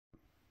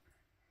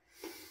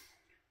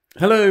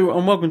Hello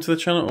and welcome to the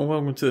channel and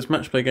welcome to this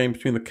match play game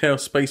between the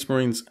Chaos Space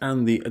Marines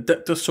and the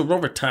Adepta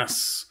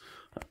Sororitas.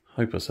 I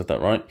hope I said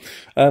that right.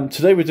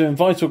 Today we're doing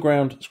Vital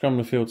Ground,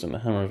 Scrambler Fields and the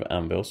Hammer of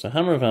Anvil. So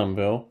Hammer of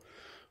Anvil,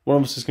 one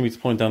of us is going to be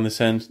deploying down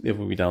this end, the other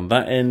will be down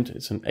that end.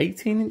 It's an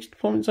 18-inch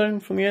deployment zone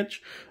from the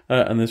edge.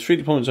 And there's 3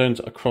 deployment zones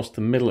across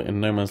the middle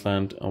in no man's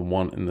land and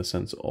 1 in the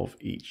centre of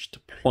each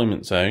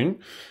deployment zone.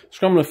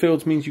 Scrambler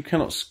Fields means you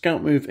cannot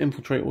scout move,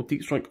 infiltrate or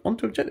deep strike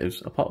onto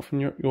objectives apart from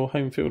your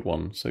home field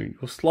one. So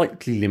you're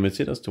slightly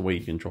limited as to where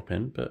you can drop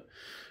in, but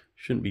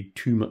shouldn't be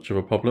too much of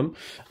a problem.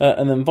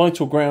 And then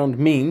Vital Ground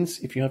means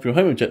if you have your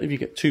home objective, you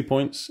get 2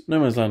 points. No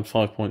man's land,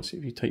 5 points.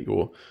 If you take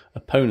your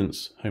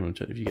opponent's home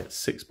objective, you get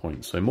 6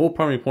 points. So more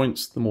primary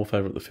points, the more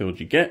further up the field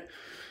you get.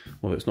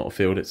 Well, it's not a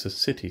field, it's a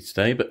city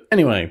today. But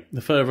anyway,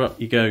 the further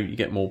up you go, you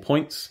get more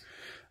points.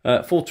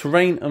 For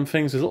terrain and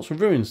things, there's lots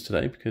of ruins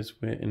today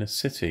because we're in a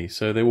city.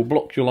 So they will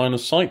block your line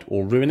of sight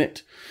or ruin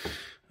it.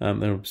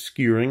 They're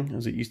obscuring,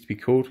 as it used to be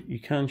called. You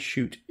can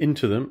shoot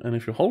into them, and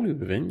if you're wholly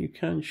within, you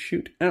can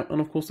shoot out.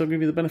 And of course, they'll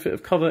give you the benefit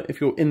of cover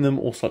if you're in them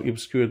or slightly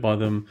obscured by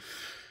them.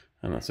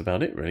 And that's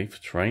about it, really, for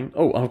terrain.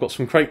 Oh, I've got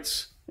some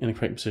crates in a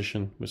crate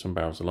position with some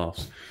barrels of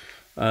laughs.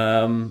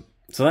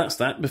 So that's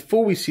that.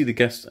 Before we see the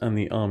guests and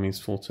the armies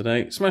for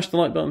today, smash the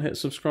like button, hit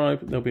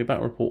subscribe. There'll be a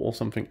battle report or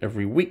something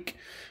every week.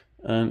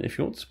 And if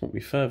you want to support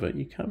me further,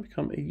 you can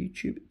become a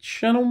YouTube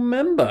channel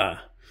member.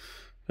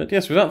 But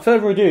yes, without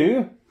further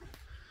ado,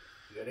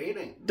 good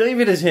evening.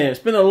 David is here. It's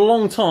been a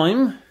long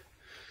time.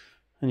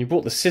 And you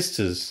brought the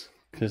sisters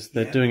because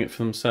they're doing it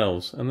for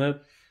themselves. And they're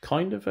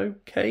kind of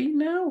okay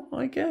now,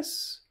 I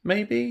guess.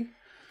 Maybe.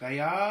 They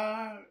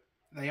are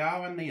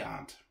and they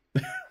aren't.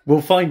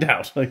 We'll find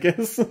out, I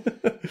guess.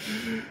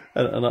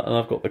 and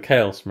I've got the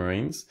Chaos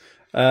Marines.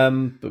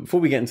 But before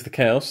we get into the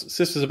Chaos,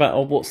 Sisters of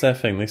Battle, what's their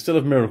thing? They still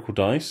have Miracle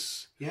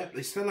Dice. Yep,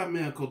 they still have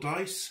Miracle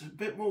Dice. A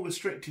bit more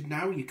restricted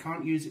now. You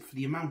can't use it for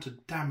the amount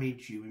of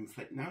damage you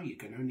inflict now. You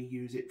can only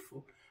use it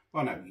for...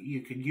 Well, no,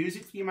 you can use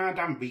it for the amount of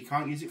damage, but you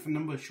can't use it for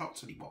number of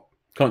shots anymore.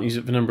 Can't use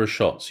it for number of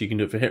shots. You can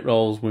do it for hit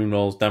rolls, wound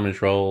rolls,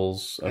 damage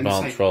rolls,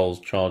 advanced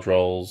rolls, charge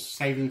rolls.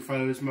 Saving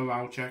throws,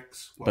 morale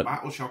checks. Well,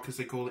 battle shock as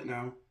they call it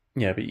now.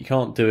 Yeah, but you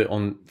can't do it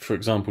on, for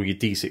example, your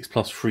D6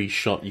 plus free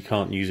shot. You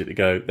can't use it to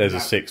go, there's a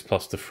 6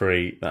 plus the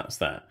 3, that's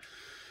that.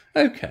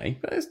 Okay,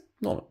 but it's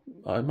not...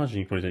 I imagine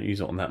you probably don't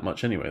use it on that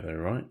much anyway, though,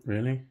 right?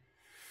 Really?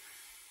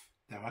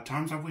 There are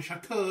times I wish I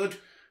could.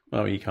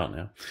 Well, you can't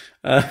now.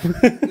 And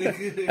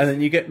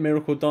then you get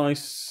Miracle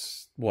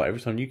Dice, what,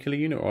 every time you kill a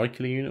unit or I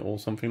kill a unit or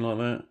something like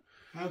that?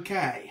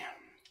 Okay.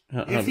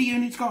 If the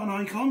unit's got an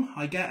icon,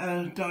 I get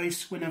a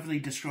dice whenever they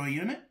destroy a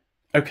unit.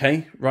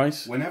 Okay, right.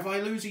 Whenever I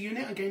lose a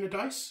unit, I gain a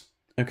dice.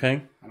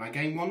 Okay. And I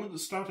gain 1 at the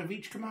start of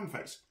each command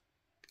phase.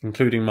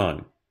 Including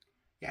mine?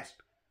 Yes.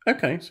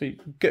 Okay, so you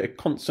get a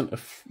constant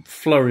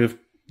flurry of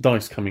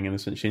dice coming in,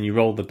 essentially, and you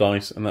roll the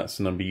dice, and that's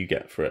the number you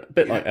get for it. A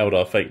bit like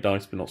Eldar Fate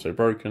dice, but not so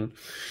broken.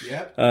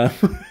 Yep.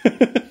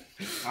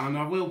 And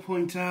I will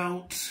point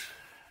out,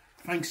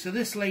 thanks to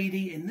this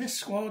lady in this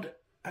squad,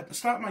 at the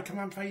start of my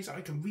command phase,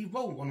 I can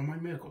re-roll 1 of my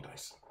Miracle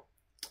Dice.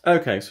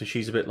 Okay, so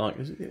she's a bit like,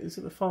 is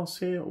it the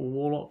Farseer or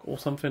Warlock or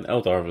something?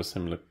 Eldar have a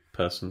similar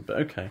person, but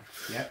okay.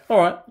 Yep. All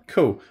right,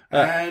 cool.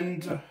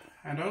 And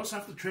I also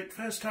have the trick,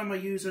 first time I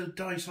use a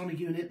dice on a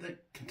unit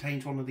that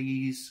contains one of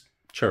these...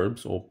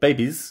 cherubs or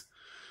babies.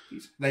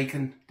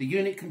 The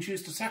unit can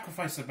choose to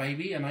sacrifice the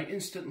baby, and I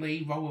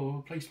instantly roll a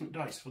replacement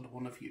dice for the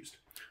one I've used.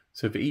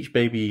 So for each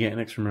baby you get an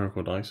extra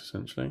Miracle Dice,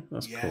 essentially.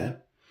 That's cool.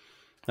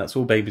 That's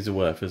all babies are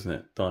worth, isn't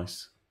it?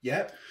 Dice.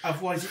 Yep.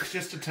 Otherwise, it's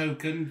just a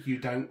token. You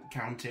don't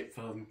count it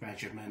for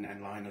measurement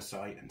and line of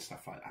sight and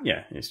stuff like that.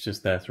 Yeah, it's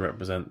just there to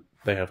represent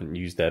they haven't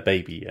used their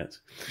baby yet.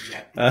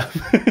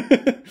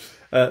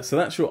 Yep. So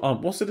that's your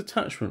what's the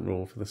detachment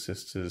rule for the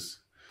sisters?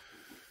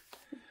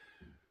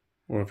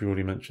 Or have you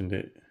already mentioned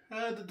it?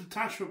 The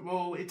detachment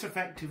rule, it's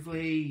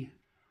effectively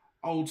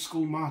old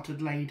school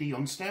martyred lady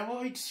on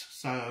steroids.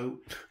 So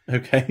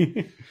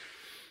okay.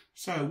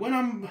 So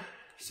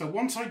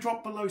once I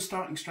drop below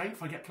starting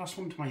strength, I get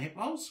 +1 to my hit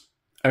rolls.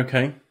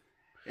 Okay.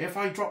 If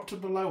I drop to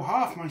below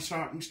half my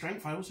starting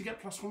strength, I also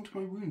get +1 to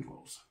my wound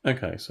rolls.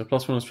 Okay, so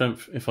 +1 on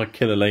strength if I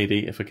kill a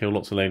lady. If I kill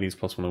lots of ladies,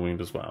 +1 on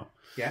wound as well.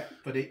 Yeah,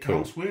 but it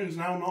counts wounds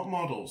now, not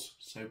models.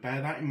 So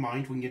bear that in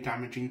mind when you're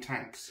damaging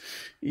tanks.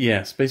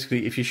 Yes,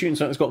 basically, if you're shooting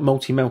something that's got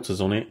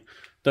multi-melters on it,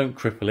 don't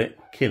cripple it,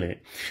 kill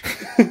it.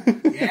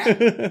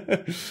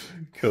 Yeah.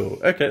 Cool.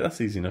 Okay,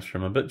 that's easy enough to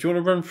remember. Do you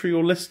want to run through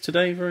your list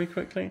today very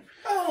quickly?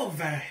 Oh,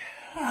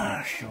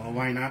 sure,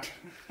 why not?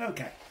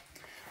 Okay.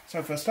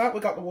 So for a start, we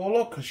got the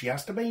Warlock, because she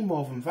has to be,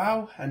 more than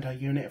Val, and her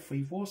unit of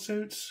 3 war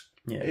suits.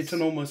 Yes. It's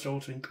an almost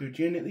all-to-include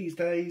unit these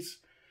days,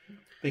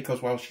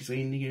 because while she's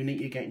in the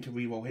unit, you're getting to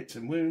reroll hits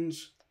and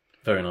wounds.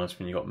 Very nice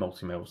when you got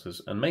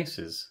multi-melters and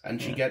maces.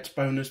 And she gets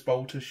bonus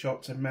bolter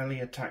shots and melee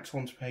attacks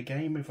once per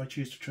game if I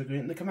choose to trigger it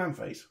in the command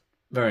phase.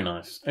 Very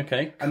nice.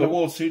 Okay, cool. And the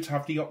war suits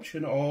have the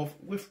option of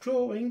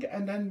withdrawing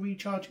and then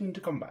recharging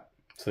into combat.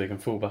 So they can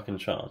fall back and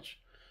charge.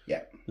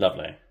 Yeah.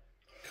 Lovely.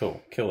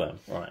 Cool. Kill them.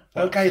 Right.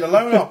 Okay, the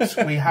lone ops.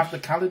 We have the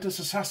Calidus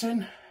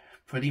Assassin.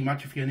 pretty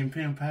much if you're an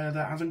Imperial player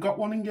that hasn't got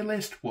one in your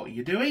list, what are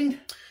you doing?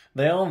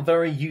 They are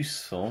very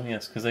useful,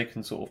 yes, because they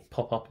can sort of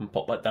pop up and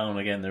pop back down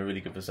again. They're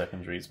really good for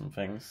secondaries and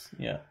things,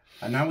 yeah.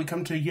 And now we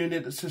come to a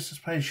unit that Sisters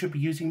players should be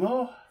using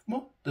more.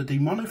 The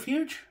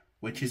Demonofuge,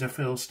 which is a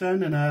Phil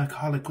Stern and a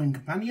Harlequin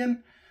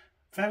companion.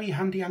 Very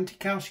handy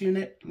anti-chaos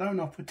unit, lone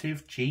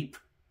operative, cheap.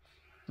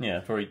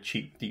 Yeah, very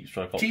cheap deep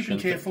strike option. Cheap and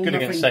cheerful. Good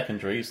against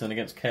secondaries, and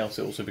against chaos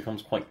it also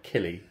becomes quite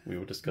killy, we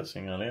were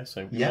discussing earlier,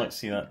 so we might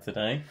see that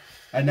today.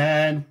 And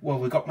then, well,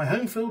 we've got my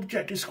home field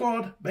objective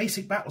squad,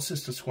 basic battle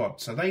sister squad.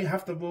 So they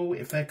have the rule,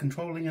 if they're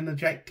controlling an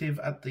objective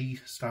at the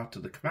start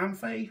of the command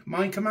phase,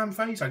 my command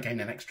phase, I gain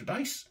an extra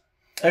dice.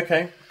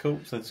 Okay, cool.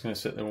 So it's going to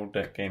sit there all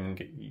deck game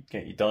and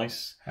get your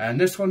dice. And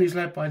this one is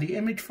led by the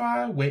image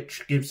fire,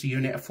 which gives the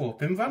unit a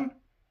 4-pin run.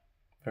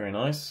 Very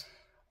nice.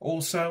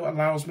 Also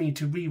allows me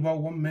to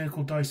re-roll 1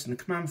 miracle dice in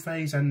the command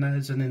phase, and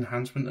there's an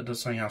enhancement that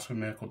does something else with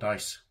miracle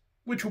dice,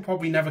 which will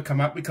probably never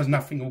come up because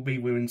nothing will be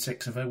within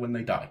 6 of her when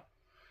they die.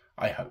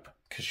 I hope.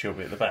 Because she'll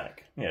be at the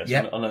back. Yeah, so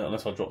yep.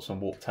 Unless I drop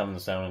some warp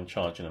talons down and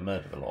charge in and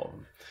murder a lot of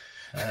them.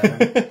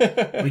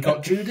 We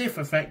got Judith,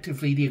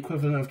 effectively the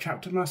equivalent of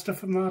Chapter Master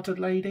for Martyred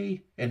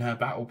Lady, in her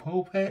battle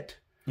pulpit.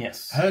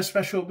 Yes. Her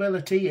special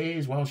ability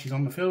is, while she's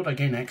on the field, I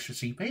gain extra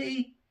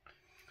CP.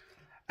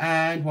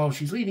 And while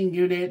she's leading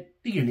unit,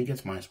 the unit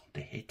gets -1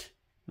 to hit.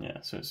 Yeah,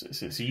 so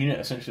it's a unit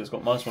essentially that's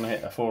got -1 to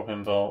hit, a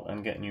 4-pin volt,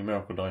 and getting you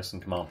miracle dice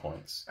and command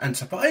points. And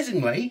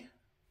surprisingly,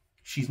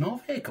 she's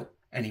not a vehicle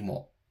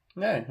anymore.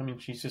 No, I mean,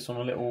 she's just on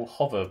a little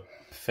hover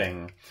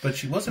thing. But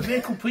she was a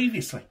vehicle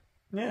previously.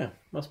 Yeah,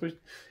 I suppose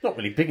not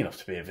really big enough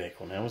to be a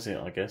vehicle now, is it,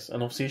 I guess?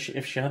 And obviously,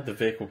 if she had the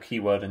vehicle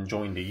keyword and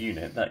joined a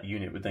unit, that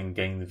unit would then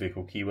gain the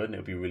vehicle keyword, and it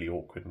would be really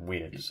awkward and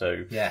weird.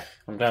 So yeah,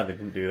 I'm glad they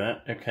didn't do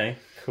that. Okay,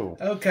 cool.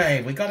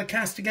 Okay, we got a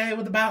Castigator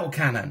with a battle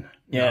cannon.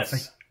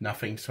 Yes.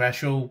 Nothing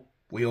special.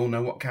 We all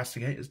know what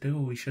Castigators do,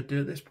 or we should do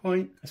at this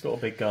point. It's got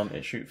a big gun,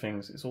 it shoots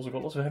things. It's also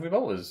got lots of heavy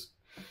bolters.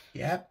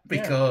 Yeah,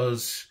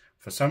 because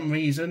for some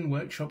reason,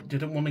 Workshop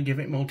didn't want to give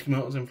it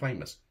multi-motors and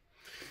flamers.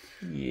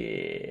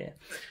 Yeah.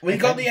 We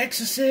got the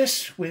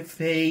Exorcist with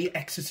the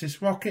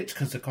Exorcist rockets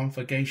because the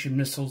Conflagration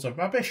missiles are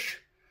rubbish.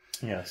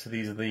 Yeah, so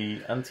these are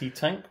the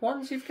anti-tank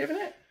ones you've given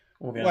it?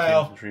 Or the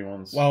anti-infantry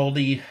ones? Well,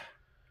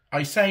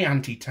 I say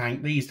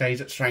anti-tank. These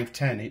days at strength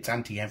 10, it's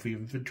anti-heavy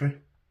infantry.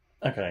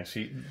 Okay,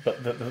 so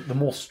but the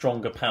more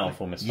stronger,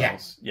 powerful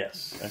missiles. Yeah.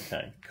 Yes,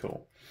 okay,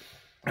 cool.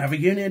 I have a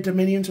unit of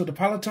Dominions with the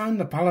Palatine.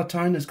 The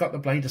Palatine has got the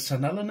Blade of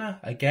St.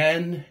 Helena.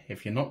 Again,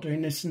 if you're not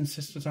doing this in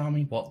Sisters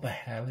Army, what the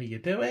hell are you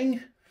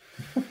doing?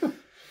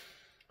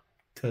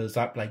 Because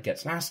that blade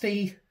gets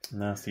nasty.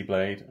 Nasty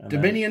blade.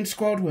 Dominion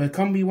squad with a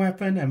combi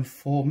weapon and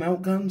 4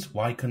 melt guns.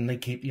 Why couldn't they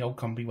keep the old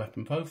combi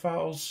weapon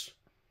profiles?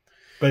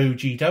 Boo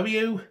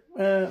GW.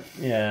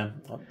 Yeah,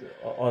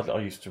 I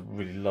used to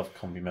really love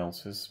combi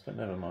melters, but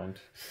never mind.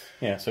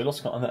 Yeah, so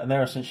lots of, and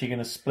they're essentially going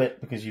to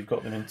split because you've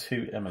got them in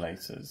 2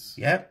 emulators.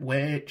 Yep,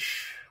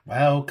 which,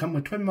 well, come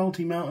with twin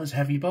multi-melters,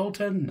 heavy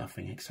bolter,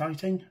 nothing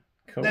exciting.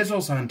 Cool. There's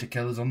also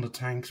anti-killers on the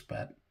tanks,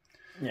 but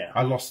yeah,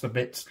 I lost the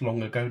bits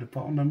long ago to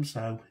put on them,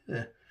 so...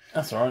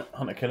 That's alright,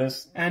 hunter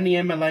killers. And the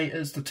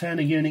emulators, the turn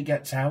a unit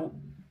gets out,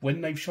 when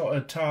they've shot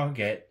a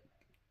target,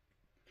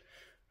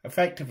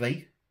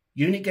 effectively,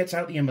 unit gets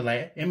out the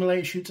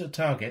emulator shoots a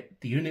target,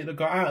 the unit that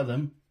got out of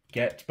them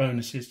gets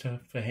bonuses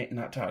for hitting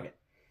that target.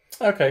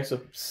 Okay,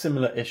 so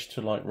similar-ish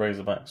to like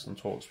Razorbacks and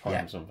Torx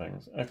Primes and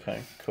things.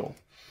 Okay, cool.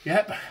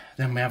 Yep,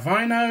 then we have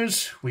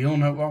Rhinos. We all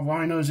know what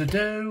Rhinos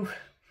do.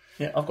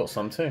 Yeah, I've got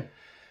some too.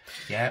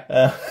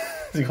 Yeah.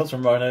 You got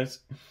some Rhinos?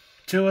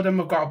 2 of them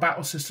have got a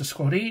Battle Sister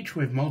squad each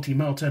with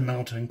multi-melter,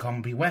 melter and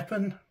combi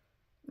weapon.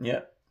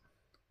 Yep.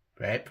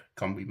 Rep,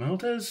 combi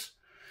melters.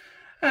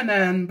 And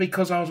then,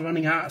 because I was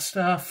running out of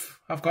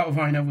stuff, I've got a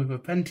Rhino with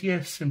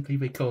Repentia, simply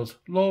because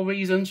law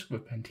reasons,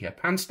 Repentia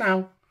pants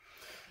now.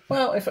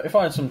 Well, if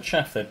I had some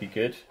chaff, they'd be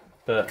good,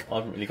 but I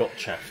haven't really got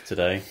chaff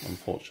today,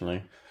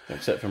 unfortunately,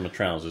 except for my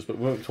trousers, but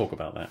we won't talk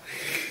about that.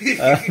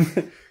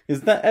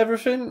 Is that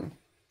everything?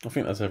 I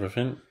think that's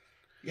everything.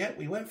 Yeah,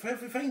 we went for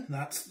everything.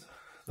 That's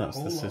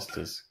the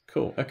sisters.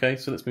 Cool. Okay,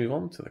 so let's move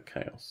on to the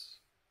Chaos.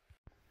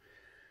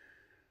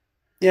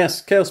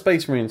 Yes, Chaos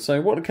Space Marines.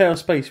 So what do Chaos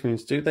Space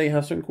Marines do? They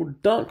have something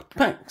called Dark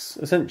Packs.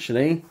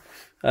 Essentially,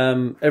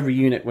 every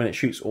unit, when it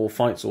shoots or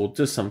fights or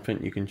does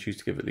something, you can choose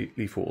to give it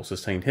lethal or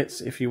sustained hits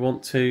if you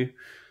want to.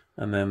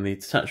 And then the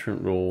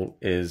detachment rule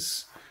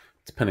is,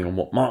 depending on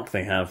what mark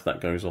they have, that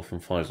goes off on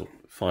 5s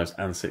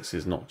and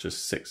 6s, not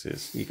just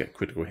 6s. You get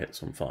critical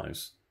hits on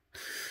 5s.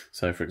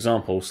 So, for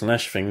example,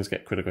 Slanesh things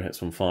get critical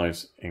hits on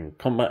 5s in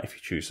combat if you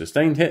choose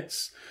sustained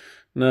hits.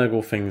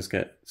 Nurgle things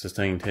get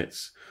sustained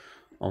hits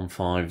on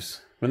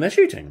 5s when they're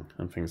shooting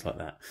and things like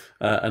that.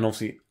 And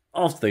obviously,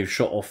 after they've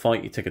shot or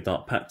fight, you take a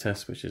Dark Pack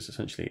test, which is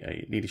essentially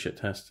a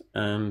leadership test.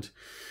 And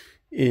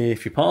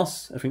if you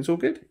pass, everything's all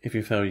good. If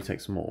you fail, you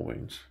take some mortal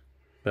wounds.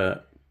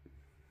 But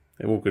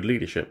They're all good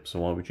leadership, so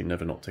why would you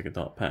never not take a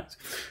Dark Pact?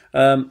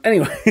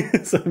 Anyway,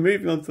 so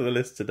moving on to the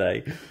list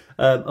today.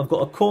 I've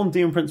got a Khorne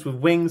Demon Prince with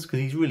wings, because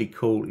he's really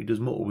cool. He does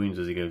mortal wounds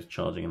as he goes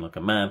charging in like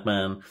a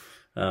madman.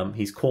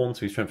 He's Khorne,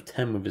 so he's strength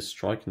 10 with his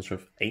strike and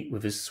strength 8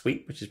 with his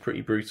sweep, which is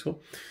pretty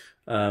brutal.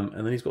 And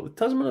then he's got the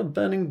Talisman of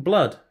Burning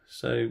Blood.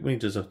 So when he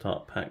does a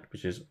Dark Pact,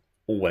 which is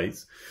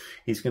always,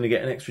 he's going to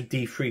get an extra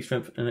D3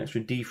 strength and an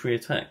extra D3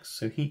 attacks.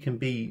 So he can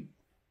be,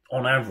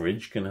 on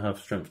average, going to have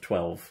strength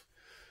 12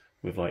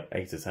 with like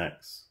 8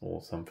 attacks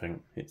or something.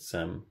 It's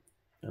and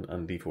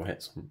D4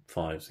 hits on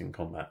 5s in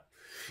combat.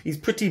 He's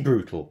pretty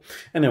brutal.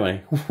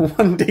 Anyway,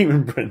 one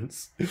Demon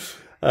Prince.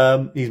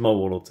 He's my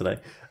Warlord today.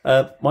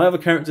 My other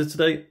character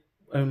today,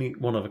 only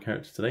one other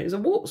character today, is a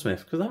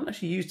Warpsmith, because I haven't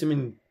actually used him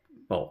in,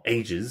 well,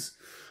 ages.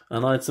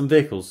 And I had some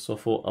vehicles, so I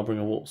thought I'll bring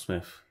a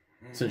Warpsmith.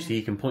 Essentially,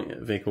 you can point at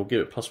a vehicle,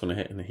 give it +1 a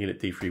hit, and heal it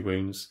D3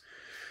 wounds.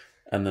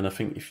 And then I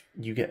think if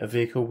you get a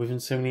vehicle within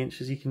 70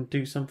 inches, you can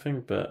do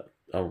something, but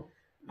I'll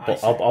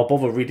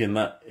bother reading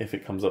that if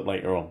it comes up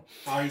later on.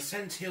 I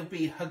sense he'll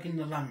be hugging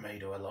the Land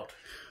Raider a lot.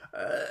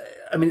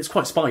 I mean, it's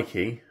quite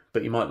spiky,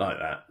 but you might like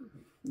that.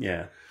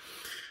 Yeah.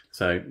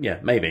 So, yeah,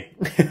 maybe.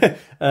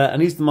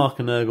 And he's the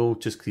Marker Nurgle,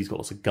 just because he's got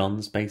lots of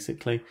guns,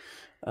 basically.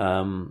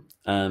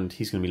 And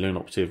he's going to be lone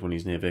operative when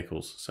he's near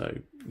vehicles, so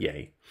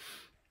yay.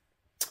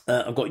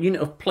 I've got a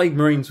unit of Plague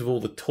Marines with all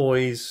the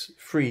toys,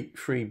 three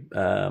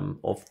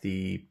of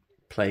the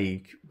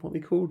Plague, what are they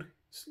called?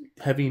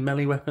 Heavy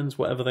melee weapons,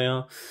 whatever they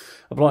are.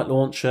 A Blight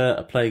Launcher,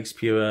 a Plague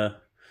Spewer,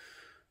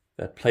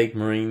 they're Plague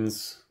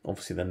Marines,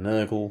 obviously they're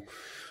Nurgle.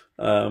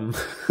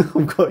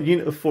 I've got a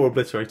unit of 4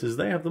 Obliterators.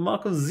 They have the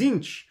mark of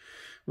Zinch,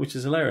 which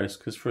is hilarious,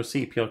 because for a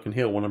CP I can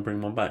heal one and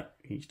bring one back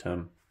each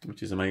turn,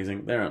 which is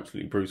amazing. They're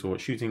absolutely brutal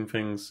at shooting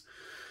things.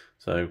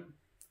 So,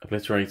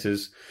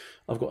 Obliterators.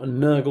 I've got a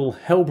Nurgle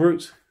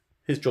Hellbrute.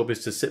 His job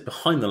is to sit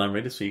behind the Land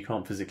Raider so you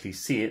can't physically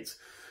see it,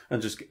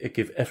 and just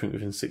give everything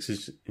within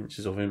 6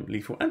 inches of him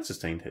lethal and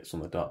sustained hits on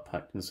the Dark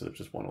Pact instead of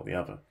just one or the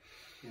other.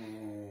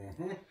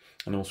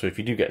 And also, if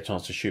you do get a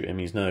chance to shoot him,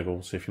 he's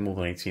Nurgle, so if you're more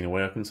than 18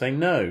 away, I can say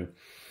no.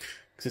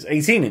 Because it's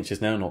 18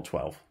 inches now, not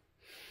 12.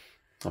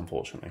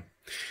 Unfortunately.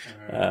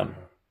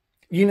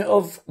 Unit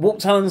of Warp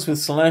Talons with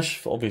Slash,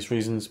 for obvious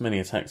reasons, many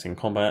attacks in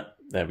combat.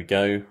 There we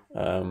go.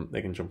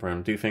 They can jump around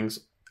and do things.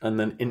 And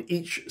then in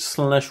each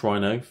Slash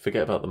Rhino,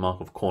 forget about the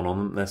mark of Khorne on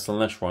them, they're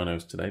Slash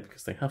Rhinos today,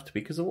 because they have to be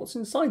because of what's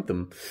inside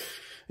them.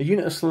 A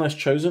unit of Slash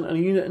Chosen and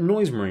a unit of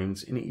Noise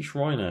Marines in each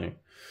Rhino.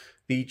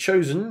 The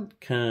Chosen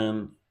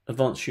can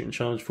advance, shoot and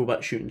charge, fall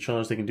back, shoot and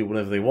charge. They can do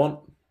whatever they want.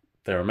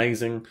 They're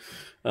amazing.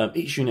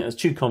 Each unit has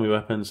 2 combi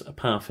weapons, a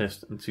Power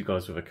Fist, and 2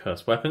 guys with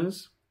accursed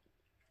weapons.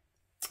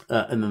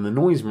 And then the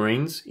Noise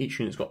Marines, each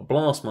unit's got a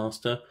Blast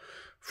Master,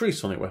 3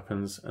 sonic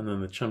weapons, and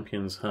then the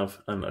champions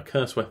have an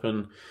accursed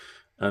weapon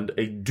and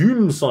a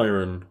Doom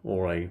Siren,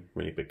 or a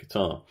really big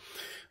guitar.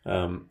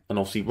 And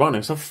obviously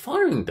Rhinos have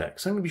firing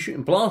decks. I'm going to be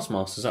shooting Blast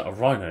Masters out of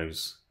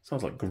Rhinos.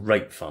 Sounds like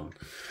great fun.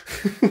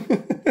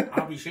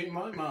 I'll be shooting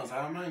multi-miles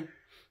out of mine.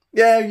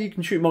 Yeah, you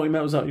can shoot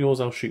multi-metals out of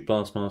yours. I'll shoot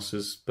Blast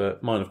Masters,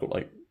 but mine have got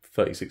like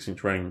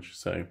 36-inch range,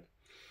 so...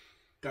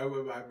 Don't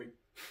worry about me.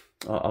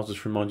 I'll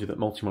just remind you that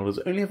multi-models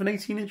only have an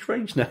 18-inch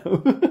range now. I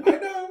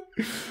know!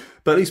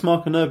 But at least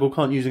Marker Nurgle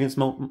can't be used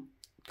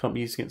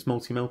against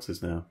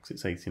multi-melters now, because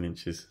it's 18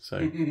 inches, so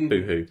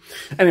boo-hoo.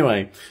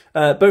 Anyway,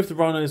 both the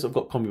Rhinos, I've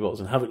got combi bots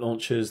and Havoc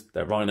Launchers,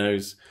 they're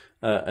Rhinos.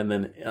 And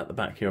then at the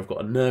back here, I've got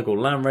a Nurgle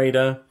Land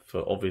Raider,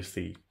 for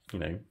obviously, you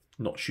know,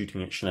 not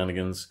shooting at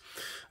shenanigans,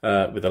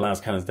 with the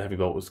Las Cannons, the Heavy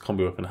Bolt with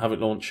combi weapon,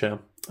 Havoc Launcher.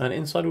 And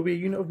inside will be a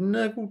unit of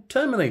Nurgle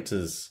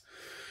Terminators.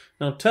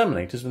 Now,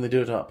 Terminators, when they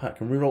do a Dark Pact,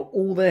 can reroll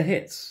all their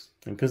hits.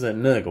 And because they're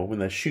Nurgle, when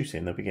they're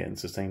shooting, they'll be getting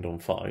sustained on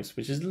 5s,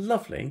 which is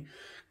lovely,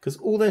 because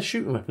all their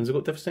shooting weapons have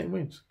got devastating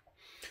wounds.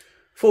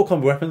 4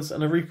 combo weapons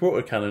and a Reaper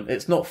autocannon.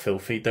 It's not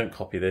filthy. Don't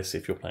copy this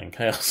if you're playing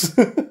Chaos.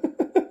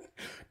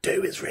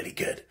 It's really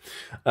good.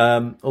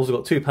 Also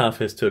got 2 Power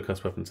Fists, 2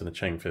 Accursed Weapons, and a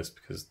Chain Fist,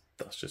 because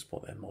that's just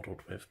what they're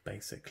modelled with,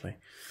 basically.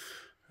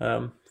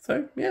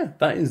 So, yeah,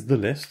 that is the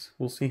list.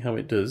 We'll see how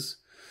it does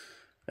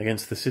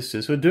against the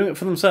sisters who are doing it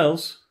for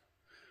themselves.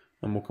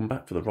 And we'll come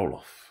back for the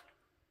roll-off.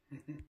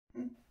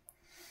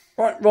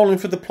 Right, rolling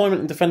for deployment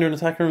and defender and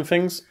attacker and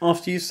things.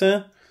 After you,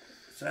 sir.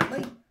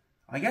 Certainly.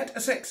 I get a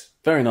 6.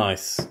 Very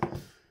nice.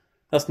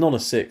 That's not a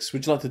 6.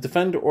 Would you like to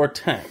defend or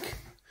attack?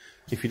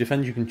 If you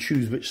defend, you can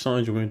choose which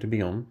side you're going to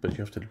be on, but you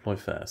have to deploy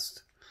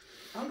first.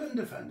 I'm going to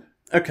defend.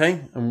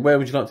 Okay, and where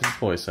would you like to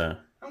deploy, sir?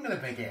 I'm going to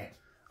pick here.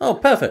 Oh,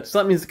 perfect. So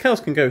that means the Chaos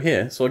can go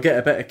here, so I get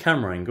a better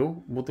camera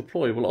angle. We'll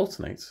deploy, we'll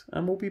alternate,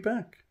 and we'll be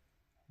back.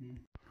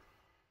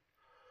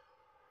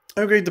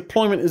 Okay,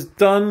 deployment is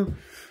done.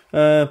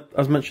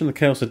 As mentioned, the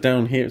Chaos are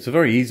down here. It's a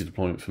very easy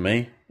deployment for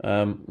me.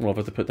 All I've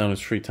had to put down is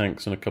 3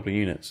 tanks and a couple of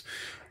units.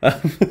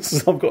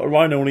 So I've got a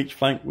Rhino on each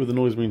flank with the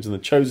Noise Marines and the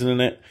Chosen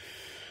in it.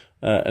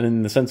 And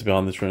in the centre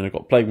behind this room, I've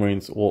got Plague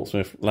Marines,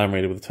 Warpsmith, Land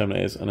Raider with the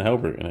Terminators, and a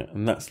Hellbrute in it.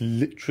 And that's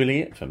literally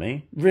it for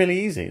me. Really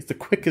easy. It's the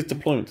quickest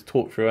deployment to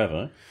talk through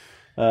ever.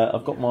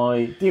 I've got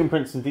my Demon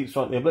Prince in Deep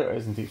Strike, the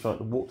Obliterators in Deep Strike,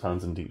 the Warp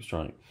Talons in Deep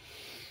Strike.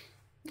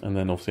 And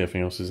then obviously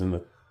everything else is in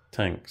the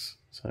tanks.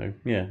 So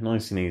yeah,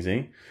 nice and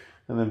easy.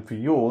 And then for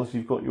yours,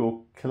 you've got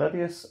your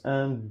Caledius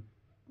and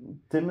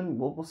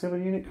what's the other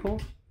unit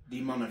called?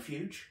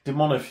 Demonofuge.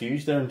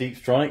 Demonofuge, they're in Deep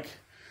Strike.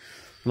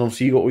 And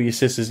obviously you got all your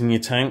sisters in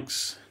your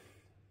tanks.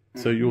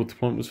 So your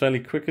deployment was fairly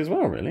quick as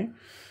well, really.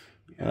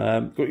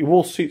 Yeah. Got your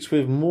war suits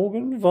with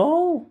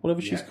Morgenval,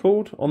 whatever she's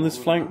called, on this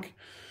flank.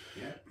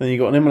 Yeah. Then you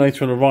got an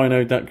Immolator and a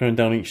Rhino going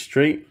down each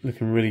street,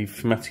 looking really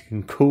thematic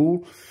and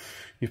cool.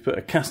 You've put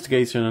a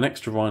Castigator and an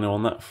extra Rhino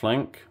on that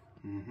flank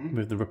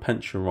with the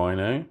Repentia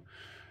Rhino.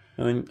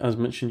 And then, as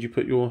mentioned, you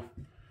put your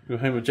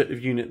home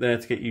objective unit there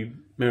to get you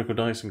Miracle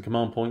Dice and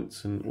command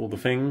points and all the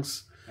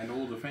things. And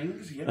all the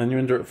things, yep. And your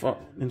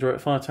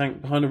indirect fire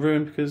tank behind a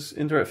ruin because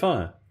indirect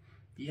fire.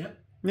 Yep.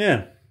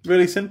 Yeah,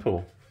 really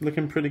simple.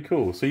 Looking pretty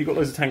cool. So you've got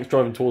loads of tanks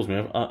driving towards me,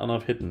 and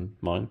I've hidden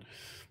mine,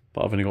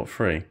 but I've only got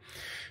 3.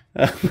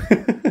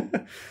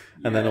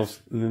 And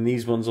then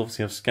these ones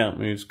obviously have scout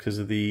moves because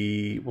of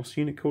the... What's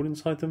the unit called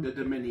inside them? The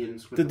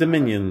Dominions. The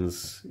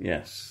Dominions,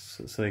 yes.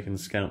 So they can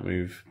scout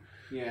move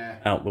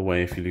out the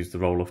way if you lose the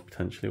roll-off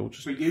potentially. Or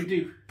just... But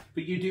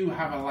you do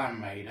have a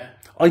Land Raider.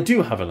 I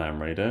do have a Land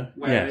Raider,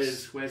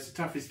 whereas the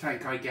toughest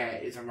tank I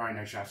get is a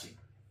Rhino chassis.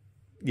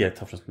 Yeah,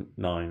 toughness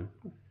 9.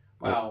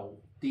 Well,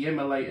 the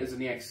Immolators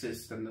and the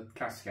Exorcist and the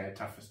Castigator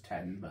toughest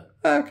 10, but...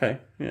 Okay,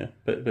 yeah.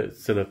 But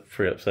still a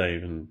 3-up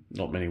save and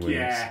not many wins.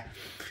 Yeah.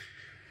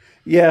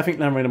 Yeah, I think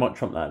Land Raider might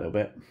trump that a little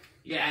bit.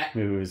 Yeah.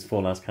 Maybe with his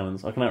 4 last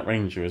cannons. I can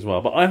outrange you as well,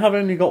 but I have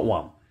only got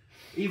 1.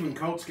 Even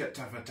Colts get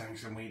tougher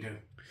tanks than we do.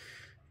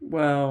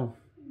 Well,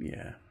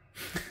 yeah.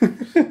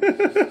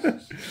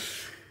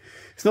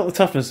 It's not the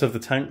toughness of the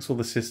tanks or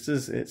the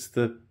sisters, it's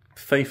the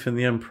faith in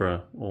the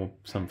Emperor or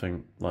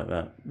something like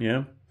that,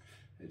 yeah?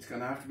 It's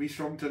going to have to be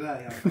strong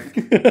today, I think.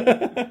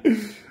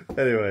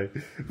 Anyway,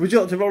 would you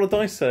like to roll a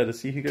dice there to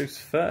see who goes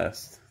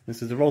first?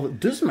 This is a roll that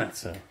does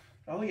matter.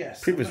 Oh,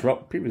 yes. Previous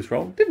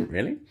roll didn't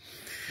really.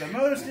 The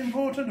most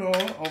important roll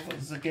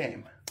of the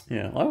game.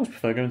 Yeah, I always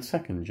prefer going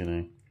second, you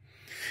know.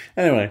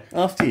 Anyway,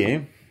 after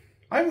you.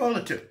 I roll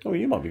a 2. Oh,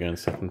 you might be going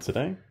second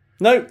today.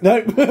 No.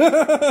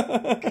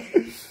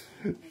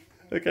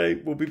 Okay,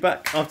 we'll be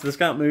back after the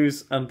scout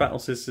moves and Battle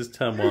Sisters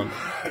turn 1.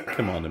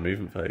 Commander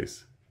movement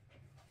phase.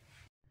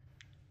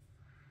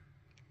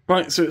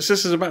 Right, so it's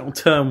Sisters of Battle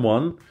turn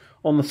 1.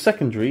 On the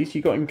secondaries,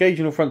 you got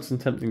engaging all fronts and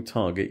tempting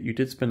target. You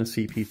did spend a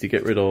CP to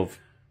get rid of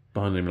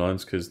behind enemy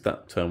lines because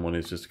that turn 1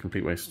 is just a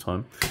complete waste of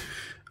time.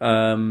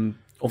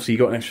 Obviously, you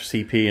got an extra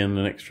CP and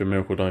an extra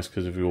Miracle Dice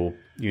because of your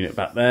unit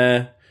back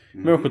there.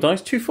 Miracle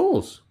Dice, 2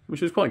 4s,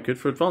 which was quite good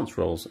for advanced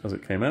rolls as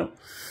it came out.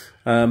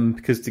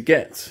 Because to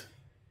get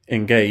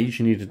engaged,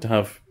 you needed to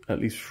have at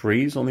least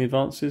 3s on the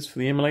advances for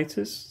the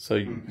Immolators. So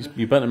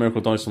you burnt a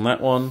Miracle Dice on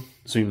that one,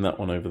 zoom that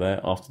one over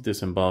there after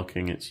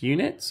disembarking its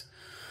unit.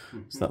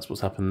 So that's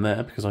what's happened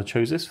there because I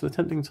chose this for the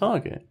tempting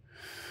target.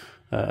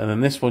 And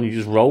then this one you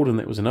just rolled and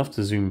it was enough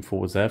to zoom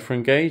forwards there for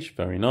engage.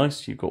 Very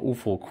nice. You've got all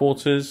 4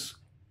 quarters.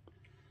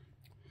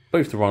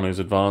 Both the Rhinos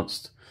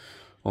advanced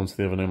onto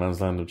the other No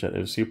Man's Land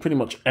objectives. So you're pretty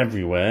much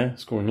everywhere,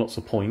 scoring lots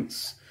of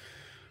points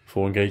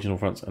for engaging all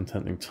fronts and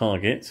tempting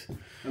target.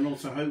 And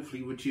also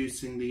hopefully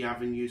reducing the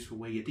avenues for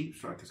where your deep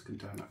strikers can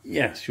turn up.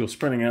 Yes, you're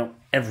spreading out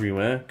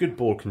everywhere. Good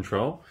board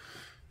control.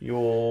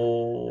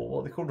 Your, what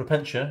are they called,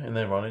 Repentia in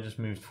their Rhino just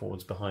moved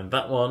forwards behind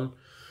that one.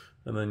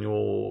 And then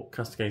your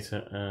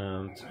Castigator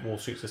and War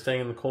Suits are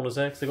staying in the corners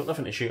there because they've got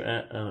nothing to shoot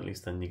at, and at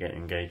least then you get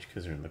engaged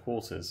because you're in the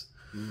quarters.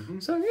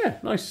 So yeah,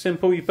 nice and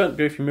simple. You burnt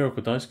both your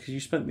Miracle Dice because you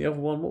spent the other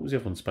one. What was the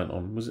other one spent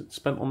on? Was it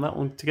spent on that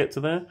one to get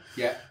to there?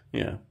 Yeah.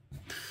 Yeah.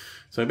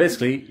 So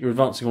basically, you're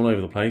advancing all over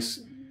the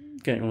place,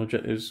 getting on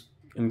objectives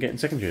and getting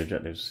secondary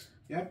objectives.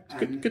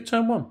 Yep. Good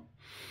turn 1.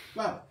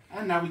 Well,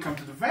 and now we come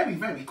to the very,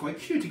 very quick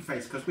shooting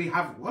phase because we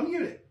have 1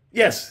 unit.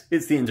 Yes,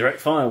 it's the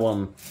indirect fire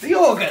one. The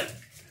Organ!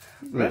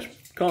 Which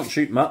can't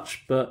shoot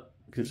much, but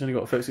because it's only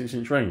got a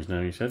 36-inch range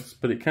now, he says.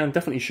 But it can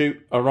definitely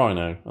shoot a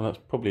Rhino, and that's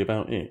probably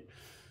about it.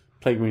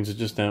 Plague Marines are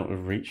just out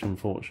of reach,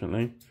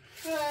 unfortunately.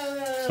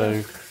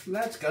 So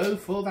let's go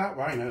for that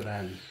Rhino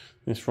then.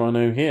 This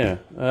Rhino here.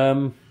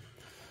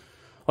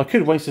 I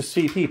could waste a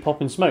CP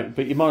popping smoke,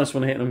 but you minus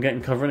 1 hit and I'm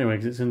getting cover anyway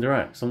because it's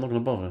indirect, so I'm not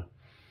going to bother.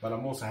 But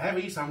I'm also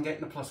heavy, so I'm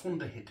getting a +1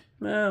 to hit.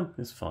 Yeah,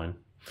 it's fine.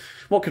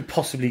 What could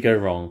possibly go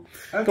wrong?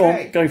 Okay. Go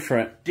on, go for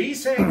it.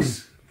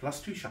 D6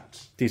 plus 2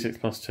 shots. D6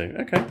 plus 2.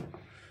 Okay.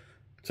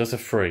 So that's a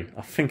 3.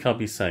 I think I'll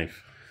be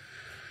safe.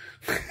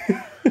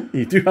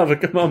 You do have a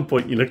command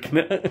point you're looking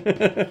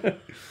at.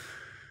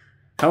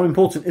 How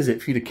important is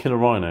it for you to kill a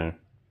Rhino?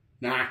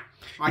 Nah,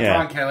 I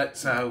can't kill it,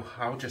 so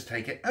I'll just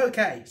take it.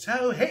 Okay,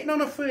 so hitting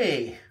on a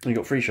 3. You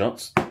got 3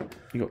 shots.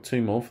 You got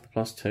 2 more for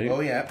the +2. Oh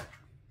yeah.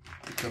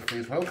 Good 3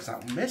 as well, because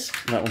that one missed.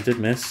 That one did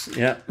miss,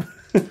 yeah.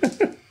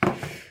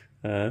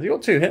 You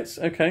got 2 hits,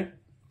 okay.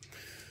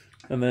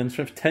 And then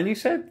strength 10 you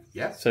said?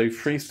 Yeah. So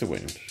 3's to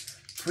wound.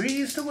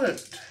 3's to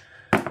wound.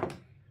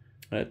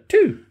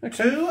 2.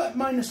 Okay. 2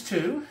 minus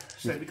 2,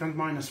 so it becomes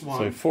 -1.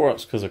 So 4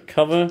 ups because of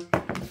cover.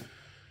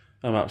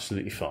 I'm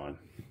absolutely fine.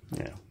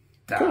 Yeah.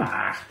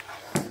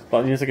 Cool. But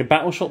you need to take a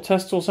battle shot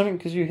test or something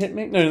because you hit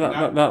me? No,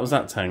 that was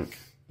that tank.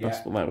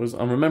 That's what that was.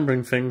 I'm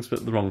remembering things,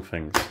 but the wrong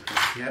things.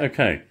 Yeah.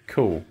 Okay,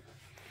 cool.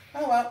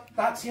 Oh well,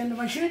 that's the end of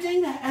my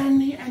shooting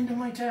and the end of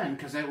my turn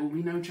because there will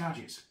be no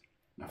charges.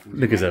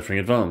 Because everything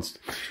advanced.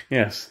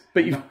 Yes.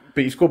 But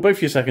you scored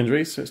both your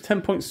secondaries, so it's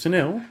 10 points to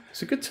 0.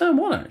 It's a good turn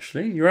one,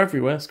 actually. You're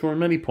everywhere, scoring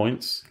many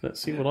points.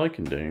 Let's see what I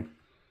can do.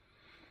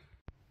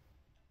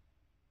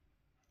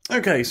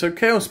 Okay, so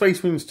Chaos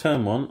Space Marines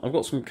turn 1. I've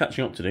got some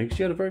catching up to do, because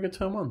you had a very good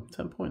turn 1.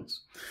 10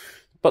 points.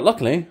 But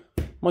luckily,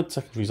 my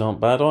secondaries aren't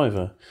bad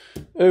either.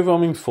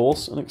 Overarming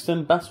Force and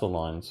Extend Battle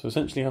Lines. So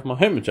essentially I have my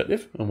home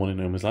objective and one in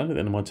no man's land at the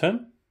end of my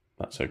turn.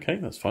 That's okay,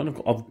 that's fine.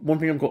 One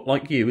thing I've got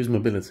like you is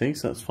mobility,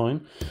 so that's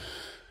fine.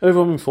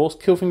 Overwhelming Force,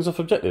 kill things off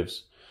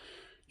objectives.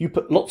 You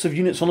put lots of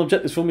units on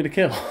objectives for me to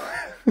kill.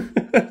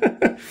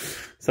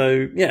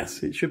 So,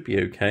 yes, it should be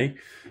okay.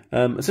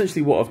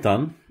 Essentially what I've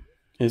done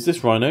is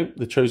this Rhino,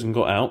 the Chosen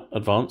got out,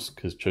 advanced,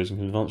 because Chosen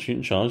can advance, shoot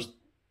and charge.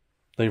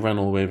 They ran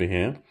all the way over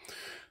here.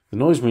 The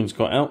Noise Marines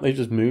got out, they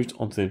just moved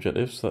onto the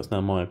objective, so that's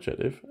now my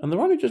objective. And the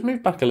Rhino just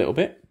moved back a little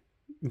bit,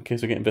 in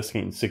case I get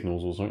investigating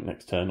signals or something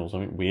next turn or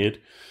something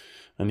weird.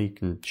 And he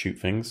can shoot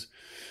things.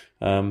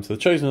 So the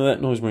Chosen are there,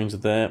 Noise Marines are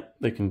there.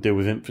 They can deal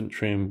with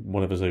infantry and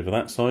whatever's over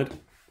that side.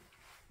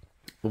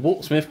 The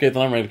Walksmith gave the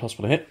Land Raider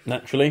possible to hit,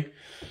 naturally.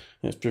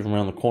 It's driven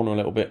around the corner a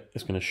little bit.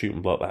 It's going to shoot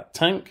and block that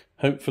tank,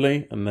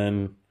 hopefully. And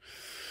then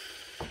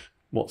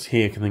what's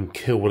here can then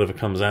kill whatever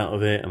comes out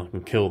of it. And I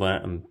can kill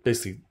that. And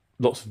basically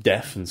lots of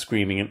death and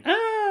screaming and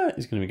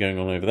is going to be going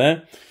on over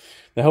there.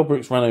 The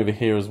Hellbrutes ran over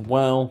here as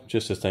well,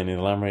 just sustaining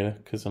the Land Raider,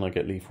 because then I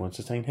get lethal and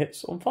sustain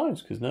hits on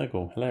 5s, because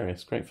Nurgle,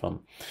 hilarious, great fun.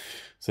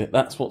 So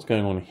that's what's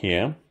going on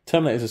here.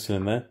 Terminators are still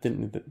in there,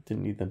 didn't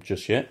need them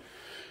just yet.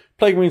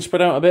 Plague Marines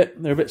spread out a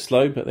bit, they're a bit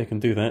slow, but they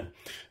can do that.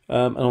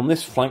 And on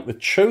this flank, the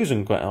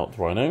Chosen got out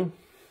the Rhino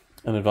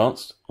and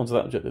advanced onto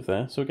that objective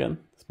there. So again,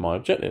 it's my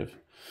objective.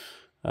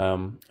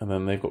 And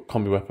then they've got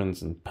combi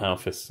weapons and power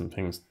fists and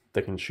things.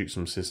 They can shoot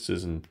some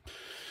sisters and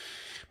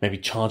maybe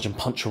charge and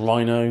punch a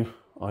Rhino.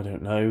 I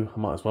don't know. I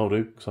might as well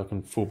do, because I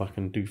can fall back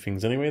and do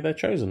things anyway. They're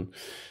Chosen.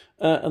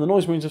 And the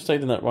Noise Marines have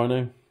stayed in that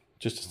Rhino,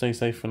 just to stay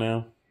safe for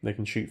now. They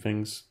can shoot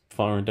things,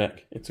 fire and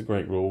deck. It's a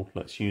great rule.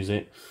 Let's use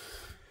it.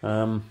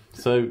 So,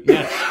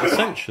 yeah,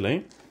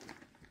 essentially,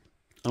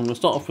 I'm going to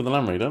start off with the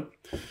Land Raider,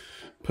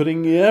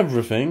 putting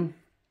everything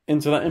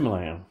into that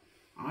immolator.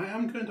 I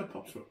am going to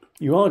pop smoke.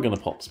 You are going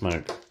to pop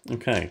smoke.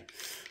 Okay.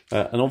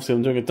 And obviously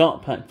I'm doing a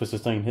Dark Pact for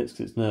sustained hits,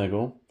 because it's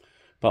Nurgle.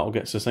 But I'll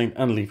get sustained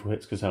and lethal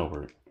hits, because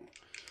Hellbrute.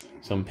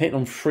 So I'm hitting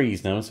on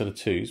 3s now instead of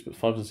 2s, but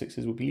 5s and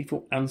 6s will be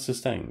lethal and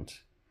sustained.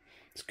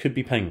 This could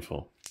be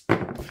painful.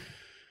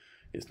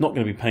 It's not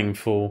going to be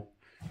painful.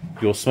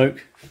 Your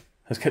smoke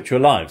has kept you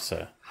alive,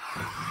 sir.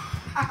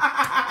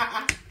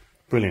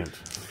 Brilliant.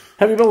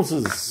 Heavy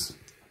bolters.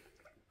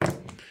 I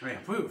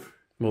approve.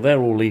 Well,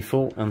 they're all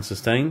lethal and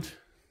sustained.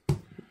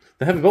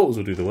 The heavy bolters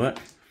will do the work.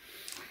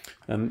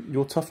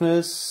 Your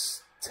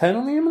toughness 10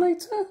 on the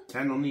immolator?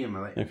 10 on the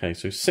immolator. Okay,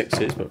 so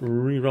 6s, but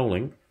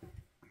re-rolling.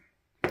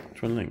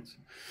 Which one links?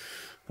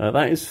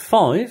 That is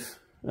 5.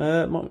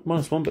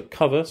 -1, but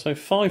cover. So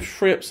 5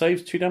 free-up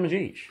saves, 2 damage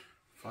each.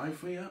 5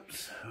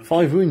 free-ups. Okay.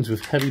 5 wounds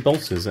with heavy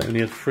bolters that only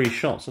had 3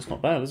 shots. That's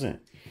not bad, is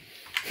it?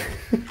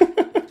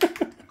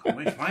 I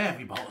wish my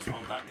heavy bolters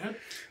weren't that good.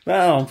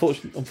 No,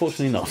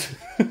 unfortunately not.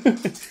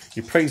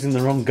 You're praising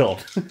the wrong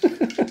god.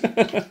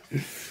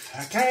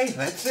 Okay,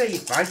 let's see.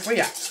 5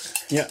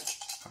 free-ups. Yeah.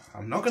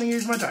 I'm not going to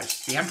use my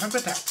dice. The Emperor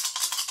protects.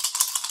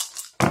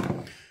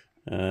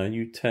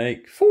 You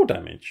take 4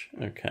 damage.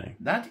 Okay.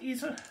 That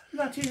is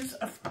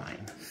a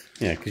fine.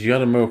 Yeah, because you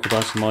had a miracle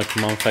dice in my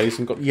command phase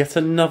and got yet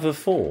another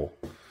 4.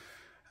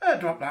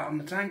 Drop that on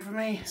the tank for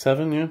me.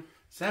 7, yeah.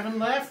 7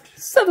 left.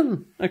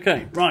 7.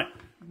 Okay, right.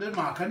 Good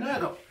marker,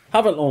 Nurgle.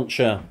 Havoc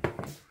launcher.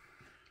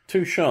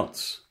 2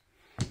 shots.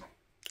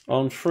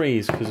 On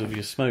 3s because of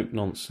your smoke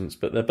nonsense,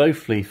 but they're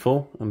both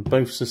lethal and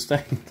both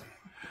sustained.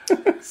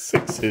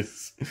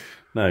 6s.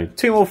 No,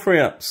 2 more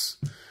free-ups.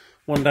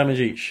 1 damage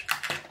each.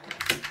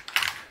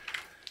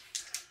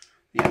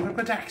 The Emperor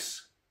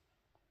protects.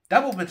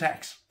 Double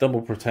protects.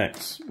 Double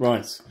protects.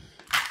 Right.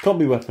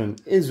 Combi weapon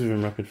is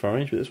within rapid fire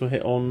range, but this will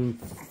hit on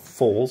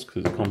 4s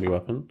because it's a combi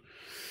weapon.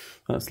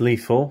 That's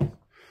lethal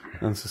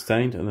and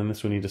sustained, and then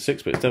this will need a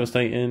 6, but it's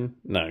devastating.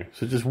 No.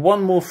 So just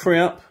 1 more free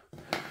up,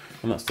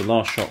 and that's the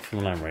last shot from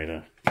the Land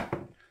Raider.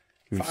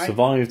 You've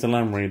survived the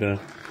Land Raider.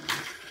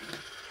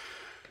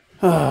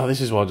 Ah, this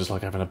is why I just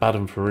like having a bad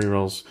one for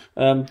rerolls.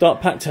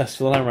 Dark Pact test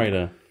for the Land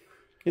Raider.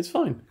 It's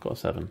fine. Got a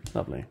 7.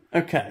 Lovely.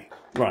 Okay.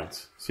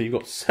 Right. So you've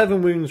got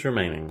 7 wounds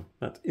remaining.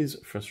 That is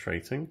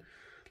frustrating.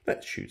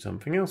 Let's shoot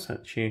something else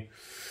at you.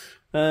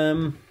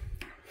 I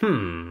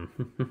do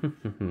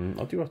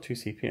have 2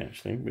 CP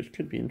actually, which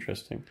could be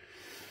interesting.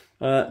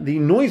 The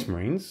Noise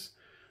Marines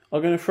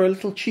are going to throw a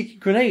little cheeky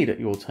grenade at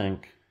your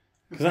tank.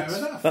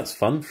 That's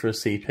fun for a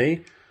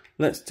CP.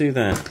 Let's do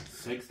that.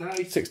 6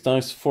 dice. 6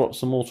 dice, 4 up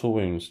some mortal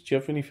wounds. Do you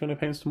have any feeling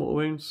pains to mortal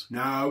wounds?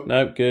 No.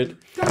 No, good.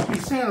 Don't be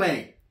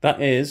silly.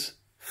 That is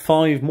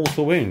 5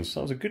 mortal wounds.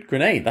 That was a good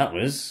grenade, that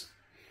was.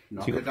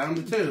 Knock it down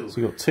to 2.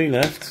 So you've got 2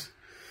 left.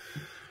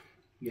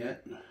 Yeah.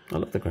 I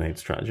love the grenade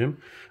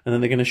stratagem. And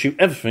then they're going to shoot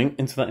everything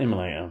into that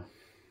immolator.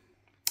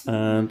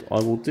 And I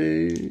will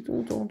do...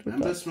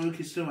 Remember, smoke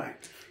is still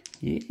active.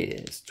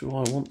 Yes. Do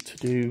I want to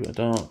do a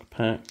Dark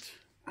Pact?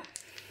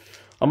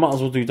 I might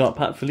as well do Dark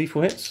Pact for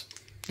lethal hits,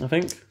 I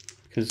think.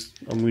 Because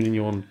I'm wounding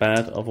you on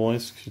bad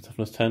otherwise, because you're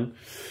toughness 10.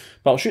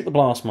 But I'll shoot the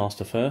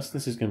Blastmaster first.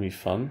 This is going to be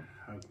fun.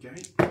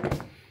 Okay.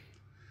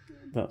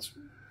 That's...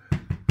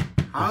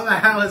 How the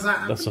hell is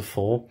that? That's a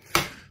 4.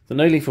 The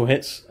no lethal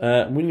hits.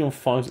 Winning on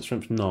 5s at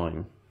strength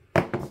 9.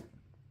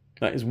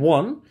 That is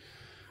 1.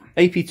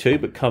 AP 2,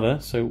 but cover.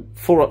 So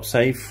 4 up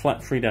save,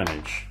 flat 3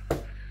 damage.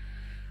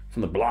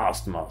 From the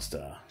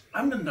Blastmaster.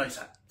 I'm going to dice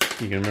that.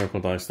 You can miracle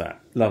dice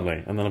that.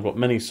 Lovely. And then I've got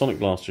many Sonic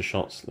Blaster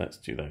shots. Let's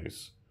do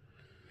those.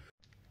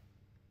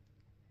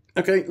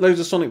 Okay, loads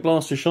of Sonic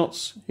Blaster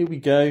shots. Here we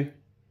go.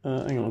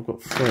 Hang on, I've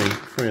got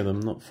 3 of them,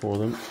 not 4 of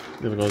them.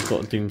 The other guy's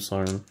got a Doom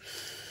Siren.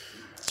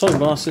 Sonic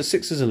Blaster,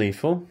 6s are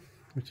lethal,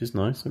 which is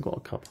nice. I've got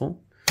a couple.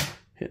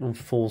 Hitting on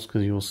 4s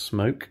because of your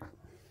smoke.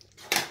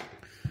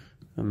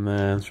 And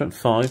then strength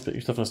 5, but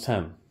your toughness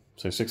 10.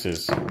 So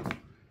 6s.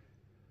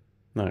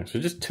 No, so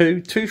just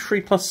 2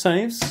 3+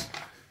 saves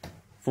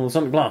for the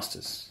Sonic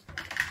Blasters.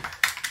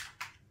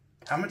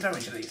 How much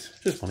damage are these?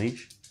 Just 1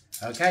 each.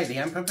 Okay, the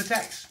Emperor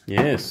protects.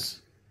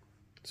 Yes.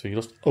 So you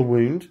lost a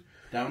wound.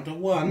 Down to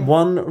 1.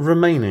 1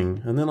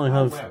 remaining. And then I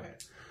have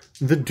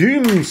the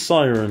Doom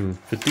Siren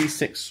for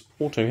D6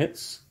 auto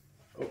hits.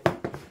 Oh.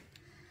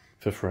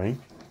 For free.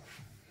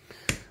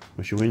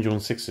 Which you wound you on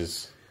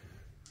 6s.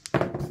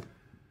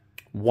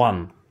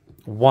 1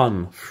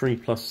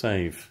 3+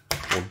 save.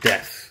 Or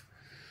death.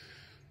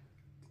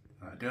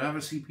 I do have a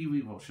CP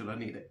reroll, should I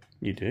need it?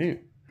 You do.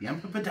 The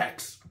Emperor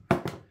protects.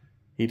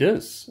 He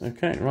does.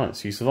 Okay, right.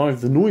 So you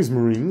survived the Noise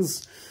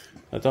Marines.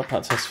 A Dark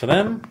Pact test for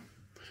them.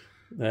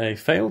 They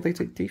failed. They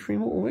take D3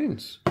 mortal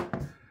wounds.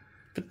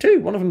 For 2.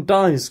 One of them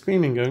dies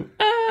screaming, going,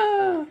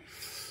 ah!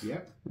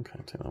 Yep. Okay,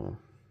 I'll take that one.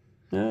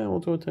 Yeah, we'll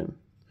do it then.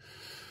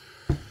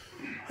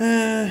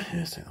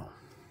 Let's take that one.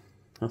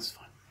 That's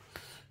fine.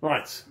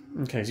 Right.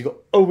 Okay, so you've got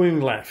a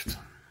wound left.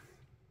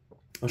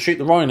 I'll shoot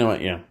the Rhino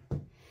at you.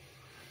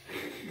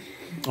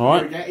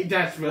 Alright. You're getting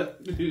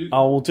desperate. I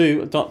will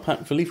do a Dark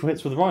Pact for lethal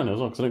hits with the Rhino as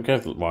well, because I don't care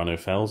if the Rhino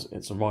fails,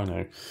 it's a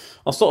Rhino.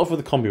 I'll start off with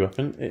a combi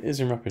weapon. It is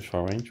in rapid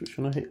fire range, which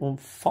I'm going to hit on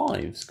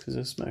 5s because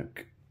there's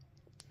smoke.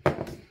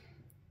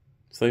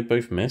 So they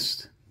both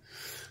missed.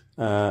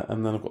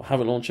 And then I've got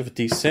Havoc Launcher for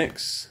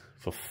D6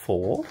 for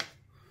 4.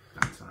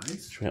 That's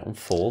nice. Which we hit on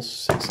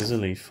 4s. 6s are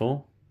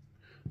lethal.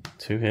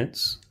 2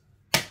 hits.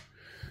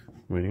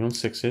 Moving on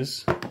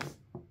 6s.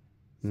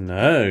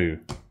 No.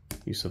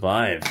 You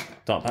survive.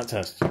 Dark Pact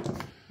test.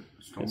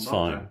 It's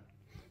fine.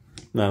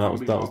 No, that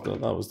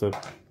was the.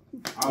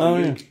 Oh,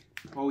 yeah.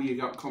 You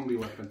got combi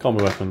weapon.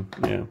 Combi weapon,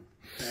 yeah.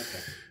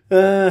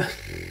 Okay.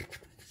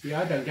 See,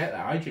 I don't get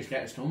that. I just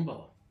get a stun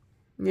bolt.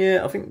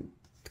 Yeah, I think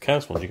the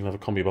Chaos ones you can have a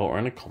combi bolt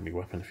and a combi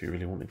weapon if you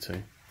really wanted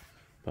to.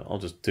 But I'll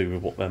just do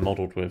with what they're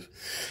modelled with.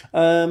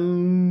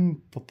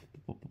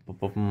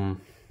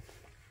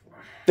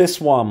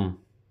 This one.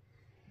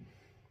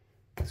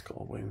 It's got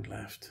a wound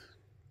left.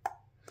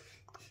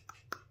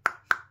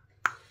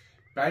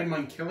 Bear in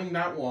mind, killing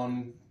that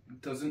one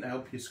doesn't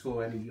help you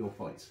score any of your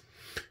points.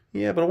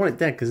 Yeah, but I want it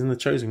dead because then the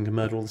Chosen can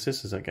murder all the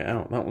sisters that get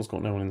out. That one's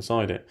got no one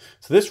inside it.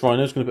 So this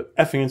Rhino's going to put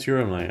effing into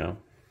your own layer.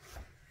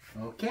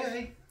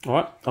 Okay.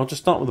 Alright, I'll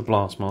just start with the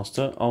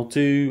Blastmaster. I'll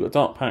do a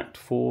Dark Pact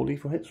for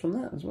lethal hits from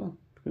that as well.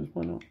 Because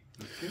why not?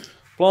 Okay.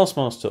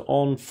 Blastmaster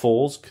on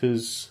 4s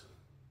because...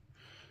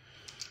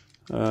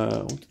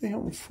 what do they hit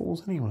on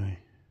 4s anyway?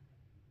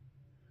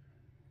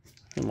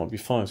 It might be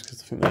 5s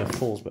because I think they're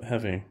 4s but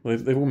heavy.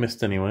 They've all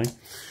missed anyway.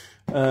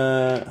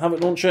 Havoc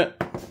Launcher.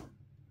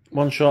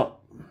 1 shot.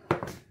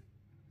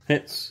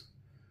 Hits.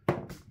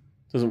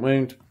 Doesn't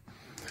wound.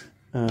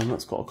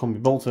 That's got a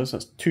combi bolter, so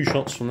that's 2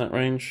 shots from that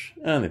range.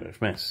 And they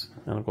both miss.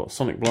 And I've got a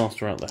Sonic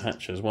Blaster out the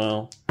hatch as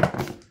well.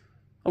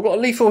 I've got a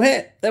lethal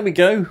hit. There we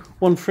go.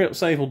 1 free up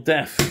save or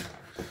death.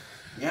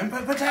 The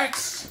Emperor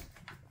protects.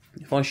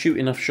 If I shoot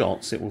enough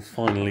shots, it will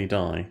finally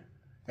die.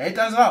 It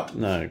does not.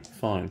 No,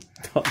 fine.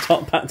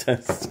 Dark Pact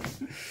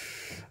test.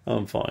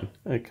 I'm fine.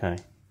 Okay.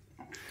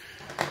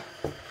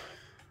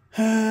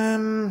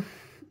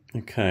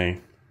 Okay.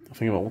 I'll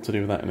think about what to do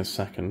with that in a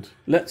second.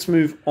 Let's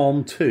move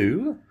on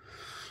to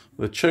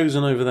the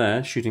Chosen over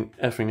there, shooting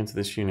everything into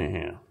this unit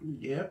here.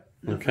 Yep.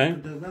 Okay.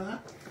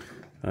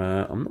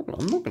 I'm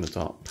not going to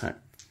Dark Pact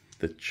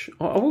the.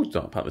 I will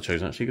Dark Pact the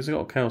Chosen actually because they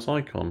got a Chaos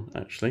Icon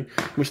actually,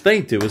 which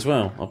they do as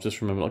well. I've just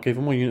remembered I gave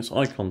them more units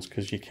icons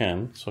because you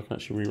can, so I can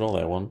actually re-roll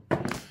their one,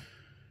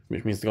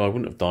 which means the guy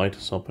wouldn't have died.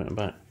 So I'll put him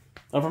back.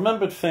 I've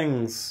remembered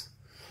things.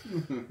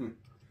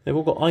 They've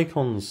all got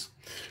icons.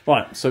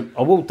 Right, so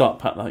I will Dark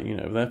Pact that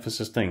unit over there for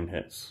sustained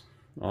hits.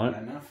 Alright?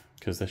 Fair enough.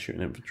 Because they're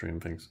shooting infantry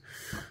and things.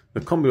 The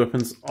combi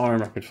weapons are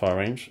in rapid fire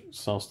range,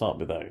 so I'll start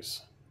with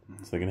those.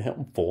 So they're going to hit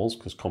on 4s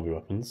because combi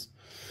weapons.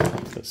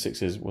 But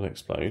 6s will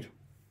explode.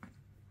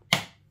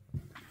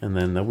 And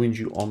then they'll wound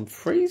you on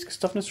freeze, because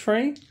toughness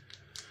 3.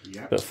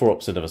 Yep. But 4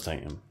 ups are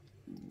devastating.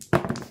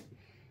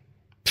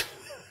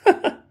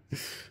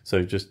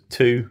 So just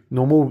 2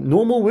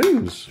 normal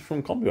wounds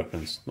from combi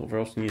weapons. Not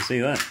very often you see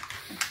that.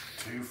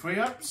 2 free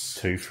ups.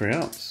 2 free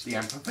ups. The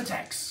Emperor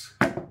protects.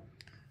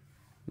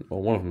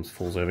 Well, one of them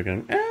falls over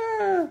going,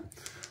 ah!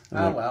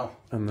 Well.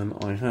 And then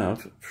I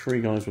have 3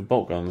 guys with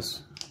bolt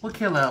guns. We'll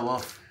kill her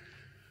off.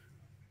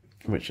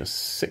 Which are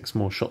 6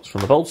 more shots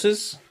from the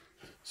bolters.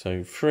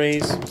 So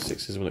 3s,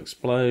 6s will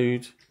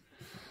explode.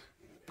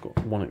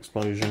 Got 1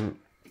 explosion.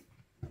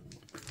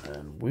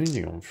 And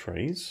wounding on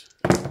 3s.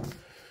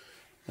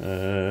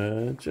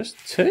 Just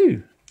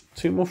 2.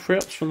 2 more free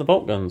ups from the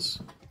bolt guns.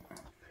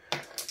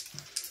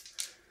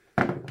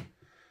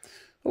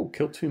 Oh,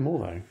 killed 2 more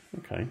though.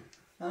 Okay.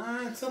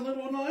 It's a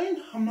little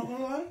annoying, I'm not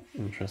gonna lie.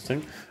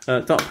 Interesting.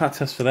 Dark pad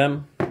test for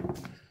them.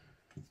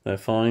 They're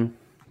fine.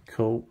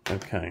 Cool.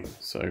 Okay.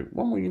 So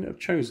 1 more unit of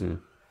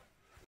chosen.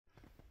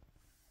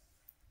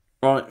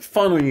 Right,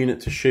 final unit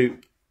to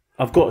shoot.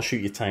 I've got to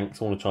shoot your tank,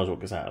 so I want to charge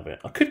what gets out of it.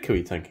 I could kill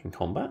your tank in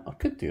combat. I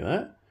could do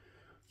that.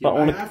 You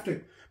might have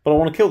to. But I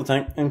want to kill the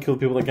tank and kill the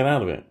people that get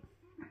out of it.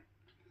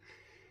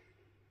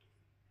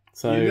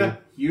 So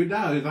you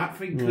know that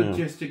thing could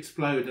just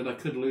explode and I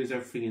could lose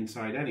everything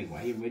inside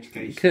anyway, in which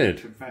case could. it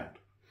should fail.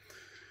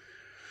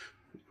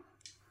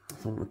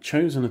 I want the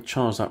chosen to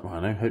charge that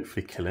rhino,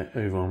 hopefully kill it,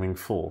 overwhelming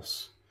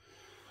force.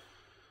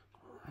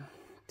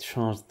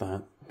 Charge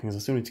that, because I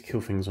still need to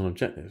kill things on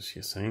objectives,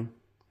 you see.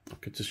 I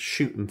could just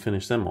shoot and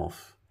finish them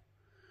off.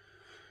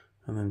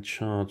 And then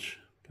charge,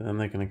 but then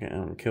they're going to get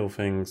out and kill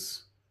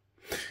things.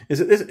 It's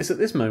at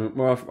this moment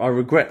where I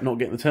regret not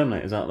getting the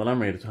Terminators out of the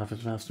Land Raider to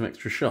have some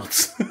extra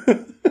shots.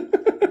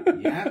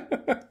 Yeah.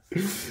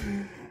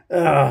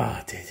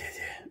 Dear.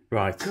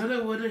 Right.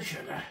 Coulda, woulda,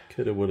 shoulda.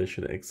 Coulda, woulda,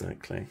 shoulda,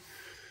 exactly.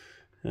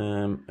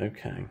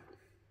 Okay.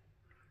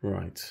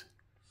 Right.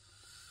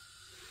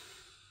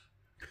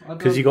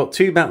 Because you got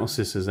 2 battle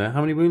sisters there. How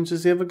many wounds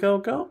has the other girl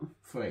got?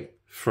 3.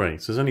 3.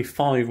 So there's only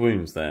 5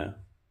 wounds there.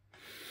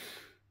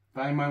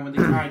 Bear in mind when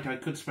they died, I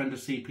could spend a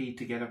CP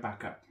to get her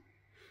back up.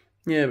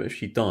 Yeah, but if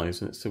she dies,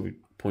 then it still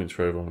points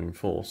for overwhelming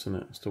force, and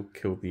it still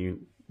killed the unit.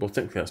 Well,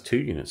 technically that's 2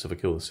 units if I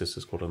kill the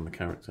sister squad and the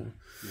character.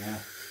 Yeah.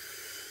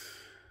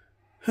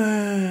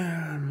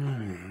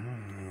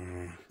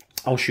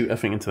 I'll shoot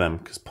everything into them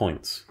because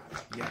points.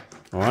 Yeah.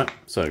 All right.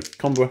 So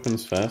combi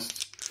weapons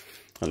first.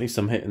 At least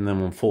I'm hitting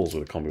them on 4s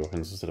with the combi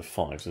weapons instead of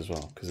 5s as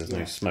well, because there's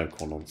no smoke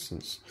or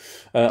nonsense.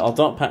 I'll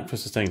dart pack for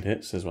sustained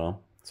hits as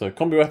well. So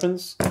combi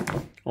weapons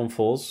on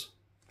 4s.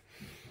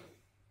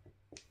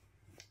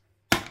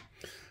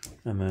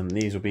 And then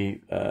these will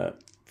be 4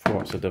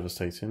 ups of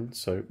devastating.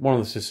 So one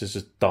of the sisters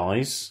just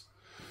dies.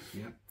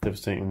 Yeah.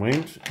 Devastating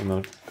wound. And then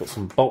I've got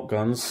some bolt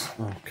guns.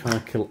 Oh, can I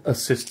kill a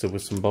sister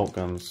with some bolt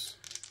guns?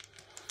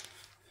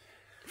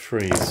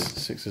 3s.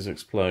 6s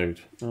explode.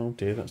 Oh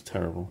dear, that's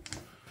terrible.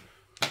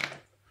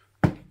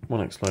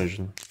 1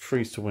 explosion.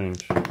 3s to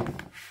wound.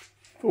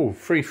 Oh,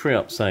 3 free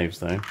up saves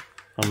though.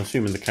 I'm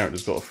assuming the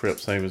character's got a free up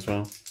save as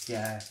well.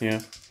 Yeah. Yeah.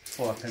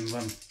 4 up in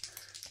 1.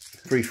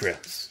 3 free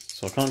ups.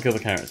 So I can't kill the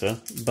character,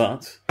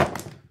 but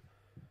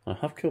I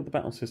have killed the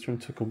battle sister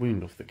and took a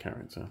wound off the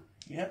character.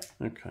 Yep.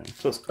 Okay,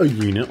 so that's a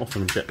unit off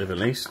an objective at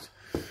least.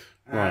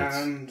 Right.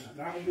 And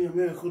that will be a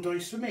miracle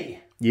dice for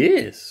me.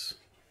 Yes.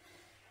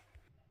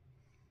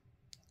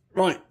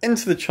 Right,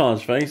 into the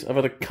charge phase. I've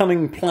had a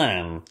cunning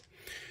plan.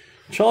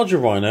 Charge a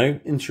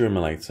rhino into your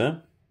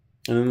immolator,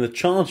 and in the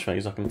charge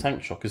phase I can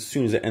tank shock as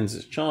soon as it ends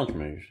its charge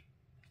move.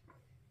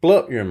 Blow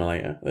up your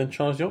immolator, then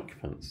charge the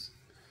occupants.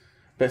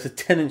 But it's a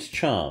 10-inch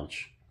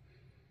charge.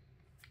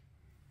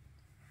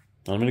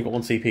 I've only got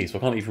 1 CP, so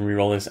I can't even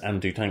reroll this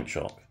and do tank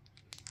shock.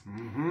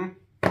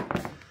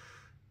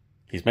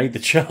 He's made the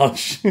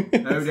charge.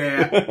 Oh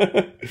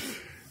dear.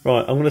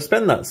 Right, I'm going to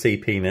spend that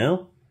CP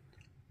now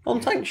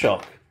on tank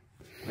shock.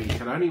 But you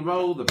can only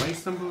roll the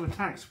base number of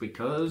attacks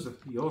because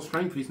your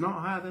strength is not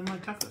higher than my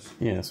toughness.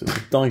 Yeah, so it's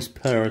a dice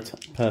per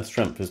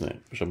strength, isn't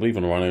it? Which I believe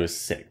on a rhino is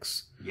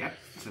 6. Yep,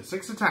 so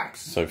 6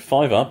 attacks. So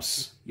 5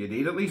 ups. You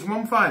need at least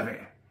 1 5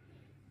 here.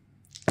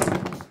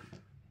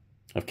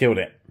 I've killed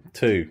it.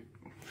 2.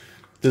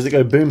 Does it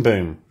go boom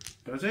boom?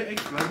 Does it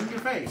explode in your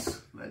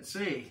face? Let's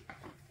see.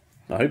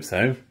 I hope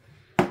so.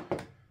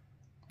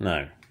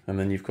 No. And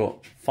then you've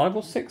got 5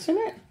 or 6 in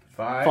it?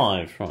 5.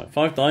 5, right.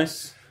 5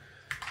 dice.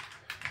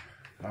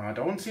 I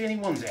don't want to see any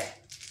 1s here.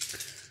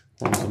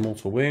 1's the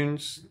mortal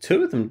wounds.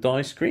 2 of them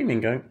die screaming,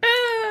 going,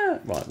 ah!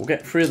 Right, we'll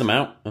get 3 of them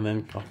out, and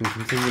then I can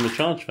continue the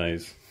charge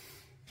phase.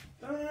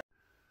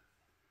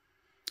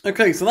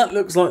 Okay, so that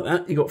looks like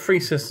that. You've got 3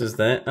 sisters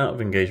there, out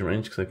of engagement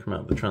range, because they come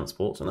out of the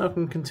transports, and now I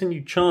can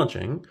continue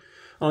charging.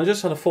 And I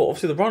just had a thought,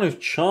 obviously the rhino's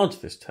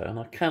charged this turn,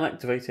 I can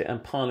activate it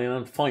and pile in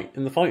and fight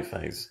in the fight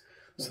phase.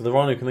 So the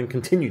rhino can then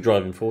continue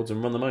driving forwards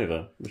and run them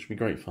over, which would be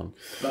great fun.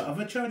 But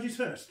other charges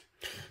first.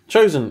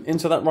 Chosen,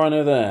 into that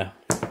rhino there.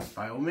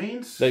 By all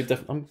means.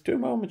 I'm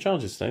doing well on my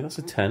charges today, that's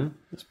a 10.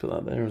 Let's put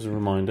that there as a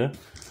reminder.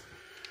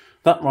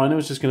 That rhino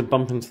is just going to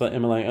bump into that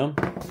immolator,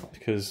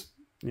 because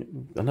Yeah,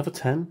 another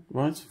 10,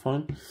 right,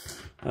 fine.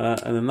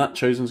 And then that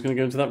chosen's going to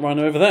go into that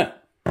rhino over there.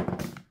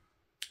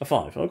 A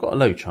 5. I've got a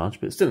low charge,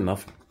 but it's still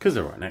enough because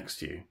they're right next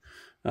to you.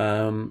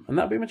 And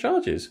that'll be my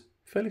charges.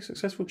 Fairly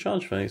successful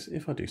charge phase,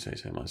 if I do say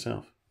so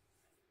myself.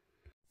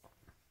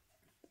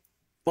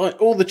 Right,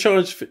 all the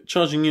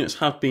charging units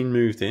have been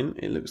moved in.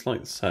 It looks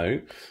like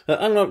so.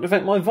 I'm going to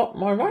affect my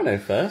rhino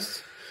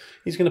first.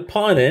 He's going to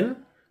pile in, and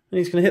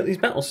he's going to hit these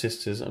battle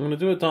sisters. I'm going to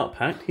do a Dark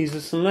Pact. He's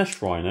a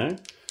Celeste rhino,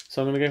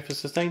 so I'm going to go for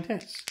sustained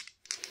hits.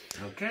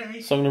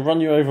 Okay. So I'm going to run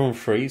you over on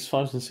 3s.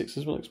 5s and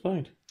 6s will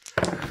explode.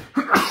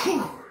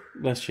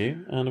 Bless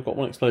you. And I've got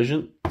 1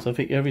 explosion, so I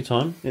hit you every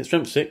time. It's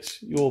strength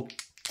 6. Your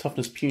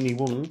toughness puny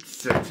woman.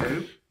 So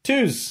 2.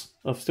 2s.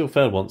 I've still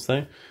failed once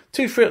though.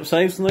 2 free-up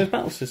saves on those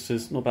battle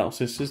sisters. Not battle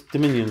sisters,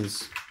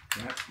 dominions.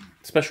 Yep.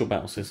 Special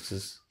battle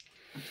sisters.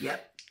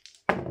 Yep.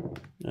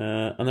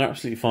 And they're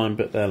absolutely fine,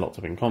 but they're locked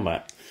up in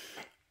combat.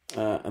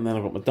 And then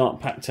I've got my Dark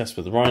Pact test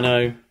with the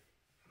rhino,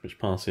 which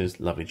passes.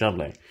 Lovely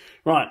jubbly.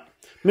 Right,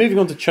 moving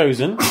on to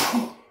Chosen.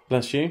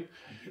 Bless you.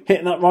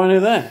 Hitting that rhino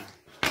there.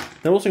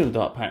 They're also going to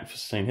Dark Pact for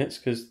sustained hits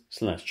because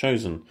Celeste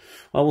Chosen.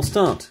 I will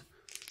start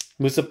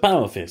with the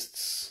Power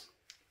Fists.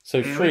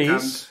 So Here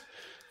 3s,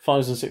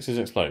 5s and 6s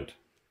explode.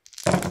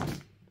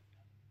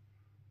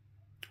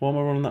 Why am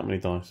I rolling that many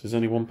dice? There's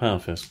only 1 Power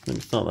Fist. Let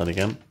me start that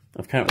again.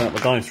 I've counted out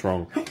the dice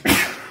wrong.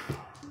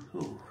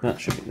 That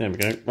should be... There we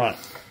go. Right.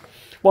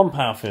 1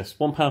 Power Fist.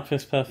 1 Power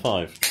Fist per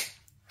 5.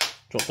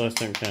 Drop dice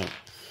don't count.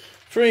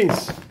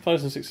 3s.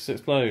 5s and 6s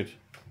explode.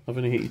 I've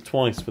only hit you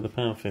twice with a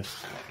Power Fist.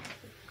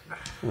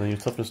 And then your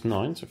toughness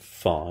 9, so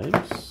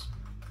 5s.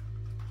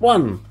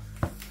 1.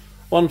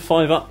 1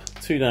 5 up,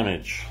 2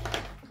 damage.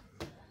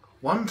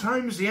 1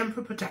 times the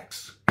Emperor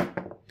protects.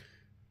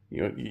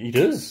 He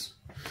does.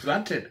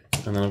 Granted.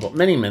 And then I've got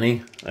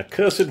many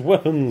accursed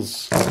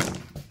weapons.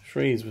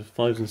 3s with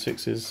 5s and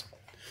 6s.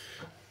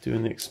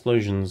 Doing the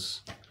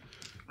explosions.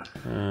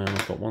 And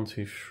I've got 1,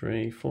 2,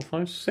 3, 4,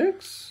 5,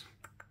 6.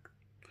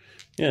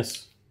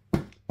 Yes.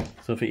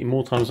 So I've hit you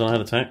more times than I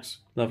had attacks.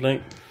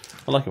 Lovely.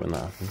 I like it when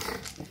that happens.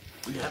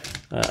 Yep.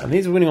 And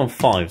these are winning on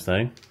 5s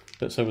though.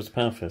 But so was the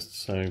Power Fist,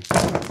 so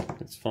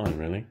it's fine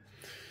really.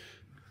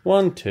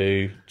 1,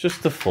 2,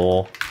 just the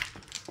 4.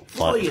 5,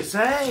 What do you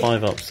say?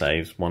 5 up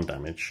saves, 1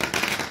 damage.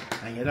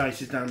 And your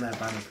dice is down there,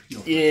 Banner.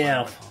 Yeah,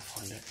 I'll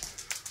find it.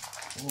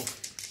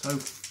 Oh,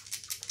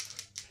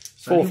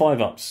 so 4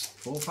 5 ups.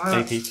 4 5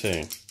 ups.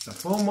 82. So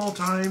 4 more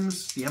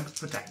times the Emperor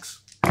protects.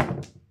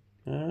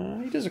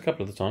 He does a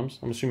couple of the times.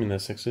 I'm assuming they're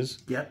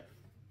 6s. Yep.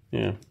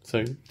 Yeah,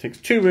 so takes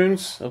 2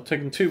 wounds. I've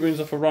taken 2 wounds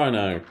off a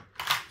rhino.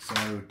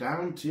 So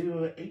down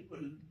to 8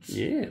 wounds.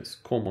 Yes,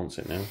 Corn wants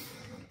it now.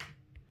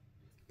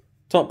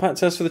 Top Pact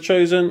test for the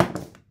Chosen.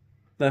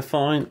 They're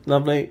fine,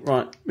 lovely.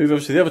 Right, move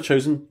over to the other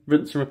Chosen.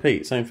 Rinse and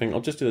repeat, same thing.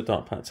 I'll just do the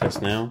Dark Pact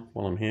test now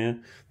while I'm here.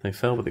 They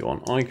fail, but they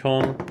got an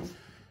icon.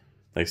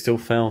 They still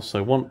fail,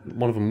 so one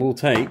of them will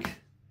take.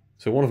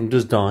 So one of them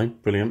does die.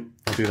 Brilliant.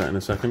 I'll do that in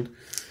a second.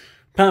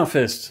 Power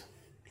Fist.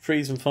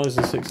 3s and 5s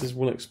and 6s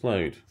will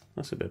explode.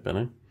 That's a bit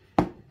better.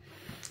 And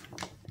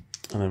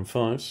then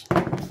 5s.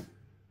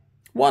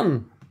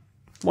 1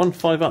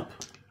 5 up.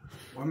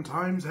 1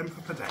 times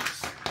Emperor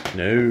protects.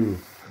 No.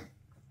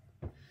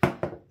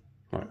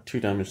 Right, 2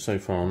 damage so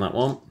far on that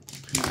one.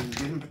 You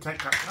didn't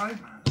protect that time.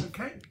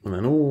 Okay. And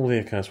then all the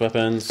accursed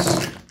weapons.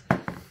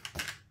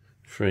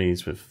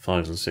 3s with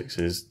 5s and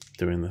 6s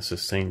doing the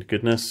sustained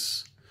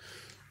goodness.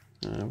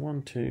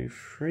 1, 2,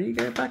 3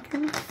 go back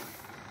in.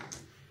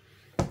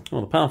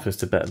 Well, the Power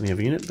Fist did better than the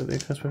other unit, but the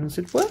accursed weapons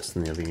did worse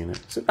than the other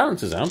unit. So it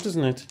balances out,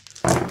 doesn't it?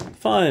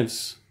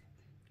 5s.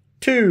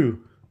 2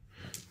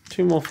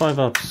 more 5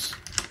 ups.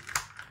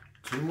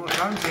 2 more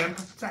times the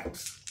Emperor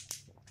protects.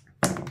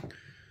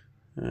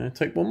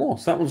 Take 1 more.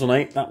 So that one's on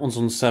 8, that one's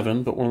on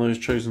 7, but one of those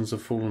Chosens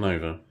have fallen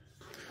over.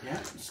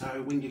 Yeah, so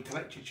when you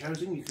collect your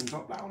Chosen, you can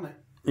drop that on it.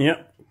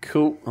 Yep,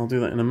 cool. I'll do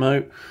that in a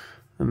mo.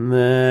 And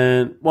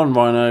then 1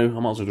 rhino. I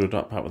might as well do a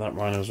Dark Pact with that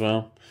rhino as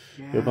well.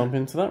 Yeah. We'll bump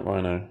into that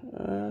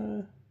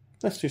rhino.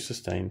 Let's do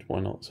sustained. Why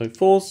not? So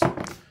 4s.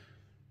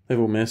 They've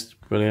all missed.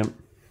 Brilliant.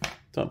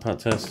 Dark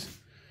Pact test.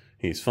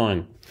 He's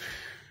fine.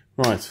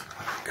 Right.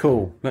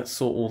 Cool. Let's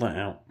sort all that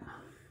out.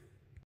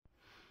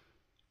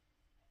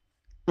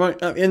 Right,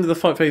 at the end of the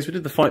fight phase, we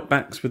did the fight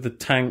backs with the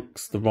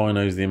tanks, the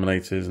rhinos, the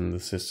immolators, and the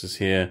sisters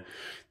here.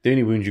 The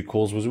only wound you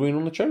caused was a wound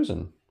on the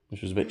Chosen,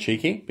 which was a bit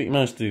cheeky, but you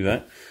managed to do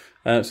that.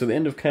 So at the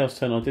end of Chaos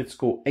 10, I did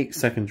score 8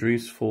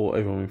 secondaries for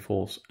Overwhelming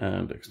Force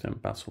and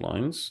Extend Battle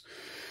Lines.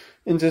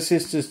 Into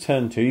Sisters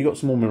turn 2, you got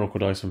some more Miracle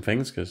Dice and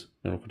things, because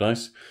Miracle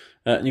Dice.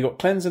 And you got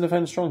Cleanse and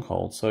Defend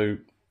Stronghold. So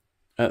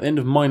at the end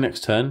of my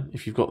next turn,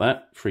 if you've got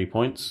that, 3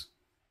 points.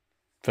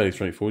 Fairly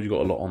straightforward, you've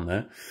got a lot on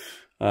there.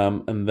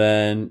 And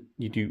then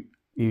you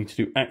need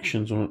to do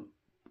actions on,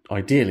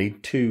 ideally,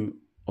 2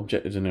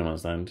 objectives in No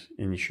Man's Land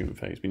in your shooting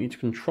phase. But you need to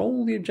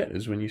control the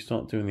objectives when you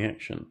start doing the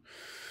action.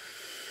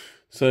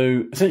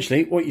 So,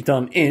 essentially, what you've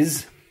done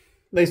is,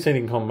 they stayed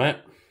in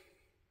combat.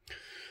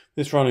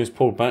 This rhino's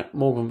pulled back.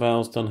 Morgan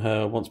Val's done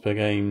her once per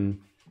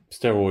game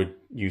steroid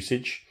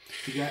usage,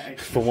 Yeah,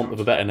 for want of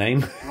a better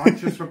name.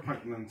 Righteous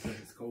Repugnance, as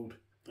it's called.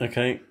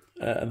 Okay,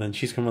 and then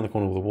she's coming around the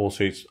corner with the war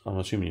suits. I'm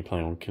assuming you're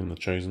planning on killing the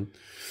Chosen.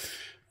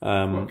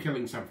 Well,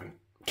 killing something.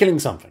 Killing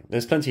something.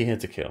 There's plenty here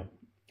to kill.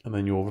 And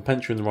then your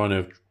Repentia and the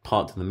Rhino have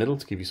parked in the middle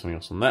to give you something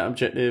else on that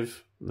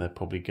objective. They're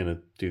probably going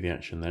to do the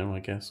action there, I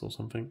guess, or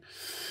something.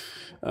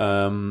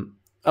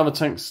 Other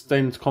tanks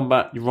staying into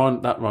combat.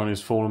 That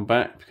Rhino's fallen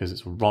back because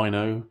it's a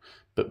Rhino.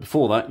 But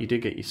before that, you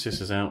did get your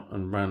sisters out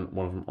and ran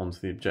one of them onto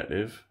the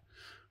objective.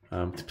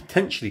 To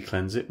potentially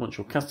cleanse it once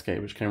your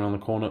Castigator, which came around the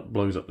corner,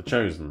 blows up the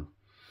Chosen.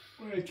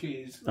 Which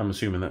is... I'm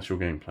assuming that's your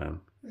game plan.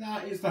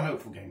 That is the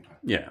hopeful game plan.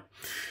 Yeah.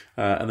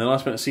 And then I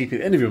spent a CP at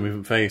the end of your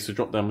movement phase to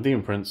drop down my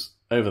Demon Prince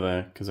over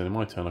there, because then in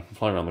my turn I can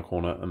fly around the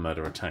corner and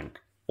murder a tank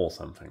or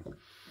something,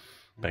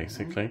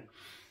 basically.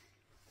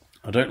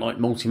 I don't like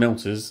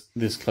multi-melters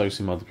this close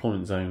in my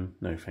deployment zone.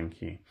 No,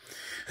 thank you.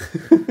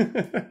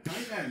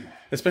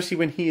 Especially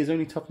when he is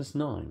only toughness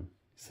 9.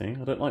 See,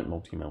 I don't like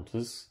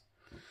multi-melters.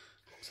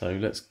 So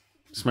let's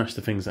smash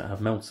the things that have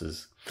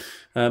melters.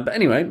 But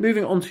anyway,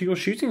 moving on to your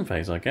shooting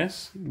phase, I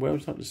guess. Where would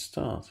you like to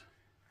start?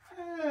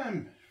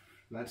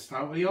 Let's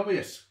start with the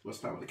obvious. We'll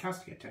start with the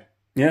Castigator.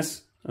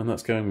 Yes, and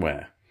that's going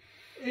where?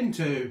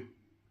 Into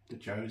the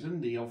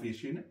Chosen, the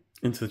obvious unit.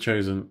 Into the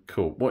Chosen,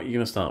 cool. What are you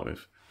going to start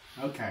with?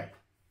 Okay.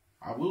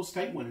 I will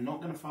state we're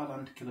not going to fire the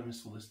anti-killer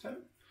missile this turn.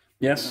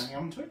 Yes. Hang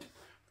on to it.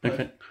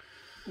 Okay.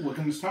 We're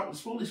going to start with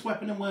the smallest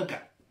weapon and work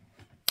out.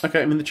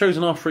 Okay, I mean the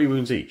Chosen are 3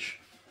 wounds each.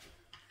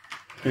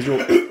 Is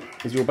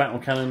your battle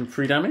cannon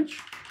 3 damage?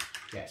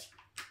 Yes.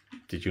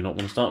 Did you not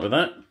want to start with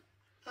that?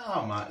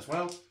 Oh, might as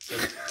well.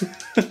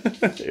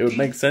 It would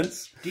make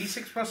sense.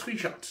 D6 plus 3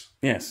 shots.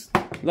 Yes.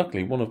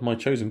 Luckily, one of my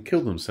Chosen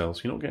killed themselves,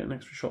 so you're not getting an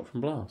extra shot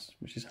from blast,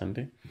 which is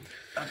handy.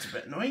 That's a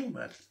bit annoying,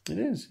 but... It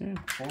is, yeah.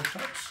 4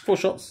 shots. 4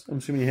 shots. I'm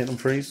assuming you hit on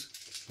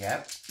 3s.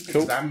 Yeah.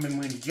 Cool. Because I haven't been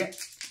wounded yet.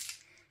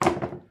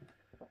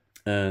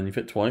 And you've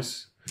hit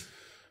twice.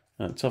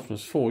 At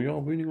toughness 4, you are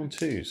wounding on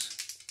 2s.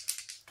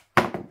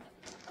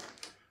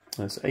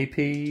 That's AP...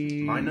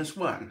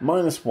 -1.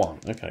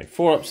 -1. Okay.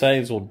 4 up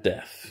saves or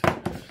death.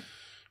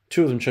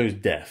 2 of them chose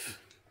death.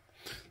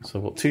 So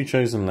I've got 2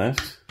 Chosen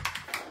left.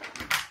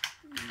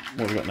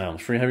 What have we got now?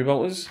 3 heavy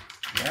bolters?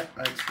 Yep,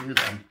 let's do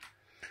them.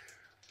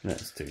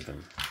 Let's do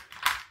them.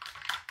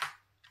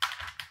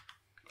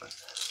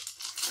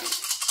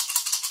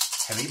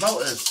 Heavy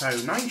bolters, so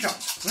 9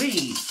 shots,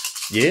 please.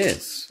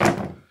 Yes.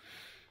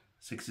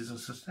 6s are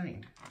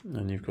sustained.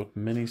 And you've got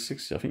many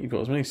 6s. I think you've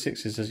got as many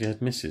 6s as you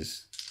had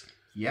misses.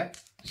 Yep.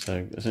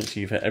 So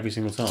essentially you've hit every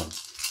single time.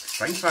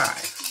 Strength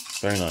 5.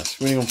 Very nice.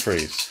 Winning on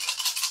 3s.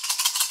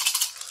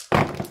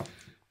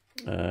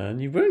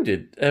 And you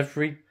wounded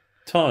every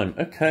time.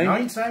 Okay.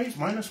 9 saves,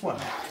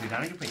 -1. 2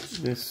 damage apiece.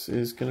 This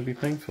is going to be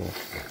painful.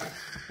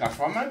 That's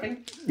what I'm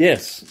hoping.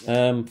 Yes.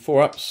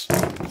 4 ups,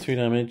 2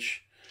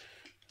 damage.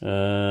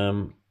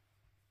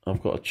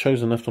 I've got a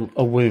Chosen left on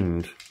a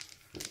wound.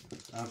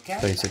 Okay.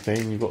 Basically,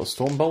 and you've got a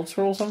Storm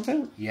Bolter or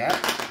something? Yep.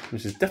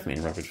 Which is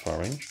definitely in rapid fire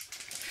range.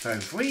 So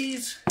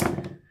 3s.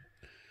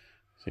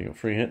 So you've got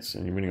 3 hits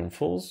and you're winning on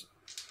 4s.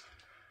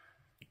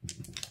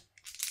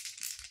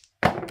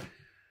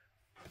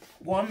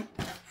 1.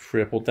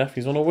 3 up or death,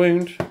 he's on a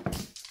wound.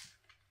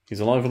 He's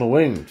alive on a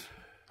wound.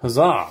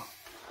 Huzzah!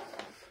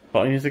 But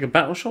I need to take a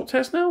battle shot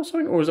test now or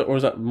something? Or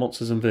is that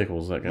monsters and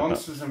vehicles that get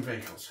Monsters and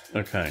vehicles.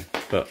 Okay,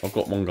 but I've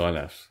got 1 guy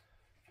left.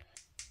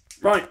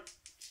 Right,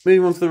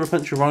 moving on to the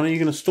Repentia Rhino. You're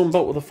going to Storm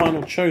Bolt with the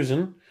final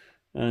Chosen.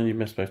 And you've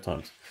missed both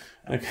times.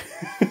 Okay.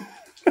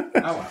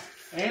 Oh well.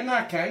 In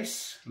that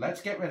case,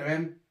 let's get rid of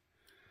him.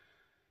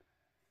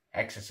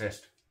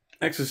 Exorcist.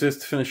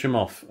 Exorcist to finish him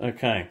off.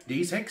 Okay.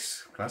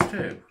 D6 plus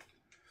 2.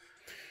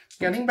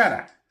 Getting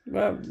better.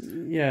 Well,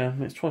 yeah,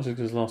 it's twice as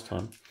good as last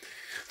time.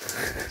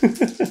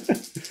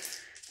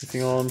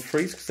 Hitting on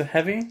 3s because they're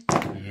heavy.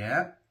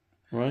 Yep.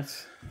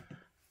 Right.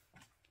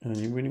 And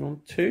you're winning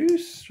on 2s?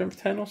 Strength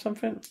 10 or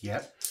something?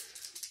 Yep.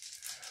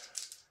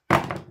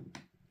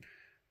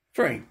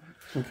 3.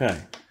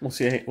 Okay. What's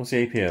the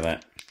AP of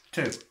that?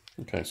 2.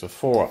 Okay, so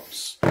 4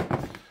 ups.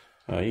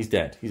 He's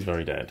dead. He's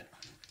very dead.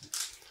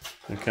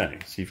 Okay,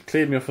 so you've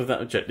cleared me off of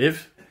that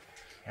objective.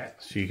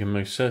 Yep. So you can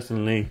most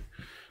certainly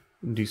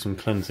do some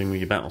cleansing with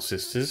your battle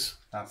sisters.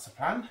 That's the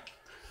plan.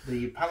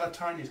 The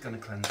Palatine is going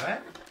to cleanse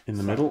there. In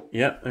the middle?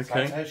 Yep,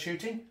 okay. Her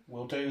shooting.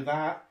 We'll do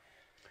that.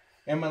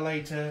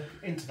 Immolator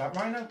into that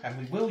Rhino, and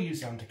we will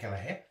use the Anti-Killer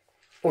here.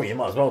 Oh, you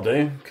might as well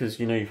do, because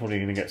you know you're probably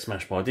going to get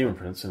smashed by a Demon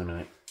Prince in a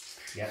minute.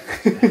 Yeah.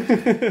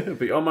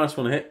 But you almost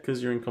want to hit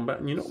because you're in combat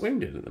and you're not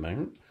wounded at the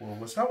moment. Well,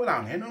 we'll start with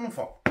that hit on a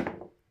 4.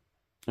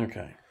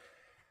 Okay.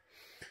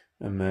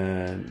 And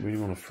then we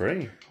want a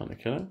 3, Hunter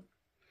Killer.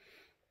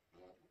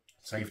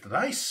 Save the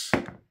dice.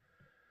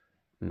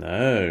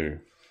 No.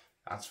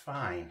 That's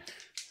fine.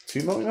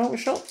 2 multi-multi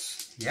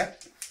shots?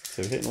 Yep.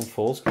 So we're hitting on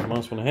 4s because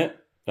minus 1 to hit.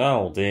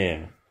 Oh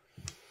dear.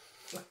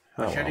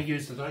 I should have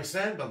used the dice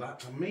there, but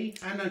that's on me.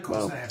 And of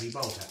course the heavy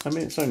bolter. I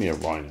mean, it's only a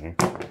Rhino.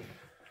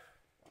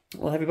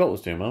 Well, heavy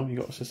bolter's doing well. You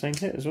got a sustained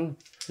hit as well.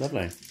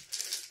 Lovely.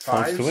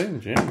 5 to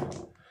wound, yeah.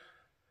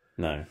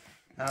 No.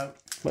 No.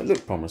 But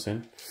look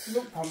promising.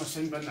 Look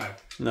promising, but no.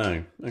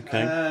 No.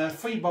 Okay.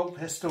 3 bolt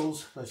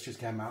pistols. Let's just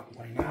get them out of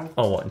the way now.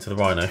 Oh, what, into the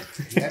rhino?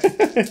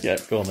 Yep. Yeah,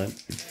 go on then.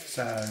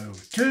 So,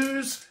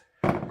 2s.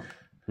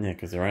 Yeah,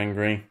 because they're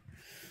angry.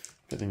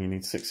 But then you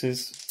need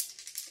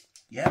 6s.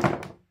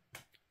 Yep.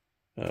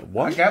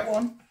 1. I get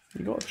 1.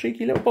 You got a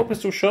cheeky little bolt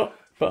pistol shot,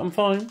 but I'm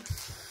fine.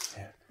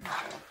 Yeah.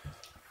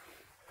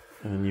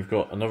 And then you've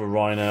got another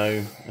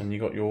rhino, and you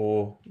got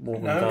your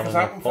Morgan No, because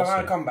that one fell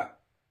out of combat.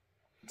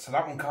 So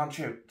that one can't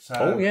shoot. So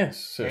oh yes,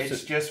 so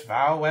it's just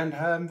Val and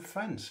her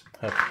friends.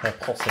 Her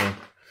posse.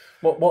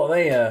 What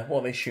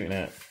are they shooting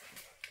at?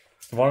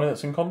 The rhino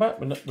that's in combat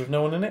with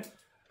no one in it?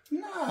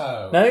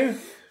 No. No?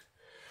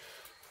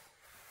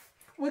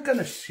 We're going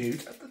to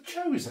shoot at the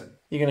Chosen.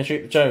 You're going to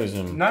shoot the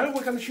Chosen? No,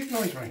 we're going to shoot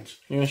Noise Marines.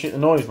 You're going to shoot the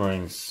Noise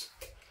Marines?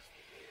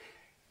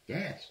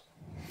 Yes.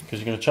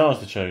 Because you're going to charge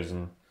the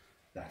Chosen?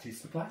 That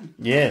is the plan.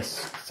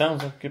 Yes.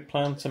 Sounds like a good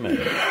plan to me.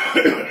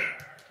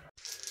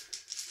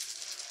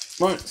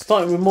 Right,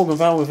 starting with Morgan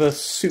Val with a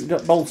souped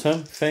up bolter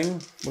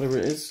thing, whatever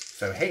it is.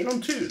 So hitting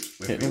on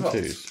 2s. Hitting on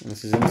 2s. And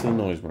this is into the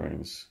Noise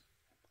Marines.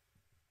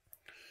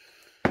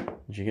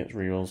 And she gets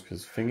rerolls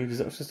because thingy, does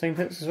that have sustained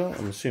hits as well?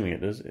 I'm assuming it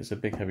does. It's a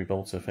big heavy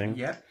bolter thing.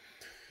 Yeah.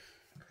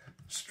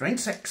 Strength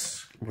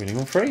 6. Winning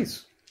on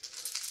 3s.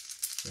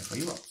 Yeah,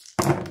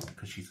 rerolls.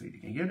 Because she's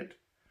leading a unit.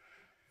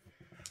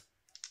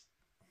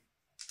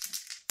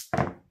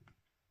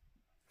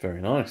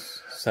 Very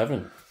nice.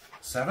 7.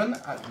 7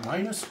 at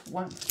 -1.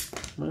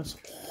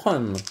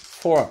 -1.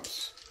 4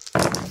 ups.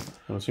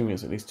 I'm assuming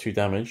it's at least 2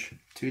 damage.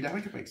 2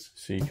 damage apiece.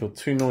 So you killed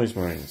 2 Noise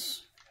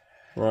Marines.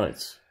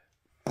 Right.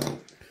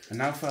 And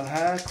now for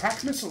her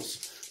crack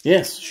missiles.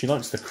 Yes, she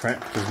likes the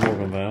crack as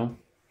Morgan Val.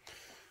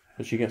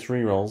 But she gets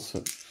rerolls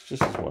so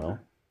just as well.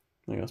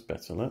 I think that's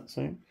better, let's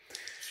see.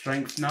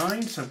 Strength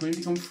 9, so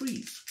wounding on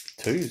 3s.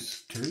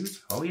 2s.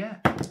 2s, oh yeah.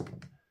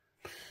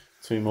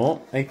 2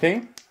 more.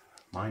 AP.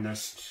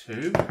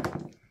 -2.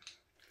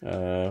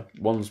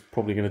 One's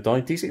probably going to die.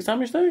 D6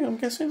 damage though, I'm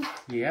guessing.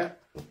 Yeah.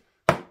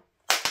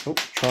 Oh,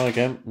 try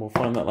again. We'll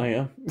find that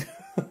later.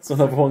 That's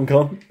another one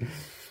gone.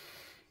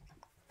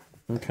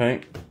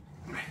 Okay.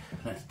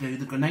 Let's do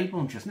the grenade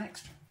launchers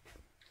next.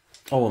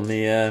 Oh, and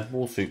the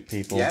warsuit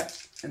people. Yeah,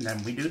 and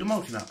then we do the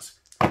multi-nuts.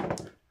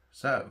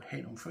 So,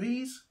 hit on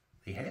 3s,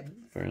 they hit.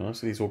 Very nice.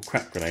 So these are all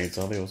crack grenades,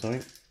 are they, or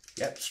something?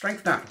 Yep,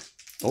 strength 9.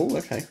 Oh,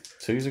 okay.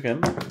 2s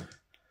again.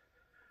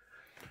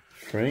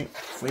 3.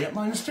 3 at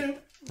 -2.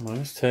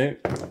 -2.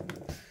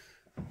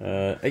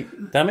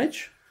 8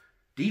 damage.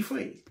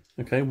 D3.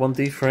 Okay,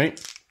 1d3.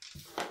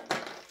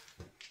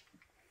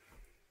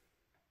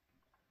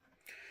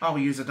 I'll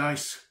use a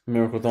dice.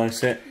 Miracle dice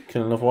hit.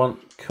 Kill another one.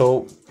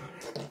 Cool.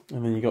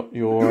 And then you got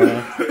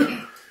your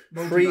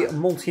 3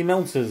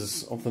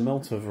 multi-melters of the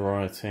melter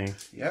variety.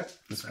 Yep.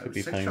 This so could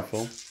be 6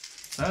 painful.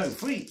 shots. So,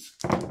 3s.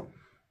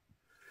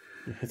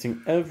 You're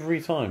hitting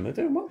every time. They're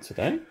doing well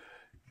today.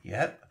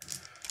 Yep.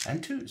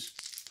 And 2s.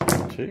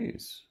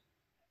 2s.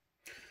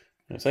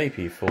 It's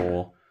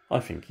AP4. I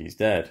think he's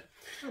dead.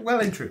 Well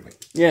and truly.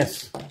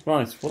 Yes.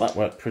 Right. Well, that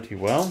worked pretty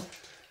well.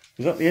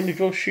 Is that the end of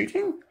your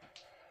shooting?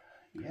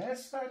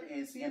 Yes, that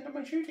is the end of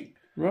my shooting.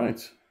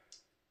 Right.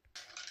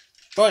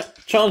 Right.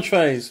 Charge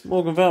phase.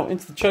 Morgan Val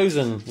into the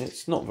Chosen.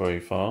 It's not very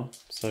far,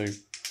 so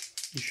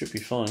you should be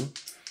fine.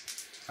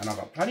 And I've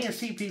got plenty of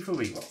CP for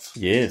rerolls.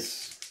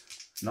 Yes.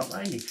 Not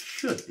that I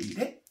should need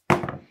it.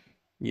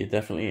 You're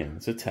definitely in.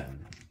 It's a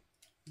 10.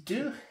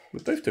 Do.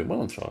 We're both doing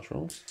well on charge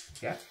rolls.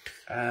 Yeah.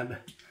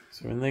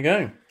 So in they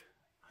go.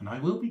 And I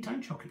will be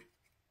tank shocking.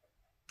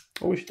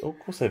 Oh, of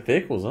course they're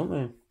vehicles, aren't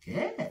they?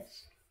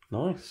 Yes.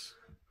 Nice.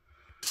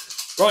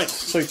 Right,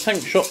 so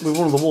tank shot with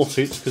one of the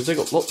warsuits because they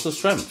got lots of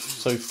strength.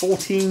 So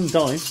 14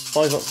 dice,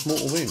 5 up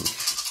mortal wounds.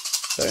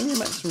 So only a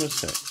maximum of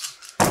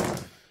 6.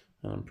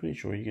 And I'm pretty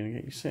sure you're going to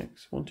get your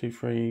 6. 1, 2,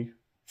 3,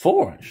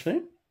 4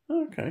 actually.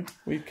 Okay.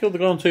 Well, you killed the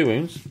guy on 2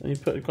 wounds and you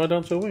put the guy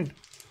down to a wound.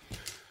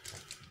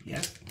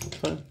 Yeah.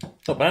 So,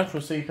 not bad for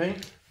a CP.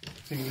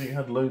 Seems like you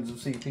had loads of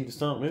CP to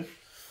start with.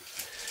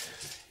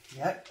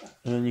 Yep.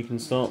 And then you can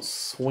start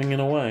swinging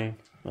away.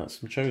 That's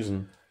some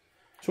Chosen.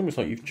 It's almost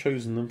like you've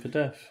chosen them for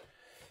death.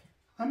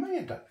 I may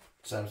have done.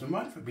 Serves them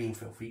right for being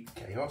filthy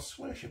chaos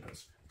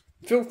worshippers.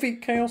 Filthy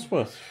chaos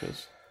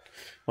worshippers.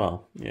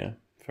 Well, yeah,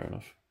 fair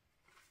enough.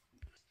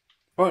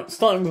 Right,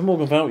 starting with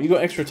Morgan Val, you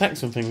got extra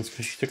attacks and things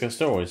because she took her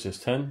steroids this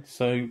turn.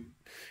 So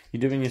you're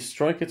doing your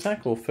strike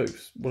attack or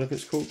focus, whatever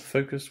it's called,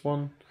 focus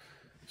one,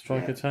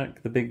 strike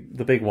attack, the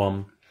big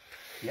one.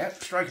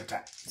 Yep, strike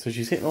attack. So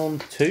she's hitting on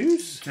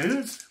 2s?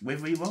 2s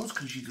with rerolls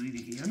because she's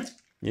leading a unit.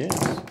 Yes.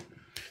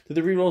 Did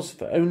the rerolls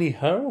for only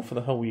her or for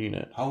the whole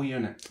unit? Whole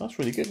unit. That's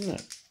really good, isn't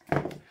it?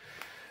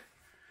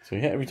 So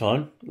you hit every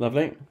time.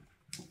 Lovely.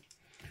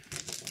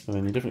 And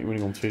then you're definitely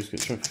winning on 2s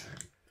because it's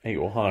 8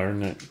 or higher,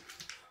 isn't it?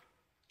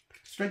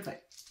 Strength 8.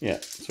 Yeah,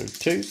 so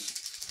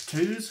 2s.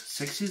 2s,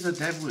 6s are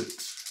dead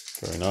wounds.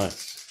 Very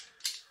nice.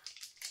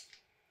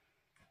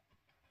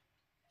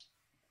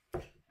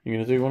 You're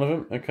going to do one of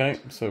them? Okay,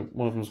 so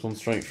one of them's gone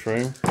straight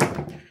through.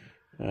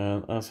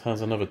 as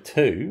has another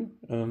 2,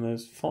 and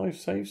there's 5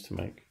 saves to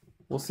make.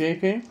 What's the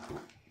AP?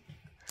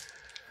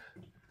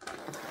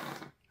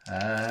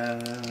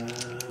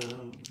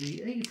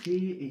 The AP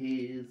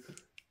is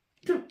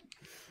 2.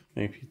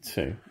 AP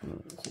 2.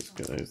 Let's just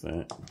get those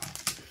there.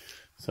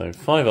 So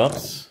 5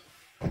 ups.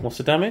 What's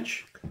the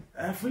damage?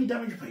 3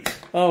 damage, please.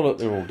 Oh look,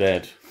 they're all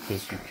dead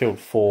because you killed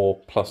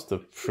 4 plus the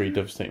 3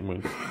 devastating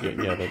wounds.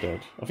 Yeah, they're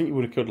dead. I think you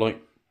would have killed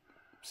like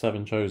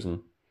 7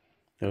 chosen.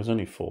 There was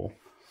only 4.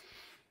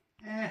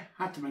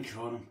 Had to make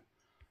sure of them.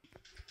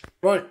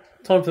 Right,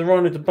 time for the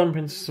Rhino to bump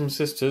into some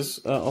sisters.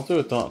 I'll do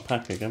a dark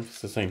pack again for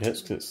sustained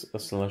hits because it's a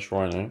Slash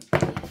Rhino.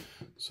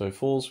 So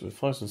 4s with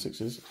 5s and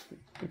 6s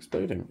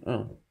exploding.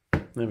 Oh,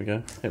 there we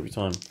go. Every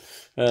time.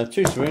 2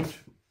 to wound.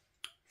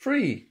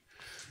 3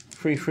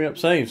 up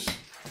saves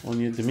on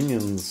your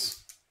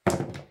Dominions.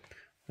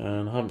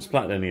 And I haven't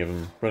splattered any of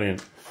them.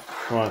 Brilliant.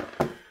 Right.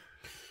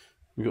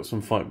 We've got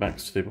some fight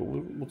backs to do, but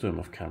we'll do them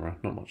off camera.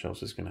 Not much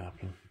else is going to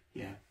happen.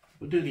 Yeah,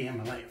 we'll do the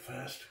emulator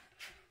first.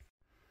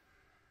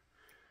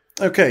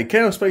 Okay,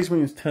 Chaos Space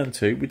Marines turn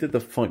 2. We did the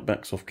fight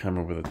backs off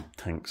camera with the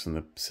tanks and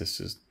the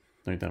sisters.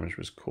 No damage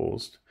was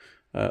caused.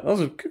 That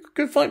was a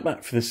good fight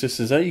back for the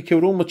sisters there. You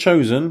killed all my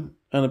chosen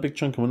and a big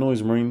chunk of my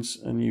noise marines,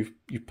 and you've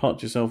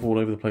parked yourself all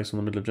over the place on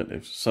the middle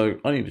objectives. So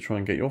I need to try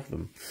and get you off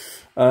them.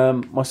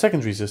 My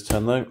secondaries this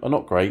turn though are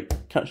not great.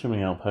 Catch them in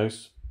the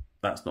outposts.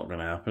 That's not going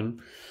to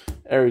happen.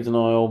 Area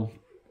denial.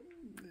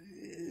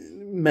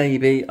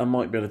 Maybe I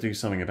might be able to do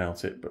something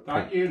about it, but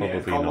that unit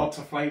has got not. lots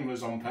of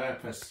flamers on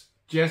purpose,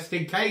 just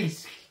in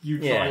case you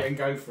try and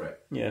go for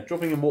it. Yeah,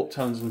 dropping in warp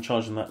talons and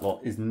charging that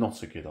lot is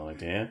not a good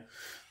idea.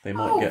 They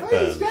might get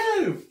please burned.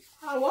 do.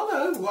 I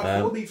want to. What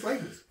all these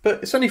flamers?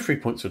 But it's only 3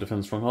 points for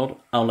defense stronghold.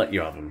 I'll let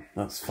you have them.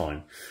 That's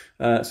fine.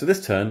 So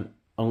this turn,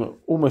 I'm going to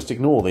almost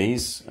ignore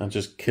these and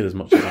just kill as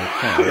much as I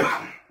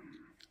can.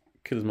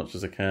 Kill as much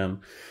as I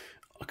can.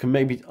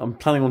 I'm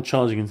planning on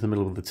charging into the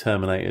middle of the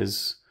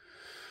Terminators.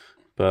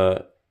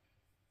 But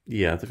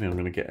yeah, I don't think I'm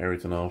going to get area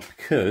denial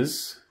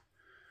because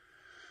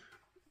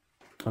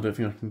I don't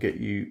think I can get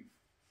you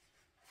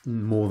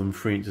more than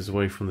 3 inches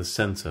away from the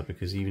centre,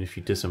 because even if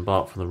you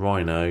disembark from the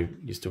Rhino,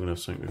 you're still going to have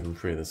something within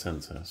 3 of the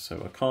centre.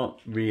 So I can't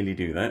really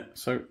do that.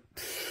 So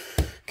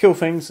kill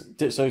things,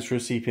 ditch those for a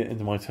CP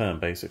into my turn,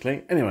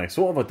 basically. Anyway,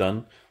 so what have I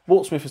done?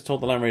 Wartsmith has told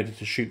the Land Raider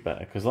to shoot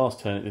better, because last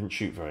turn it didn't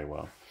shoot very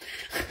well.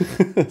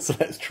 So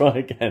let's try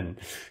again.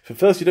 If at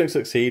first you don't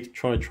succeed,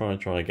 try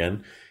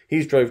again.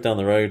 He's drove down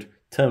the road.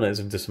 Terminators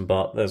have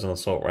disembarked. There's an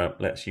assault ramp.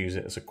 Let's use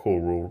it as a core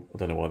rule. I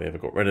don't know why they ever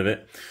got rid of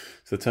it.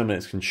 So the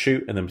Terminators can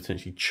shoot and then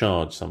potentially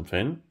charge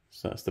something.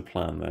 So that's the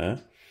plan there.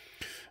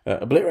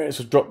 Obliterators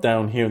have dropped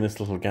down here in this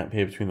little gap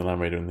here between the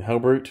Land Raider and the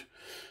Hellbrute.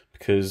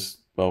 Because,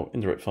 well,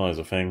 indirect fire is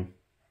a thing.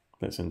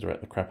 Let's indirect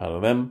the crap out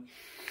of them.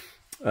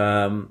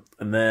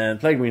 And then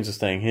Plague Marines are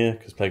staying here,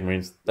 because Plague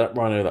Marines, that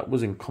Rhino that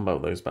was in combat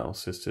with those Battle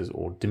Sisters,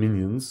 or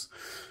Dominions,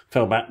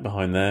 fell back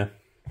behind there.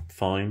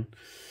 Fine.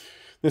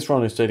 This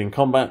Rhino stayed in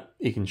combat.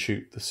 He can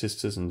shoot the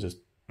sisters and just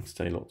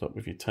stay locked up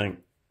with your tank.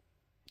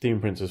 Demon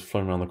Prince has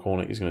flown around the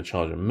corner. He's going to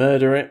charge and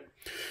murder it.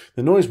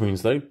 The Noise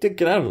Marines, though, did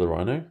get out of the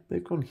Rhino.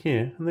 They've gone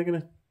here, and they're going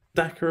to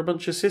dagger a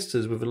bunch of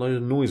sisters with a load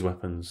of noise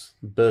weapons.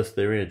 Burst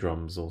their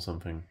eardrums or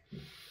something.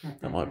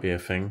 That might be a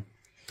thing.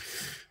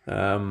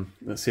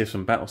 Let's see if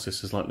some Battle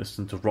Sisters like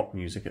listening to rock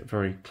music at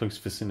very close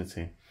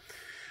vicinity.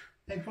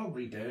 They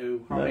probably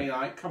do. No. I mean,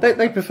 like, come They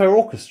on. prefer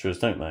orchestras,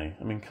 don't they?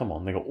 I mean, come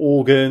on. They've got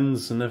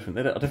organs and everything.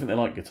 I don't think they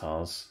like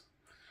guitars.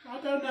 I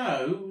don't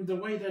know. The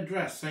way they're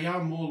dressed, they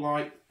are more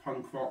like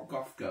punk rock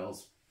goth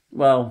girls.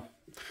 Well,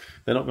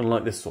 they're not going to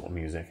like this sort of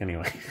music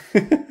anyway.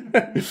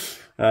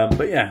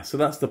 But yeah, so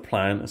that's the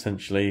plan,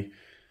 essentially.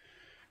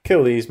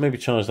 Kill these, maybe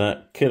charge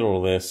that, kill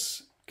all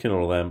this, kill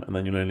all of them, and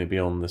then you'll only be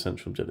on the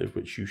central objective,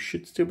 which you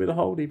should still be able to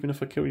hold, even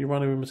if I kill you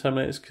Rhino with my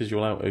Terminators, because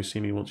you'll out-OC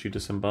me once you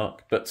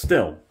disembark. But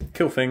still,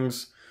 kill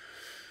things,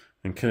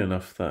 and kill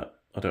enough that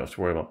I don't have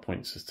to worry about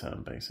points this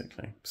turn,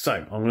 basically. So,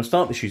 I'm going to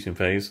start the shooting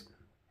phase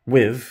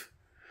with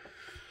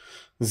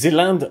the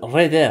Land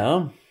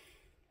Raider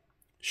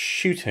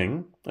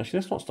shooting. Actually,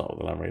 let's not start with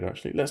the Land Raider,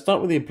 actually. Let's start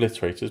with the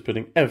Obliterators,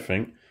 putting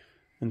everything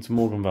into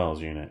Morgan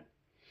Val's unit.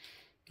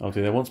 I'll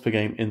do their once per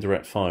game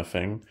indirect fire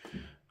thing,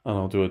 and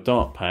I'll do a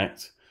Dark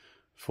Pact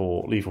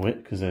for lethal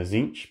hit, because they're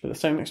Zinch, but they're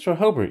staying next to a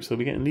Hellbrute, so they'll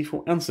be getting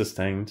lethal and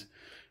sustained,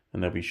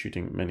 and they'll be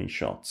shooting many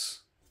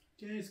shots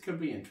This could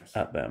be interesting.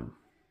 at them.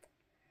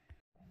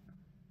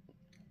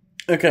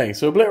 Okay,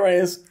 so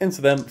Obliterators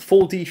into them,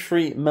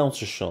 4d3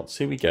 melter shots.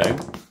 Here we go.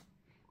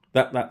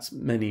 That's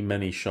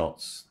many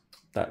shots.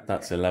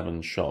 That's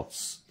 11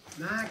 shots.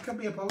 Nah, it could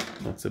be a problem.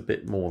 That's a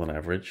bit more than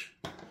average.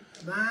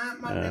 That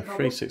might be a problem.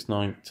 3, 6,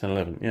 9, 10,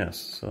 11. Yes,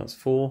 so that's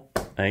 4,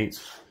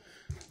 8,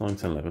 9,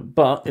 10, 11.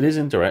 But it is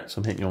indirect, so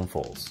I'm hitting you on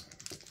 4s.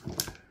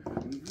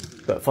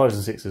 But 5s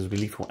and 6s will be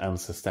lethal and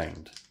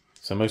sustained.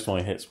 So most of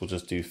my hits will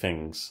just do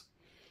things.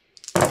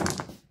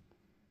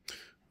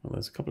 Well,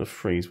 there's a couple of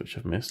 3s which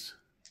I've missed.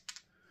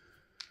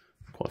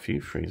 Quite a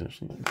few 3s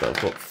actually. But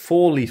I've got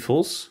 4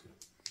 lethals,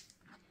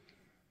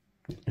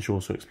 which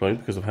also explode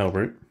because of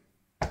Hellbrute.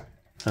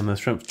 And they're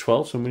strength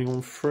 12, so I'm winning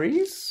on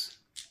 3s?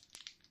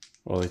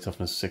 Or are they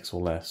toughness 6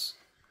 or less?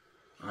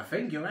 I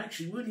think you're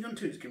actually winning on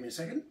 2s. Give me a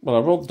second. Well, I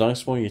rolled the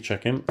dice while you're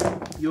checking.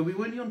 You'll be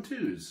winning on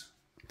 2s.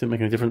 Didn't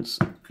make any difference.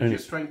 Because you're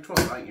strength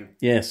 12, aren't you?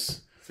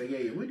 Yes. So yeah,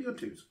 you're winning on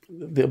 2s.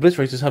 The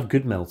Obliterators have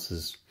good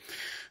melters.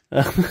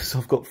 So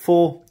I've got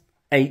 4,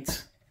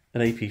 8,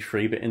 and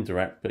AP3, but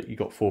indirect, but you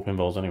got 4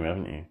 pinballs anyway,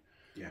 haven't you?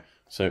 Yeah.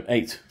 So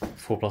 8,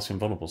 4 plus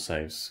invulnerable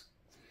saves.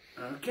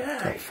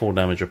 Okay. 4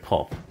 damage a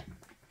pop.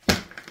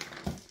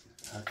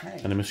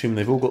 Okay. And I'm assuming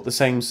they've all got the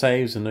same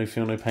saves and no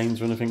feel no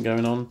pains or anything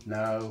going on?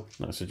 No.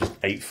 No, so just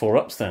 8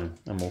 4-ups then,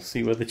 and we'll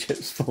see where the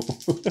chips fall.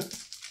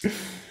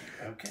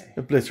 Okay.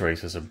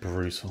 Obliterators are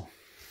brutal.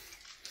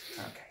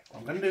 Okay. Well,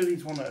 I'm going to do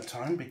these one at a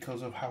time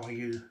because of how I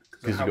use...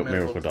 Because you've got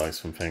miracle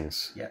dice and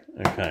things. Yeah.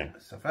 Okay.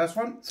 That's the first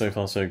one. So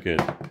far so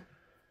good.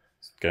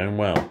 It's going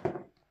well.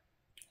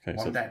 Okay,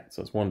 One dead.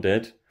 So that's 1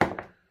 dead.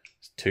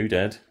 It's 2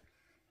 dead.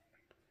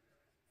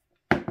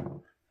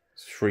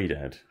 It's 3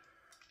 dead.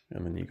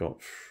 And then you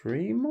got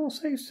 3 more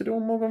saves to do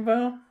on Morgan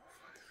Val.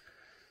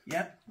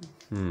 Yep.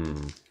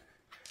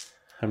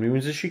 How many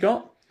wounds has she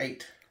got?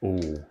 8.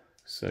 Ooh.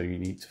 So you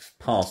need to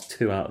pass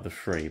 2 out of the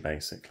 3,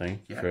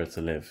 basically, Yep. for her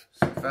to live.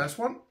 So first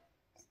one.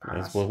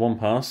 There's 1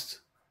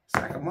 passed.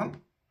 Second one.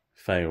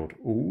 Failed.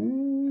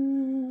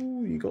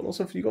 Ooh. You got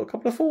a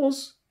couple of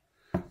 4s.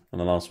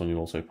 And the last one you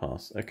also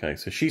passed. Okay,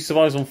 so she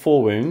survives on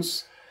 4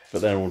 wounds,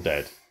 but they're all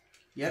dead.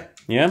 Yep.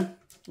 Yeah?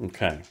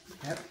 Okay.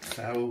 Yep.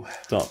 So...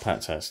 Dark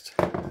pat test.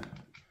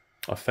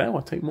 I fail,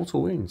 I take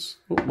mortal wounds.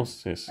 Oh,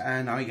 what's this?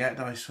 And I get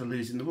dice for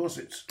losing the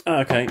bullets.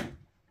 Okay.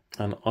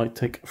 And I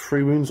take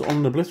 3 wounds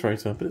on the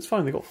Obliterator, but it's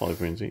fine, they got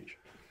 5 wounds each.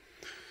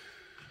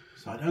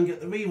 So I don't get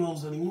the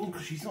rerolls anymore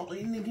because she's not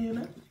in the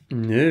unit.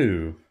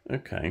 No.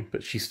 Okay,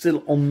 but she's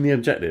still on the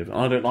objective, and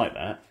I don't like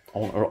that. I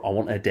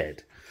want her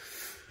dead.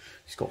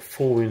 She's got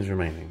 4 wounds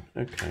remaining.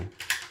 Okay.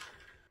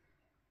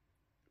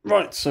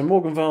 Right, so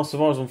Morgan Val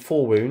survives on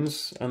 4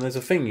 wounds, and there's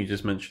a thing you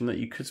just mentioned that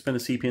you could spend a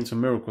CP into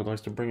miracle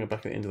dice to bring her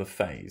back at the end of the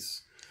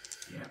phase.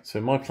 Yeah. So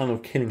my plan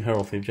of killing her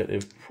off the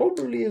objective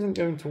probably isn't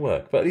going to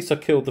work, but at least I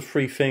killed the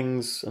 3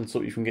 things and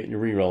stopped you from getting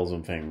your rerolls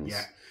and things.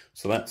 Yeah.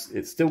 So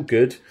it's still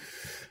good.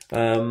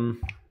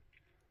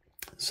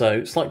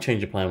 So slight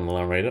change of plan on the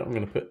Land Raider. I'm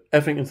going to put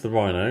everything into the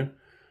Rhino,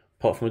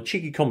 apart from a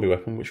cheeky combi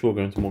weapon, which will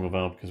go into Morgan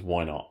Val because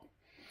why not?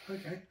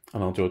 Okay.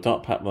 And I'll do a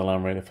Dark Pat with the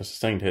Land Raider for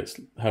sustained hits.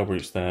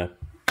 Hellbrute's there.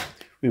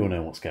 We all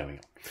know what's going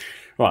on.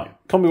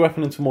 Right, combi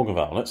weapon into Morgan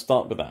Val. Let's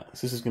start with that.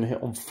 So this is going to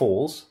hit on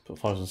 4s, but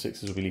 5s and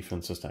 6s will be lethal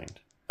and sustained.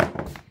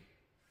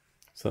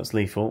 So that's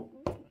lethal,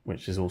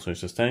 which is also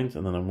sustained,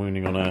 and then I'm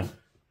wounding on a...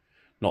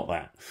 Not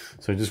that.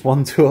 So just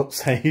 1 2-up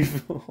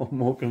save on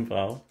Morgan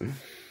Val.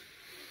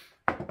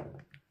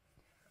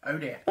 Oh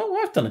dear. Oh,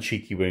 I've done a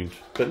cheeky wound,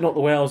 but not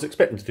the way I was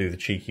expecting to do the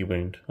cheeky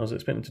wound. I was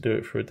expecting to do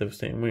it for a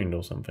devastating wound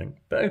or something.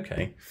 But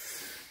okay.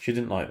 She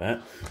didn't like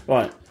that.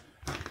 Right.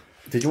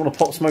 Did you want to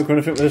pop smoke or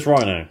anything with this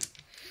Rhino?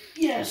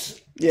 Yes.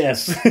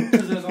 Yes.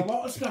 Because there's a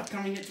lot of stuff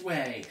coming its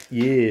way.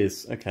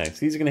 Yes. Okay, so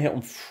these are going to hit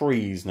on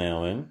 3s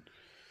now then.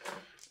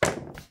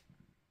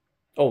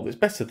 Oh, it's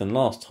better than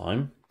last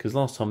time, because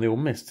last time they all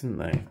missed, didn't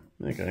they?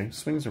 There you go.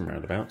 Swings and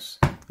roundabouts.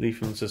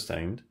 Lethal and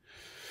sustained.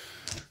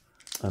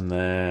 And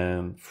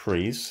then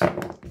 3s.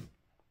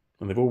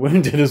 And they've all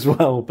wounded as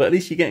well, but at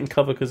least you're getting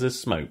cover because there's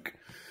smoke.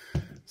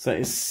 So that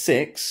is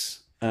 6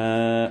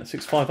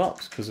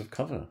 5-ups because of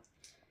cover.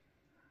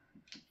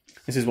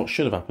 This is what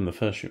should have happened the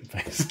first shooting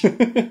phase.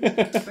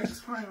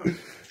 6 5-ups.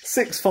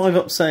 6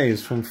 5-up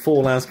saves from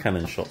 4 las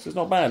cannon shots. It's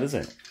not bad, is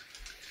it?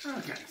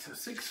 Okay, so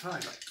 6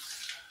 5-ups.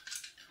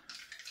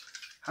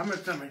 How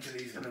much damage are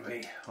these going to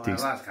be? Well,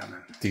 last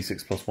cannon.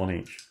 D6 plus 1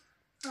 each.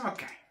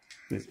 Okay.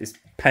 It's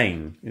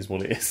pain, is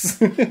what it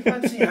is.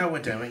 Let's see how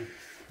we're doing.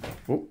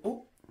 Oh,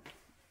 Oh.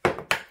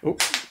 oh.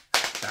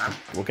 Damn.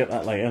 We'll get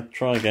that later.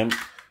 Try again.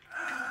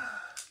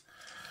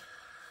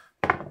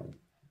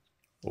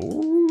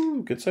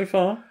 Ooh, good so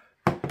far.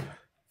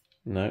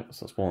 No,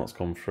 so that's 1 that's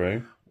gone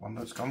through. 1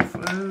 that's gone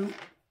through.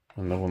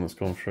 Another 1 that's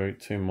gone through.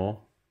 2 more.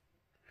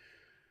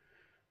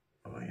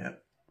 Oh, yeah.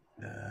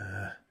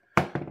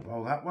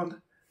 Roll that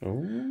one.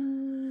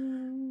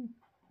 Ooh.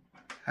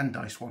 And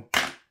dice 1.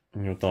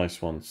 And your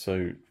dice 1.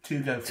 So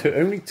 2 go through.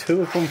 only 2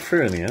 have gone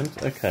through in the end.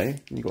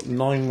 Okay, you've got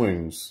 9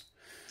 wounds.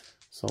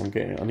 So I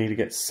need to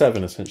get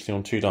 7 essentially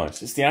on 2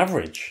 dice. It's the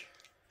average.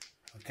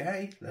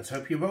 Okay, let's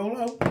hope you roll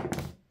low.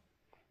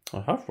 I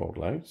have rolled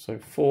low. So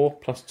 4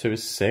 plus 2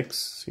 is 6.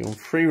 So you're on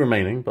 3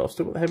 remaining, but I've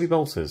still got the heavy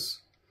bolters.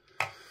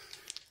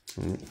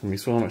 And we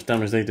saw how much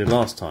damage they did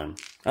last time.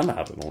 And the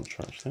habit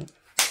launcher, actually.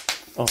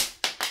 Oh,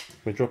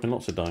 we're dropping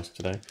lots of dice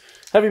today.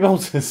 Heavy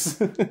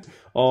bolters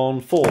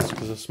on 4s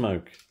because of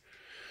smoke.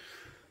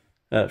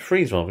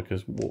 3s rather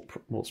because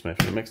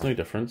Wartsmith. It makes no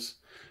difference.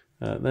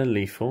 They're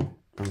lethal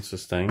and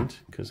sustained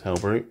because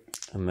Hellbrute.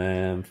 And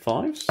then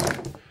 5s,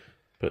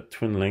 but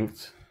twin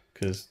linked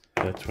because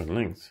they're twin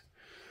linked.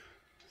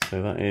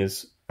 So that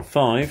is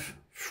 5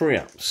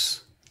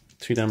 3-ups.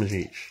 2 damage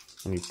each.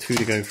 I need 2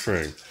 to go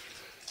through.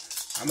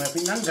 I'm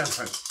hoping none go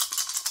through.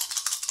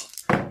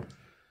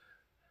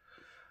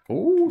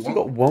 So I've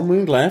got one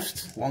wound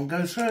left. One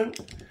goes through.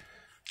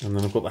 And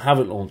then I've got the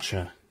Havoc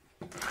Launcher.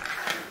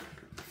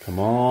 Come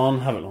on,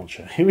 Havoc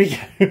Launcher. Here we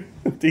go.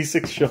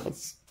 D6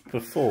 shots for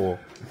 4.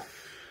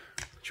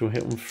 Which will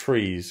hit on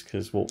freeze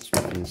because warp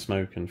smoke and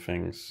smoke and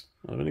things.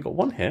 I've only got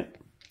 1 hit,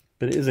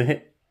 but it is a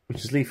hit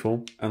which is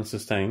lethal and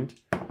sustained,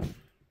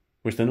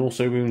 which then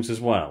also wounds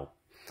as well.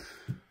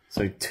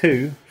 So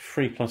 2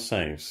 3+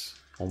 saves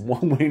on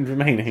 1 wound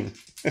remaining.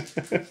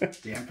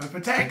 The Emperor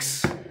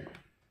protects.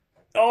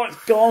 Oh,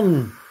 it's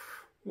gone.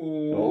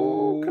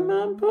 Oh,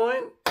 command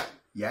point.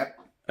 Yep.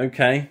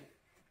 Okay.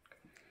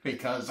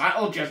 Because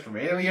that'll just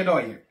really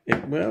annoy you.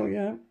 It will,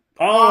 yeah.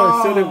 Oh,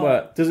 it still didn't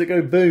work. Does it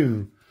go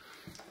boom?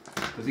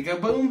 Does it go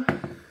boom?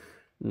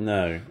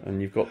 No.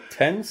 And you've got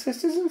 10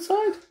 sisters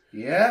inside?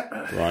 Yeah.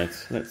 Right.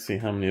 Let's see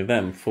how many of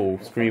them fall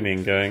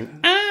screaming,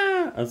 going,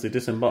 ah, as they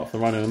disembark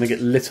from the rhino and they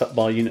get lit up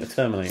by a unit of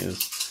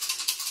Terminators.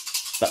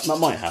 That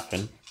might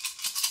happen.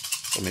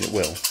 I mean, it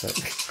will.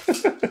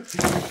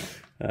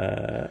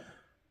 But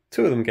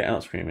 2 of them get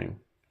out screaming,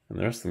 and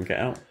the rest of them get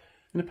out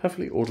in a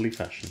perfectly orderly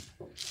fashion.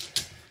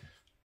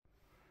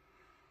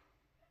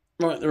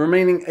 Right, the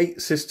remaining 8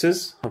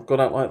 sisters I've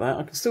got out like that.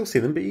 I can still see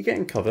them, but you get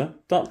in cover.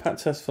 Dark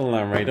Pact test for the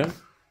Land Raider.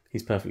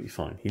 He's perfectly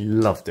fine. He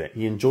loved it.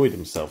 He enjoyed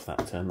himself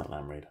that turn, that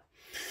Land Raider.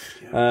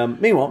 Yeah.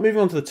 Meanwhile,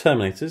 moving on to the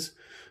Terminators,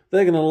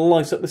 they're going to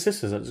light up the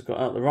sisters that just got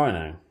out the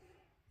Rhino.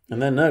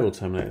 And they're noble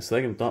Terminators, so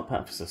they're going to Dark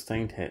Pact for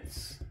sustained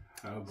hits.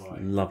 Oh boy.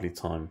 Lovely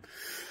time.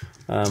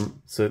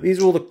 So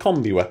these are all the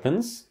combi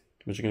weapons,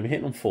 which are going to be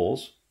hitting on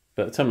 4s.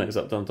 But the Terminators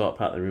that have done Dark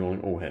Pact, they're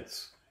rerolling all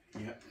hits.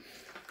 Yep.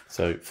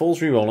 So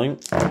 4s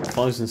rerolling,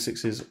 5s and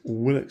 6s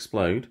will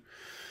explode.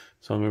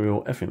 So I'm going to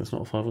reroll everything that's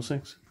not a 5 or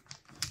 6.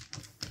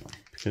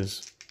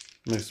 Because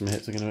most of my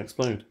hits are going to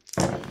explode.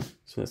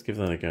 So let's give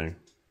that a go.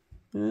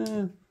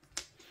 Yeah.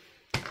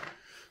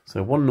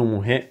 So 1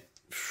 normal hit,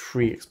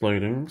 3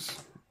 explodings.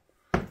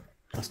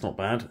 That's not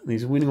bad.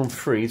 These are winning on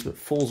 3s, but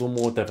 4s are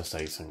more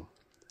devastating.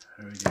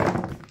 There we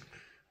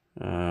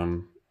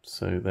go.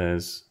 So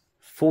there's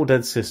 4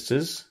 dead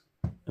sisters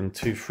and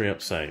 2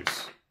 free-up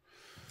saves.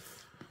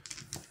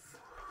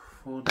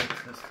 4 dead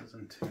sisters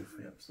and 2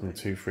 free-up saves. And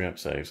 2 free-up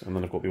saves. And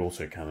then I've got the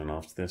autocannon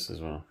after this as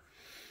well.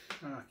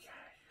 Okay.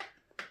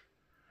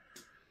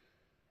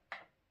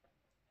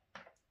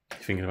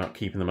 Thinking about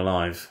keeping them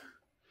alive.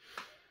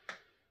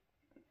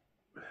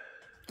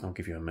 I'll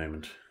give you a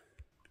moment.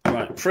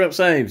 Right, free-up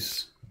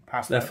saves.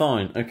 They're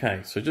fine.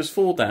 Okay, so just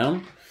fall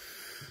down.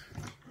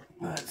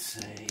 Let's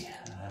see.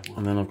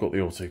 And then I've got the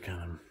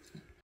autocannon.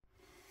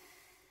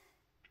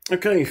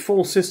 Okay,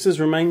 4 sisters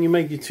remain. You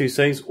made your 2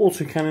 saves.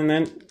 Autocannon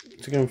then,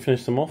 to go and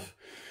finish them off.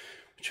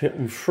 Which hit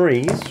on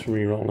 3s,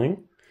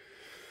 re-rolling.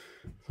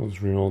 I'll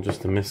just re-roll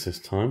just to miss this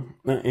time.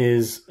 That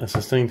is a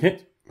sustained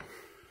hit.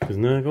 Because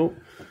Nurgle.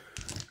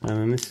 And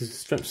then this is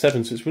strength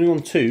 7, so it's winning on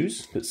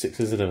 2s, but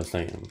 6s are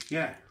devastating.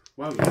 Yeah.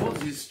 Well,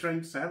 yours is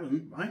strength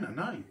 7, mine are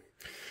 9.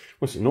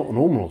 Well, it's not a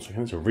normal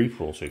autocannon, it's a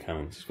Reaper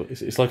autocannon.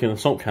 It's like an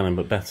assault cannon,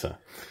 but better.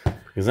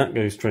 Because that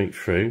goes straight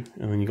through,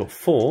 and then you've got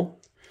 4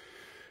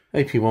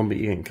 AP1, but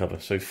you get in cover.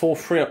 So 4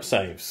 free-up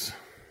saves.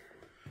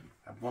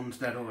 And 1's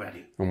dead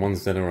already. And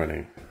 1's dead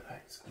already.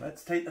 Right, so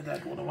let's take the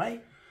dead one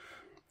away.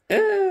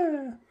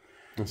 Yeah.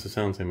 That's the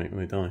sound they make when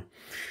they die.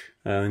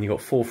 And then you've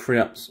got 4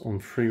 free-ups on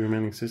 3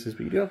 remaining sisters,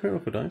 but you do have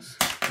miracle dice.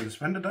 We'll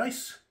spend a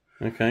dice.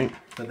 Okay.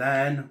 But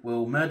then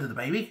we'll murder the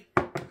baby.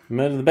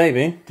 Murder the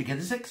baby. To get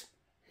a 6.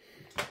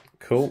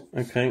 Cool,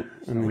 okay.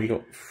 And then you've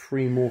got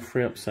 3 more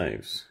free-up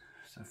saves.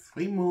 So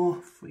 3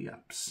 more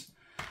free-ups.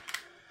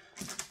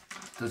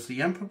 Does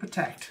the Emperor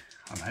protect?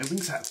 I'm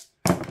hoping so.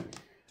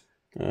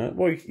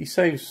 Well, he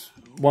saves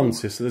 1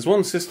 sister. There's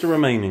 1 sister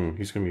remaining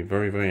who's going to be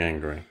very, very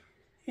angry.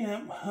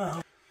 Yeah,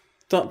 well.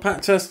 Dark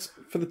Pact test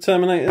for the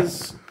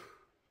Terminators.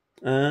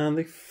 And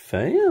they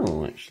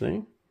fail,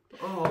 actually.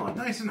 Oh,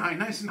 nice and high,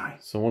 nice and high.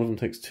 So one of them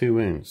takes 2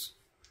 wounds.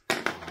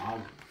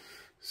 Wow.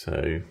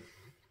 So,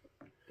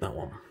 that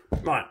one.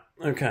 Right,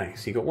 okay.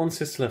 So you've got 1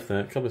 sister left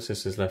there, a couple of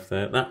sisters left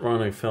there. That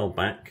rhino fell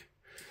back.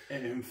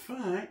 In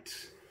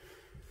fact,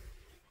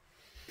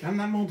 can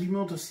that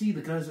multi-mortar see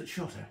the guys that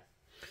shot her?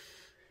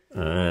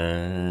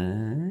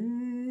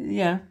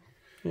 Yeah.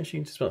 Yeah, she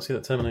can just about see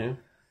that Terminator.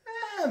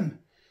 Then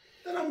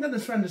I'm going to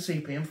surrender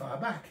CP and fire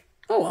back.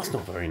 Oh, that's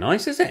not very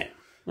nice, is it?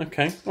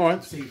 Okay,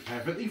 alright. Seems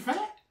perfectly fair.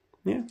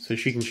 Yeah, so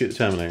she can shoot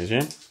the Terminators,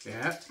 yeah?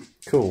 Yeah.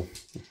 Cool.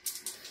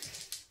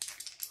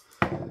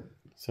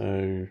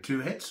 So... 2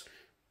 hits.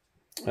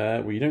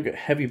 Well, you don't get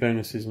heavy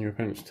bonuses in your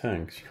opponent's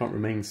turn, because you can't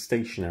remain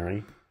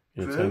stationary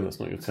in a turn that's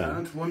not your turn.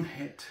 And 1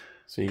 hit.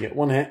 So you get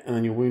 1 hit, and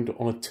then you're wounded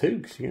on a 2,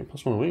 because you get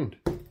 +1 wound.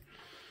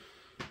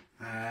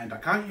 And I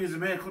can't use the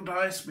miracle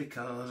dice,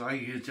 because I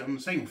used it on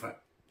the same foot.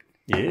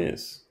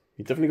 Yes.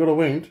 You've definitely got a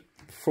wound.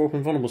 4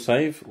 invulnerable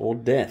save, or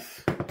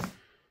death.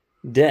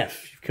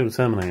 Death. You've killed a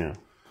Terminator.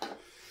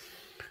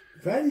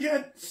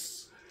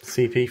 Vengeance!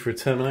 CP for a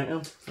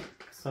Terminator.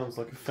 Sounds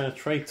like a fair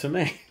trade to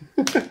me.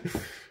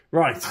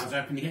 Right. I was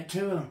hoping to get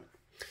 2 of them.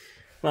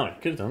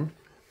 Right, could have done.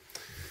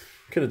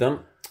 Could have done.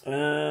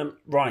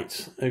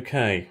 Right,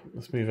 okay.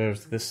 Let's move over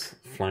to this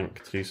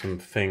flank to do some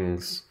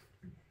things.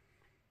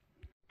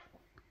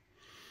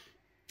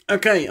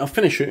 Okay, I've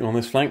finished shooting on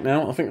this flank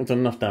now. I think I've done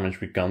enough damage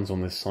with guns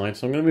on this side,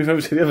 so I'm going to move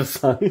over to the other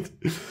side.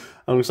 I'm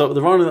going to start with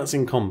the rhino that's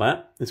in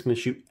combat. It's going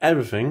to shoot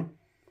everything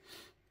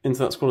into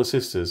that squad of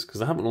sisters, because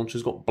the habit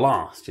launcher's got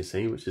blast, you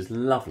see, which is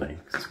lovely.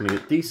 It's going to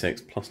get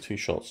D6 plus 2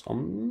 shots. I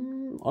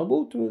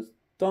will do a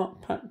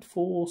dart pact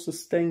for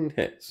sustained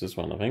hits as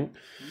well, I think.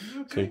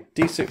 Okay.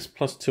 So D6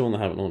 plus 2 on the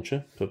habit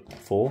launcher for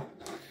 4.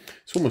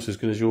 It's almost as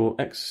good as your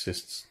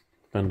exorcist's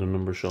random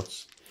number of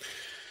shots.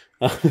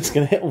 It's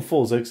going to hit on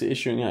 4s though, because it is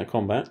shooting out of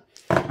combat.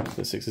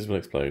 The 6s will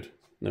explode.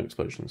 No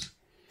explosions.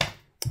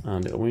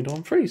 And it'll wound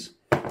on 3s.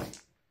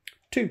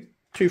 2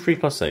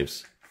 3+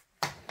 saves.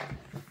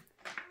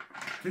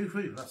 2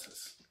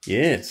 3+.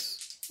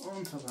 Yes.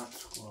 Onto that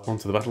squad.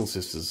 Onto the battle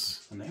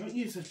sisters. And they won't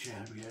use a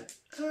chariot.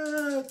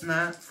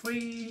 Nah,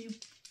 3+.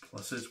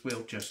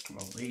 We'll just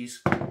roll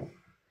these.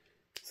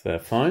 So they're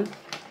fine.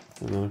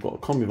 And then I've got a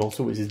combi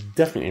bolter, which is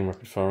definitely in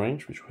rapid fire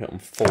range, which will hit on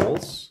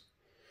 4s.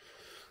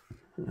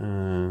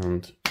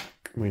 And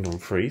wound on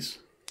 3s.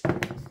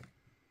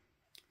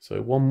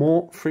 So one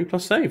more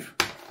 3+ save.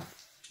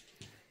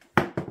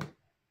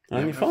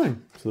 And you're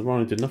fine. So the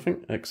rhino did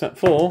nothing except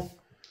for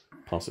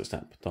pass its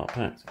step, dart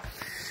pact.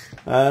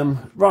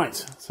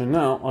 Right, so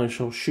now I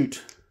shall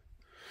shoot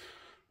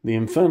the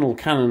infernal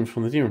cannon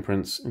from the Demon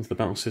Prince into the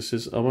Battle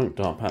Sisters. I won't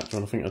dart pact or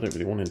anything, I don't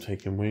really want him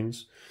taking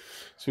wounds.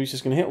 So he's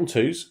just going to hit on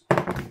 2s.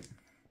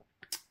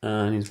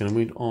 And he's going to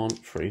wound on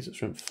 3s at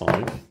strength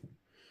 5.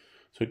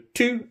 So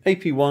 2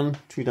 AP1,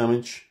 2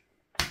 damage.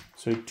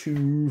 So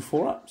 2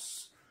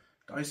 4-ups.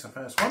 Dice the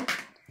first one.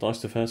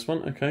 Dice the first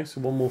one, okay, so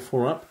one more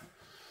 4-up.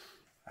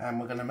 And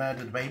we're going to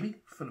murder the baby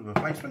for the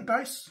replacement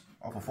dice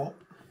of a 4.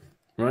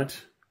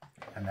 Right.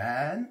 And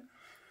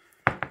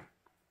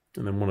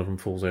then one of them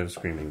falls over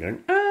screaming,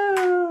 going,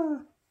 ah!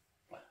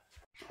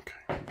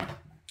 Okay.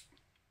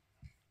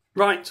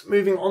 Right,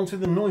 moving on to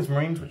the Noise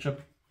Marines, which are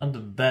under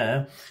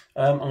there.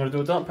 I'm going to do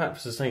a dart pact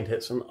for sustained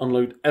hits and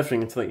unload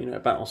everything into that unit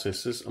of Battle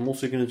Sisters. I'm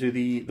also going to do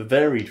the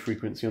varied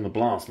frequency on the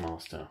Blast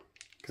Master,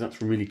 because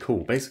that's really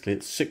cool. Basically,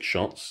 it's 6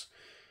 shots.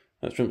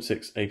 That's strength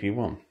 6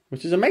 AP1,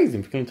 which is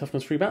amazing for killing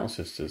toughness 3 Battle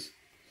Sisters.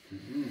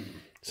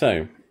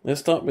 So,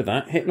 let's start with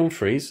that. Hitting on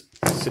 3s,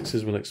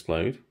 6s will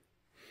explode.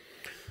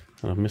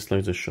 And I've missed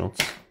loads of shots,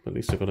 but at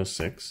least I've got a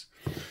 6.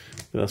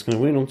 But that's going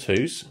to win on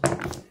 2s.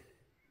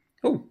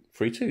 Oh,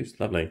 3 2s,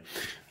 lovely.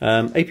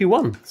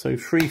 AP1, so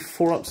 3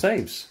 4-up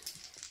saves.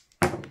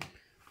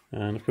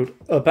 And I've killed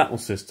a Battle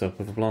Sister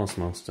with a Blast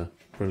Master.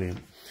 Brilliant.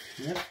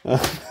 Yep.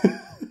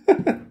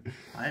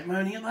 I'm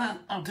moaning at that,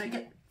 I'll take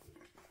it.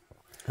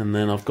 And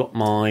then I've got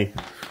my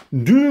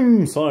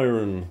Doom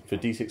Siren for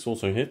D6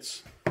 also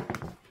hits.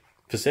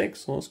 For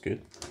 6, well, that's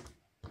good.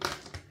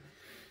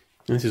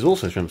 And this is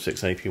also strength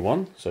 6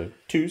 AP1, so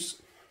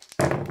 2s.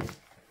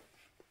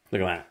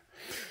 Look at that.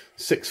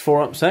 6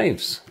 4-up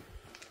saves.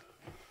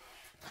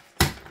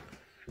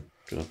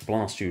 Gonna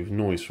blast you with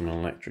noise from an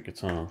electric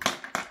guitar.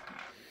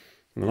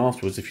 And then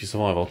afterwards, if you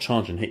survive, I'll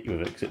charge and hit you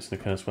with it because it's an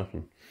accursed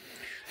weapon.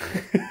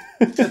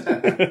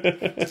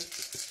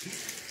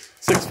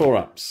 6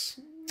 4-ups.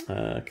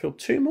 Killed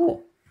 2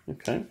 more.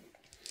 Okay.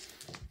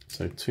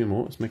 So 2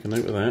 more. Let's make a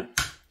note of that.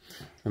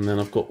 And then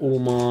I've got all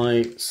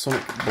my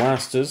Sonic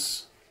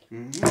Blasters,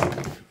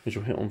 which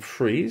will hit on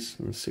 3s,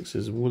 and the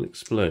 6s will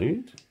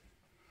explode.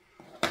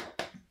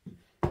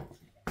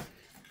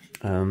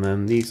 And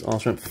then these are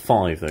strength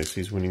 5 though, so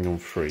he's winning on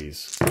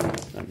 3s.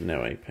 And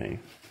no AP.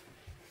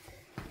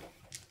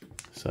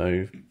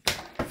 So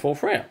 4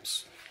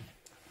 3-ups.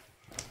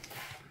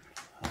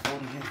 I've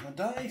already used my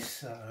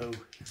dice, so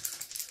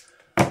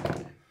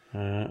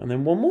and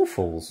then 1 more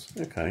falls.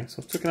 Okay,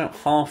 so I've taken out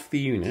half the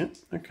unit.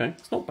 Okay,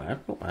 it's not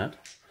bad, not bad.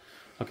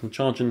 I can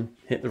charge and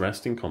hit the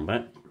rest in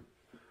combat.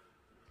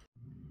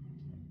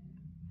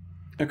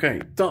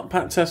 Okay, dart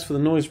pact test for the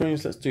Noise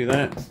Marines. Let's do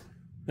that.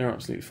 They're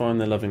absolutely fine,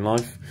 they're loving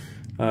life.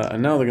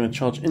 And now they're going to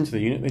charge into the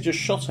unit they just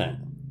shot at.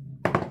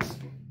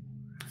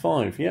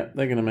 5, yep,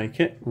 they're going to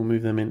make it. We'll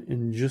move them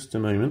in just a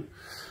moment.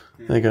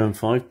 They're going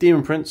 5.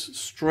 Demon Prince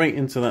straight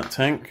into that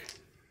tank.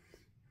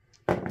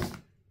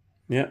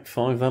 Yep,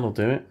 5, that'll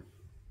do it.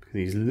 Because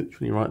he's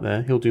literally right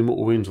there. He'll do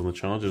mortal wounds on the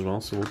charge as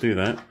well, so we'll do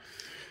that.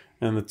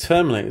 And the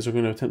Terminators are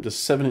going to attempt a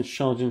 7-inch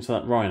charge into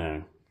that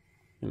Rhino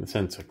in the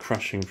centre,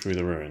 crashing through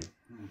the ruin.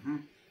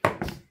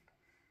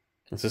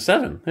 That's a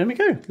 7. There we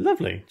go.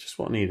 Lovely. Just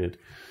what I needed.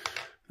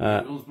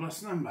 And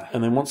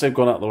then once they've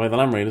got out of the way, the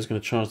Land Raider's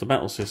going to charge the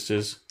Battle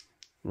Sisters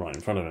right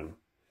in front of him.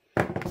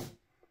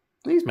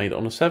 He's made it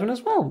on a 7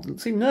 as well.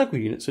 See,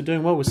 Nurgle units are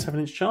doing well with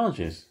 7-inch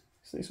charges.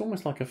 It's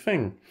almost like a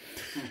thing.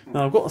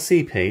 Now, I've got a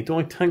CP. Do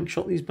I tank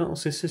shot these Battle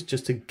Sisters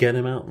just to get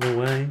him out of the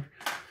way?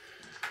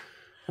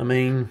 I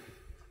mean,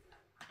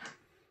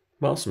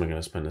 what else am I going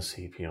to spend a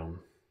CP on?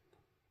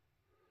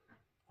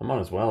 I might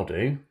as well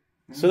do.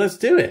 So let's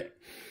do it.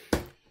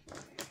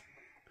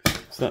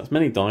 So that's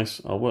many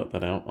dice. I'll work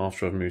that out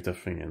after I've moved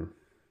everything in.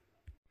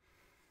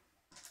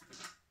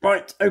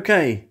 Right,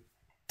 okay.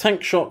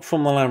 tank shock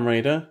from the Land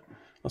Raider.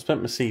 I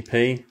spent my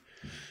CP.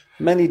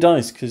 Many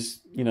dice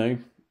because, you know,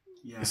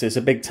 it's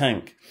a big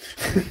tank.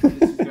 This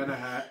is going to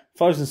hurt.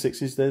 5s and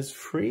 6s, there's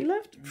 3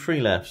 left?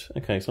 3 left.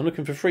 Okay, so I'm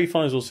looking for 3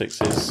 5s or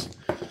 6s.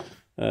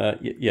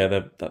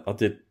 Yeah, I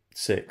did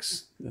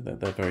 6.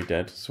 They're very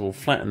dead. So we'll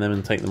flatten them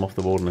and take them off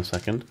the board in a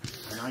second.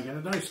 And I get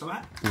a dice for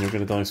that. And you'll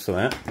get a dice for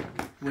that.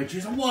 Which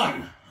is a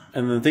 1.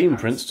 And the Demon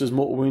Prince does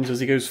mortal wounds as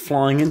he goes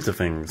flying into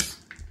things.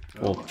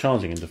 Or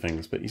charging into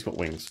things, but he's got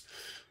wings.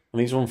 And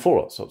these are on 4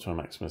 odds up to a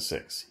maximum of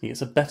 6. He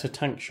gets a better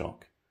tank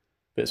shock.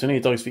 But it's only a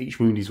dice for each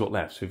wound he's got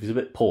left. So if he's a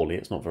bit poorly,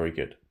 it's not very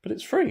good. But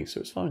it's free, so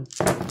it's fine.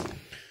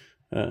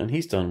 And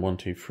he's done 1,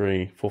 2,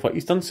 3, 4, 5.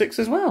 He's done 6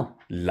 as well.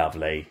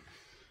 Lovely.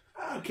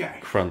 Okay.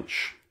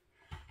 Crunch.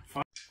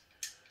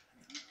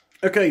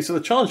 Okay, so the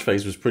charge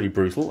phase was pretty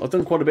brutal. I've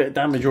done quite a bit of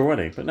damage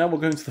already, but now we'll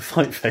go into the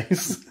fight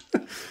phase.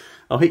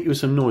 I'll hit you with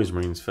some Noise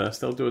Marines first.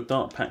 They'll do a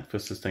Dark Pact for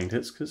sustained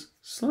hits, because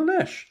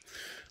Slanesh.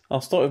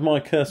 I'll start with my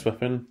Curse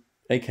Weapon,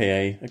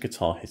 aka a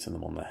guitar hitting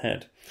them on the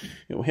head.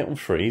 It will hit on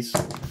 3s.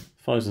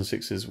 5s and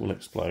 6s will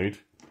explode.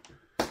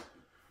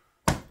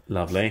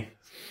 Lovely.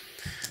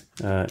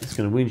 It's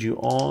going to wound you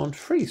on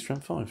 3,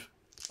 strength 5.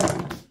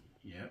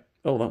 Yep.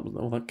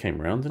 Oh, that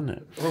came round, didn't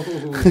it?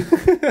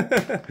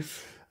 Oh.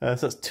 So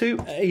that's 2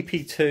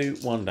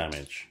 AP2, 1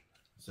 damage.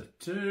 So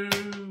 2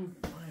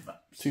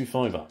 5-ups. 2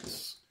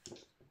 5-ups.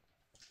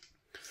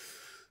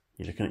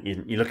 You're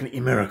looking at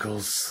your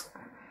miracles.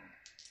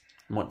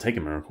 It might take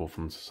a miracle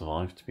for them to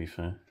survive, to be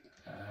fair.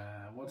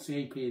 What's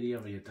the AP of the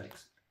other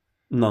attacks?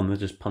 None, they're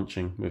just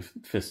punching with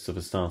fists of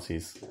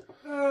Astartes.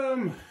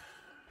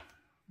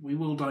 We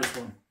will dice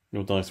 1.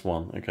 You'll dice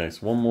 1. Okay,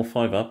 so 1 more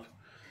 5-up.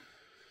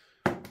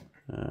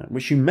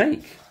 Which you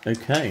make.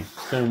 Okay,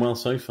 it's going well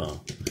so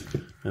far.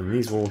 And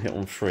these will all hit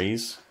on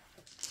 3s.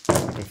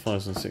 With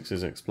 5s and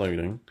 6s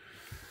exploding.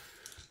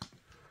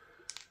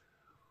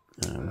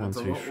 1,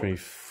 2, 3,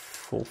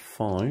 4,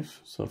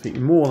 5. So I've hit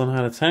you more than I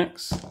had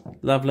attacks.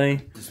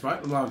 Lovely.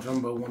 Despite the large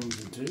jumbo 1s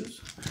and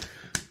 2s.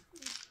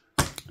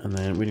 And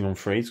then winning on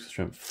 3s, because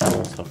strength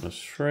 4, toughness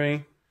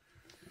 3.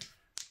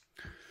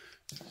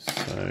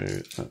 So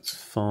that's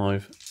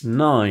 5,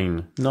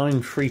 9.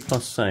 9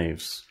 3+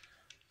 saves.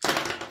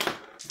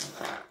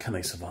 Can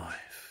they survive?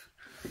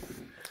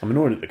 I'm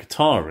annoyed at the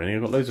guitar, really.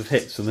 I've got loads of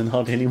hits and then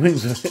hardly any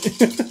wins with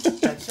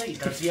it. Let's see,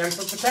 does the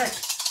answer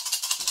protect?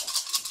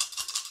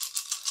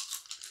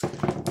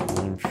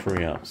 9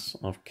 3-ups.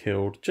 I've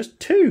killed just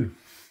 2.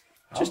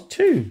 Just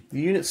 2.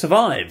 The unit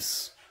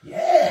survives.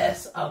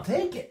 Yes, I'll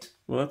take it.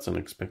 Well, that's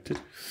unexpected.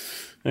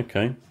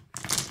 Okay.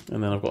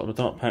 And then I've got the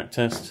Dark Pact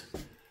test,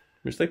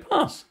 which they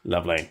pass.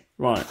 Lovely.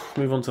 Right,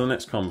 move on to the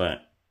next combat.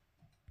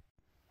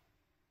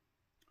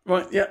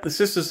 Right, yeah, the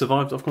sisters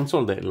survived. I've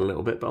consolidated a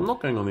little bit, but I'm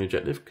not going on the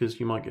objective because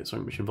you might get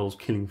something which involves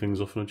killing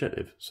things off an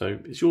objective. So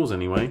it's yours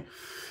anyway.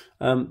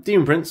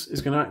 Demon Prince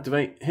is going to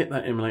activate, hit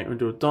that Immolator and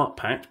do a Dark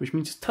Pact, which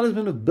means his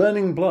Talisman of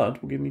Burning Blood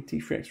will give me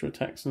D3 extra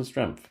attacks and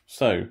strength.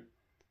 So,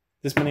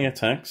 this many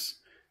attacks,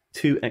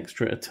 2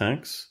 extra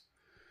attacks,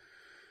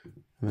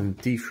 and then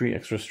D3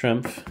 extra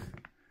strength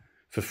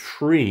for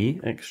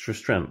 3 extra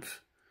strength,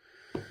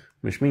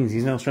 which means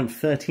he's now strength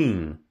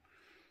 13.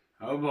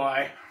 Oh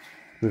boy.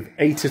 With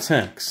 8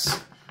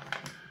 attacks.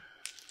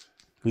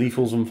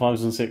 Lethals on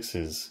 5s and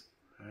 6s.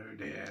 Oh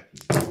dear.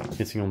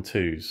 Hitting on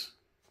 2s.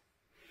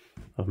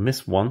 I've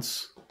missed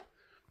once,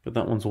 but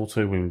that one's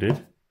also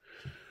wounded.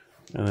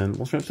 And then,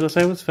 what strength did I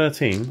say was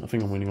 13? I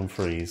think I'm winning on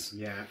 3s.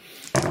 Yeah.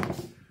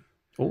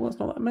 Oh, that's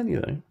not that many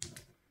though.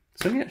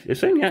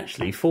 It's only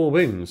actually 4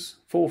 wounds.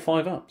 4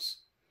 5-ups.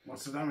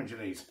 What's the damage of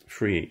these?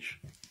 3 each.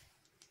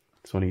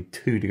 So I need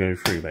 2 to go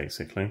through,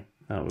 basically,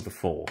 out of the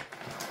 4.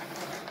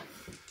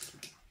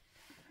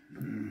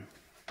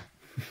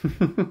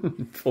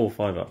 4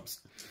 5-ups.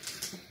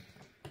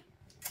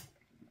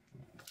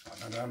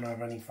 I don't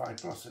have any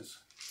 5+s.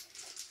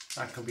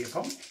 That could be a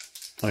problem.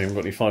 Oh, you haven't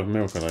got any 5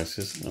 miracle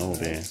dices? Oh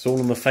dear. It's all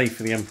on the faith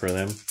of the Emperor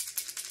then.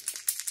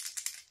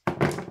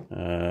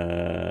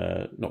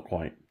 Not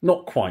quite.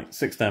 Not quite.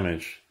 6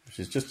 damage, which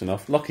is just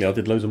enough. Luckily I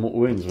did loads of mortal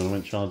wounds when I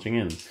went charging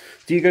in.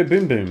 Do you go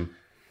boom boom?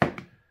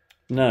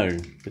 No,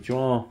 but you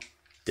are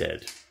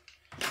dead.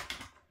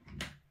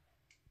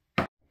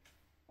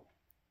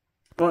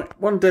 Right,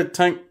 1 dead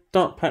tank.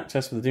 Dark Pact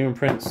test for the Demon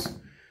Prince.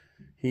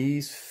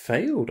 He's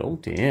failed. Oh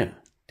dear.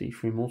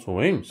 D3 mortal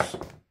wounds.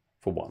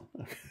 For 1.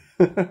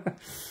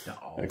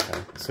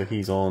 Okay, so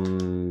he's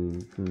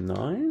on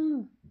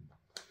 9.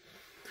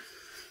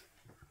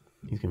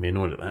 He's going to be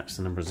annoyed at that. It's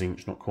the number of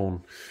zinch, not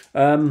corn.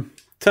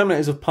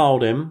 Terminators have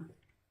piled in.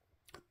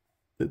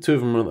 The 2 of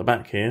them are at the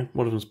back here.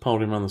 One of them's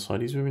piled in around the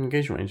side. He's within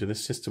engagement range of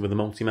this sister with a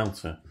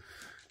multi-melter.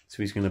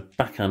 So he's going to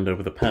backhand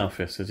over the power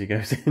fist as he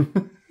goes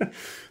in.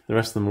 The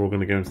rest of them are all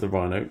going to go into the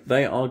Rhino.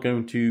 They are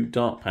going to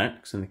Dark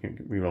Pacts and they can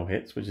reroll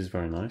hits, which is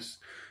very nice.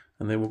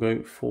 And they will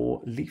go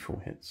for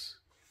lethal hits.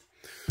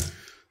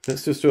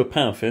 Let's just do a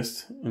power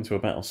fist into a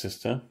battle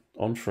sister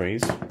on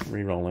 3s,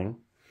 re-rolling.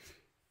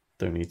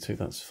 Don't need to,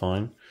 that's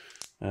fine.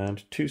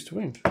 And 2s to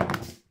wound.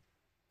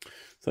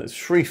 So it's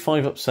 3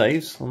 5-up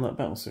saves on that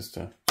battle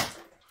sister.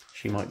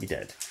 she might be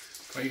dead.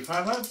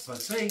 25 odds,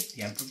 let's see.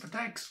 The Emperor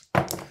protects.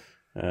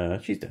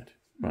 She's dead.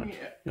 Right.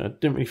 Yeah. I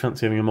didn't really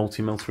fancy having a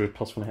multi-melter with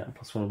 +1 hit and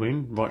 +1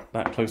 wound right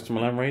that close to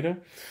my Land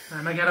Raider.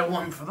 And I get a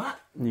 1 for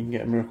that. You can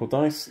get a Miracle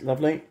Dice,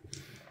 lovely.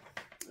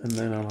 And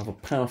then I'll have a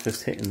Power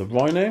Fist hit in the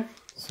Rhino.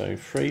 So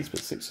 3s,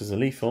 but 6s are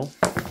lethal.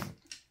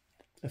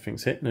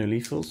 Everything's hit, no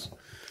lethals.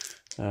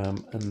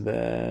 And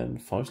then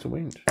 5s to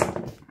wound.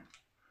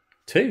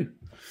 2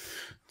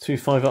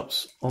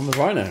 5-ups on the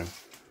Rhino.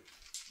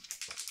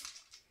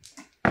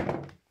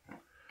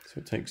 So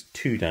it takes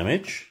 2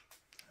 damage.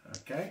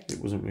 Okay. It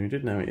wasn't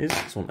wounded, now it is.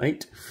 It's on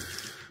 8.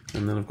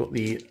 And then I've got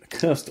the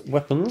Cursed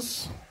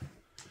Weapons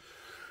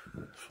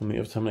from the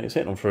other Terminators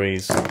hit on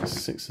 3s.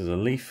 6s are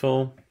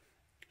lethal.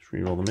 Just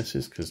reroll the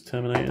misses because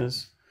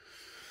Terminators.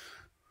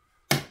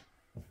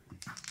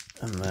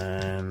 And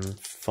then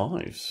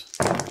 5s.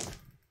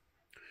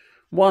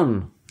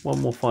 1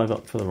 more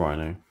 5-up for the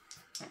Rhino.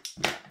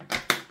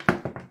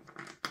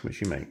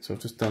 Which you make. So I've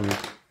just done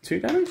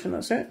 2 damage and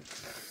that's it.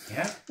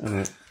 Yeah.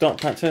 And a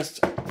Dark Pact Test.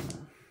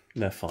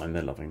 They're fine,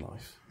 they're loving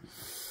life.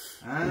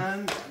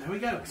 And there we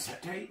go,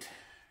 set date.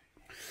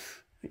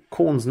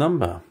 Corn's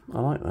number, I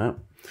like that.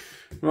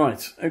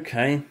 Right,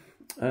 okay.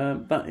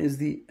 That is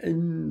the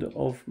end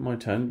of my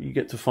turn. You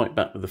get to fight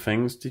back with the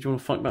things. Did you want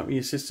to fight back with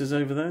your sisters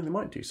over there? They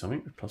might do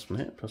something. +1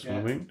 hit,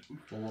 +1 wound.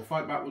 Well, we'll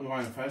fight back with the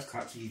Rhino first,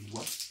 that's easy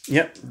one.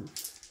 Yep.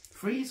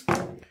 Freeze.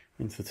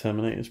 Into the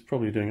Terminators,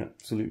 probably doing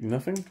absolutely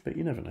nothing, but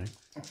you never know.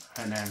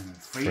 And then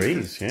freeze.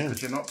 Freeze, yeah.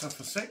 Because you're knocked off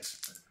for 6.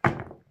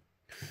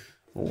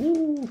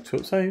 Ooh, 2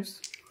 up saves.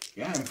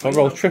 Yeah. If I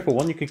rolled triple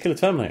 1, you could kill a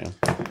Terminator.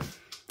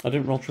 I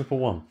didn't roll triple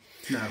 1.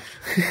 No.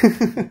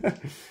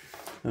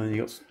 And then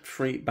you got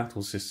 3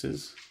 Battle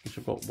Sisters, which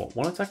have got, what,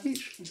 1 attack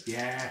each?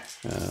 Yeah.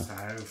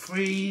 So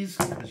freeze,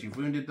 because you've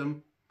wounded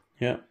them.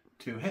 Yeah.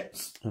 2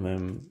 hits. And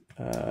then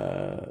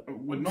 4s,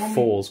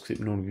 because it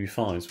would normally be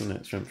 5s, wouldn't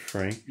it? Strength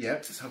 3.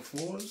 Yep, so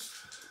 4s.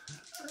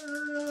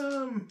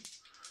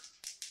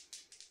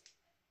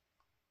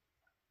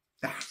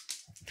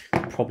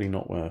 Probably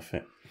not worth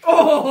it.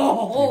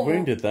 Oh! You've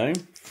wounded though.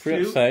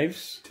 3 up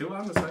saves. 2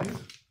 armor saves.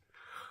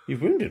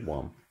 You've wounded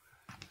 1.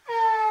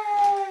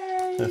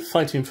 They're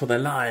fighting for their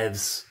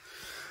lives.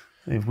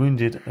 They've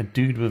wounded a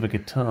dude with a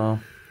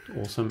guitar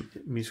or some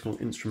musical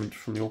instrument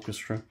from the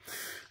orchestra.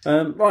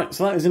 Right,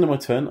 so that is the end of my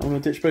turn. I'm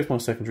going to ditch both my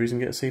secondaries and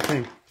get a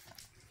CP.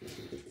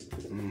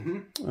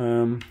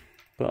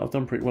 But I've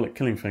done pretty well at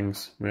killing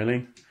things,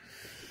 really.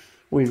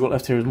 All you've got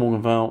left here is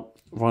Morganval,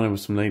 Rhino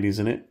with some ladies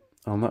in it.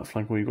 On that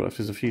flank, all you've got left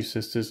is a few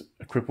sisters,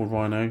 a crippled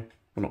Rhino,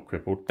 well not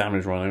crippled,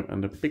 damaged Rhino,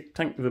 and a big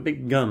tank with a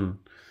big gun.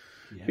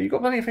 Yeah. But you've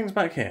got plenty of things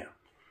back here.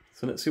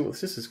 So let's see what the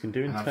sisters can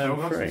do in turn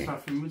 3.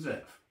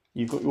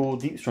 You've got your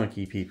deep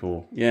strikey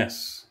people,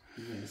 yes.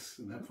 Yes,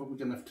 and they're probably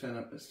going to have to turn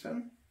up this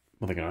turn.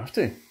 Well, they're going to have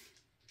to.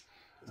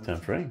 It's turn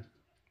 3.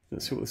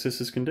 Let's see what the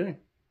sisters can do.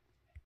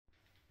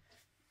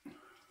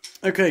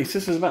 Okay,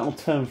 Sisters of Battle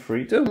turn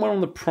 3. Doing well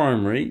on the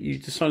primary. You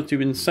decided to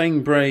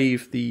Insane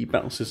Brave the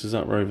Battle Sisters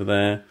that were over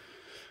there.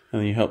 And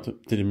then you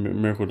did a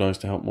Miracle Dice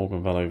to help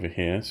Morganval over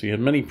here. So you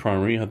had many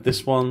primary. You had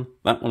this one,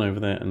 that one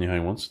over there, and your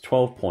home ones.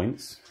 12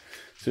 points.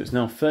 So it's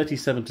now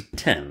 37 to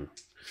 10.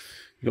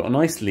 You've got a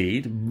nice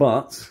lead,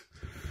 but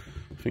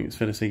I think it's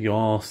fair to say you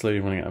are slowly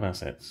running out of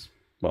assets.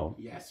 Well,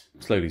 yes.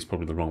 Slowly is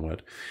probably the wrong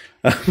word.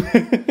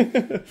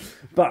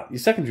 But your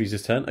secondaries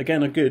this turn,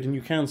 again, are good, and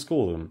you can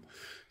score them.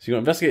 So you've got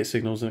Investigate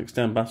Signals and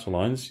Extend Battle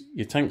Lines.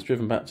 Your tank's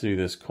driven back to do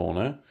this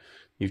corner.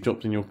 You've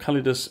dropped in your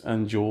Calidus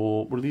and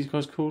your... What are these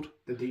guys called?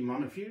 The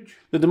Demonifuge.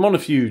 The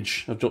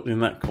Demonifuge have dropped in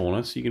that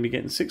corner. So you're going to be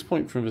getting 6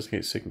 points for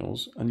Investigate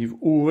Signals. And you've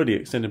already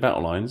extended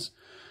Battle Lines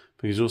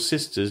because your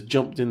sisters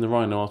jumped in the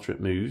Rhino after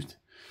it moved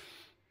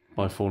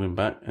by falling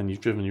back. And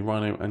you've driven your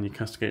Rhino and your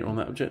Castigator on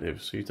that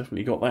objective. So you've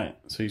definitely got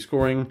that. So you're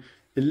scoring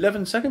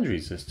 11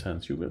 secondaries this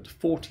turn. So you'll go up to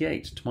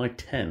 48 to my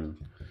 10.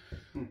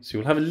 So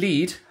you'll have a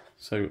lead.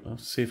 So I'll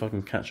see if I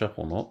can catch up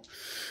or not.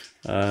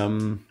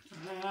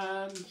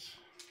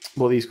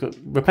 Well, these got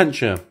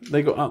Repentia.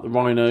 They got out the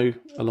Rhino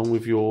along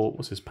with your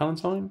what's this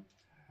Palatine?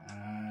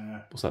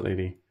 What's that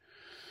lady?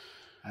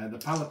 The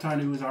Palatine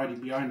who was already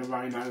behind the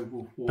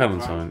Rhino.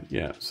 Palatine,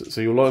 yeah.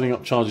 So you're lining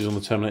up charges on the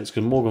Terminators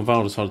because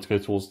Morganval decided to go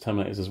towards the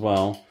Terminators as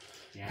well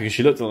because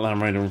she looked at the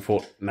Land Raider and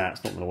thought, nah,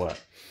 it's not going to work.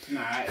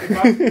 Nah, if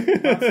I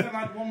still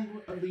had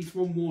at least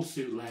one more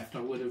suit left,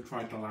 I would have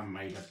tried the Land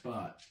Raider,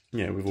 but...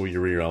 Yeah, with all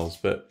your rerolls,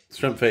 but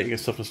Strength 8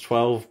 against Toughness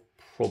 12,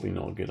 probably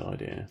not a good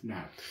idea. No.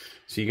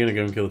 So you're going to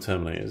go and kill the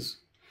Terminators.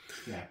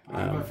 Yeah,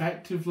 I've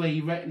effectively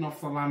written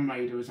off the Land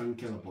Raider as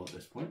unkillable at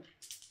this point.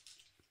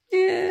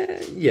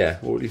 Yeah,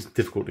 or at least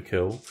difficult to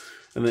kill.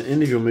 And then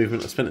end of your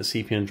movement, I spent a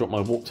CP and dropped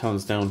my Warp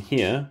Talons down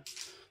here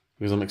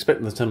because I'm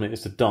expecting the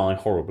Terminators to die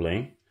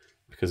horribly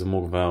because of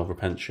Morganval,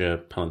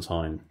 Repentia,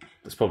 Palatine.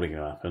 That's probably going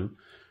to happen.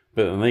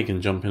 But then they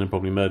can jump in and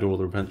probably murder all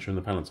the Repentia and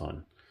the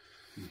Palatine.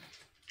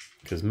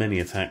 Because many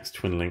attacks,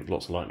 Twin Link,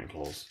 lots of Lightning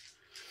Claws.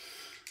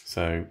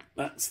 So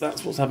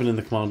that's what's happened in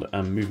the command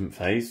and movement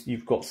phase.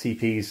 You've got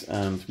CPs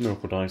and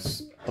Miracle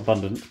Dice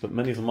abundant, but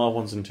many of them are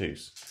 1s and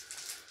 2s.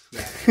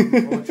 Yeah,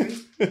 unfortunately.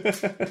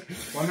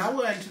 Well, now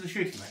we'll enter the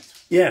shooting phase.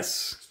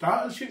 Yes.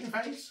 Start of the shooting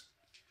phase.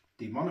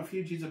 The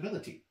Monofuge's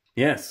ability.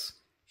 Yes.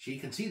 She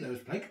can see those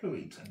plague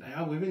marines, and they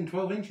are within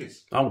 12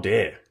 inches. Oh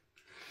dear.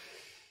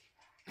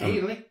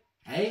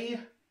 A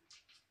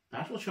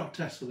battle shock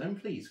test for them,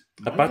 please.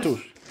 A battle...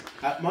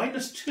 At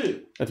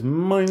 -2. At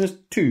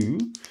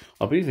 -2,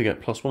 I believe they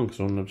get +1 because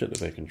they're on objective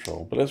they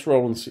control. But let's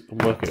roll and,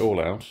 and work it all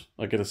out.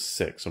 I get a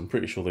 6. I'm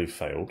pretty sure they've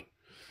failed.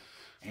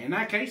 In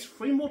that case,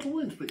 3 mortal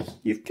wounds, please.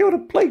 You've killed a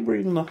plague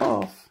marine and a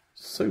half.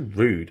 So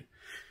rude.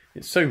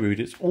 It's so rude,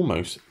 it's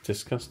almost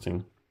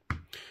disgusting.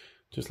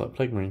 Just like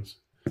plague marines.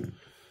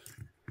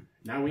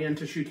 Now we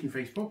enter shooting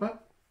phase proper.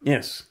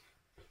 Yes.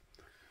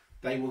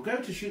 They will go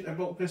to shoot their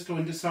bolt pistol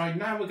and decide,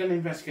 now we're going to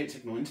investigate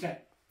signal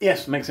instead.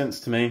 Yes, makes sense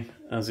to me,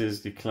 as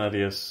is the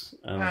Claudius.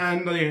 And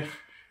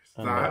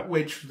that,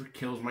 which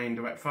kills my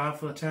indirect fire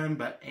for a turn,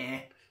 but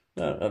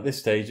at this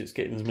stage, it's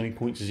getting as many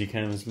points as you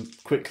can, as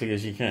quickly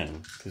as you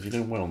can, because you're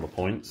doing well on the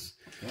points.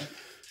 Yeah.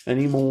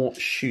 Any more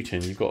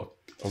shooting? You've got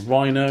a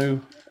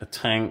Rhino, a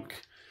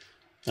tank,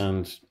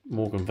 and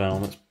Morgan Val.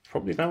 That's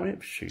probably about it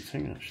for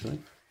shooting, actually.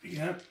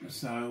 Yeah,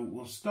 so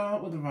we'll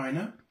start with the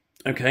Rhino.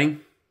 Okay.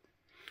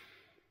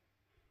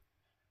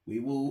 We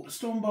will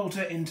Stormbolt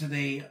it into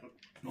the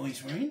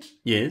Noise Marines.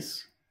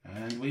 Yes.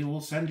 And we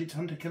will send its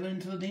Hunter Killer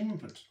into the Demon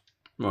Prince.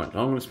 Right, I'm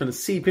going to spend a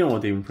CP on my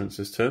Demon Prince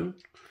this turn.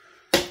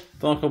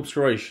 Dark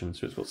Obscuration,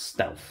 so it's got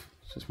Stealth.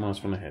 So it's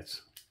 -1 to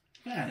hit.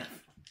 Fair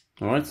enough.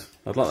 Alright,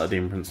 I'd like that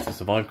Demon Prince to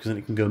survive because then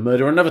it can go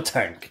murder another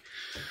tank.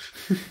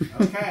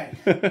 Okay.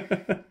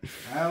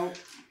 Well...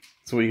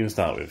 So what are you going to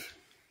start with?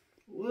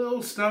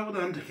 We'll start with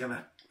the Hunter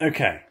Killer.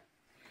 Okay.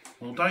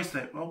 We'll dice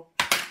that roll.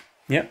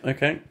 Yep,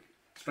 okay.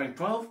 Strength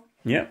 12.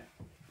 Yep.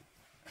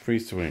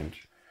 Freeze to wound.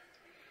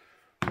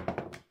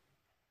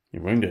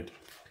 You're wounded.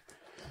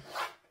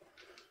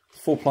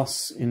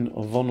 4+ in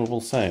a vulnerable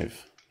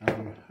save.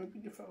 I'm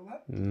hoping you fail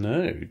that.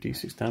 No,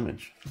 D6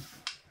 damage.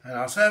 And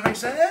our survey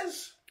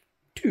says...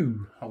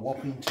 2. A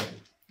whopping 2.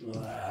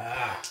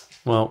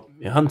 Well,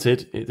 it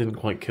hunted, it didn't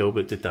quite kill,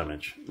 but it did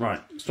damage.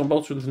 Right,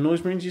 Stormbolts with the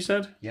Noise Marines, you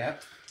said? Yeah.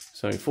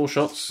 So 4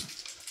 shots.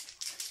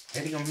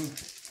 Hitting on...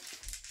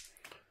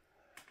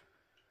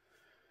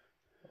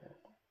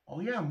 Oh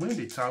yeah, I'm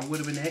wounded, so I would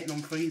have been hitting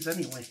on 3s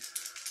anyway.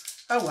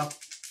 Oh well.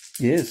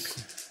 Yes.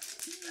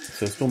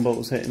 So Stormbolt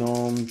was hitting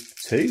on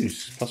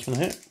 2s, +1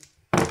 hit.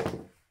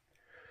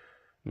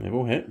 And they've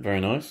all hit,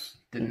 very nice.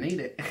 Didn't need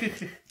it.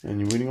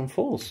 And you're winning on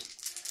 4s.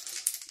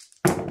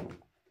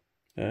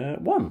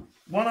 1.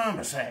 1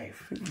 armour save.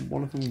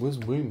 One of them was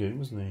wounded,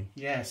 wasn't he?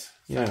 Yes.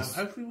 So yes.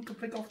 Hopefully we can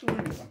pick off the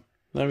wounded one.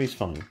 No, he's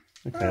fine.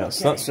 Okay,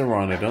 that's the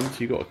Rhino done. So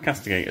you've got to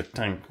castigate a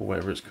tank or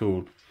whatever it's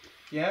called.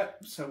 Yeah,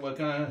 so we're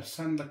going to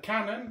send the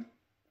cannon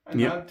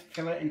and Hunter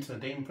Killer into the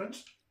Demon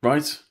Prince.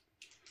 Right.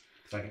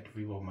 So I get to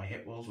reroll my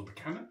hit rolls with the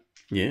cannon.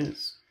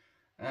 Yes.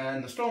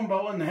 And the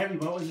Stormbolt and the Heavy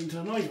Bolt is into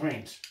the Noise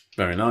Marines.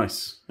 Very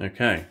nice.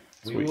 Okay.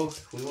 We will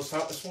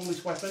start the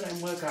smallest weapon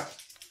and work up.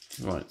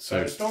 Right,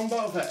 so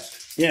Stormbolt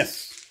first.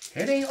 Yes.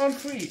 Hitting on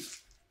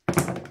 3s.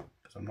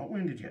 Because I'm not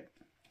wounded yet.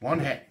 1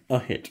 hit. A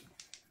hit.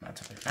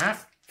 That's a bit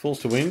half. Falls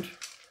to wound.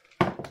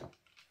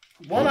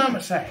 1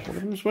 armour save. One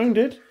of them's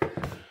wounded.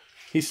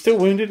 He's still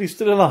wounded, he's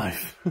still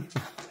alive.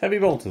 Heavy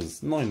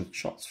bolters, 9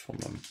 shots from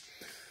them.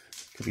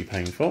 Could be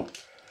painful.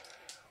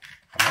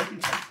 I'm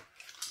hoping so.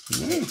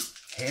 No.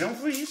 Hit on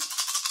 3s.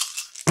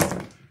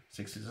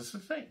 6 is a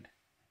sustained.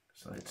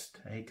 So let's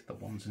take the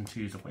 1s and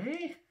 2s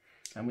away.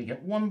 And we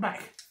get 1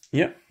 back.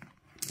 Yep.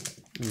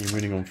 And you're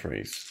winning on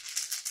 3s.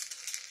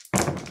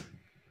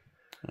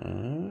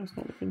 It's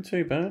not looking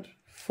too bad.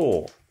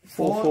 4.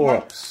 4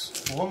 ups.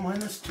 4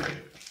 minus 2.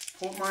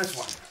 4 minus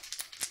 1.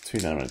 2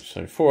 damage.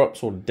 So 4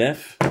 ups or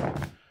death.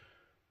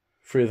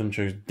 3 of them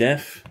chose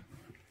death.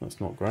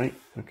 That's not great.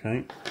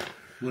 Okay.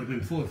 Would have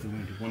been 4 if the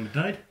wounded one had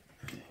died.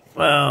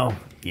 Well,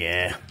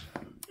 yeah.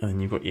 And then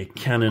you've got your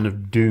Cannon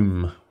of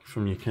Doom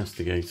from your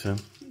Castigator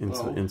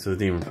into the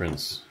Demon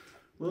Prince.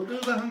 We'll do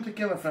the Hunter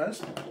Killer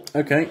first.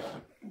 Okay.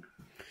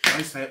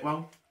 Dice hit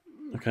roll.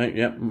 Okay,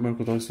 yep.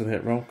 Miracle dice to the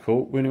hit roll.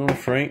 Cool. Wounding on a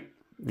 3.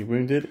 You're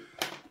wounded.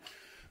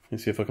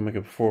 Let's see if I can make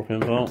a 4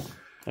 pin vault.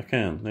 I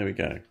can. There we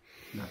go.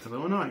 That's a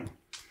little annoying.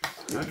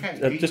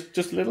 Okay.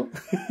 Just a little.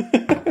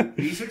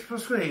 D6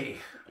 plus 3.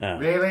 Ah,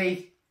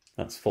 really?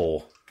 That's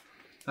 4.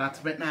 That's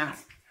a bit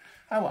naff.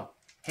 Oh well.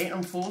 Hit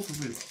on 4s with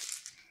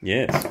rerolls.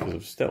 Yes, because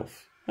of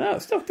stealth. Ah,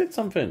 stealth did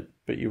something,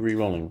 but you're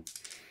re-rolling.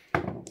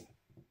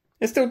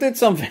 It still did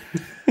something.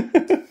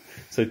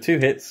 So 2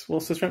 hits.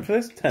 What's the strength for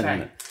this? 10.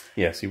 10.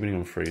 Yes, you're winning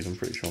on 3s. I'm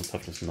pretty sure on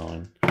toughness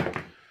 9.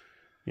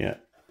 Yeah.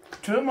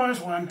 2 minus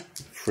 1.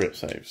 3 up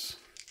saves.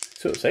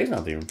 2 up saves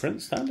now, Demon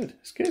Prince. Standard.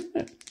 It's good, isn't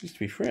it? It used to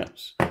be 3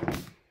 ups.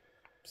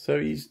 So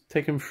he's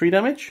taken 3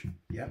 damage?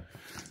 Yep.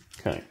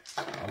 Okay.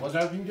 I was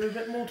hoping to do a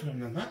bit more to him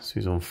than that. So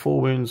he's on 4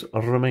 wounds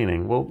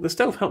remaining. Well, the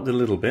stealth helped a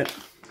little bit.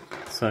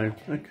 So,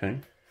 okay.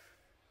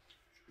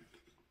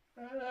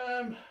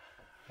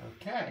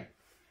 Okay.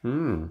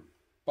 Hmm.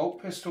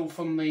 Bolt pistol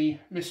from the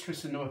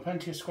Mistress and the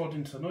Repentia squad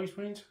into the Noise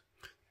Marines.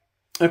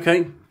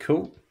 Okay,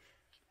 cool.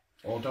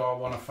 Or do I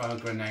want to throw a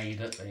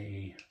grenade at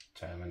the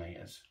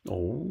Terminators?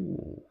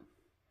 Oh.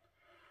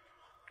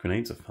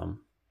 Grenades are fun.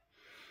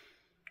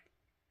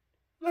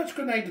 Let's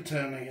grenade the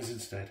Terminators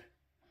instead.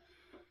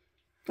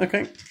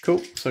 Okay,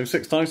 cool. So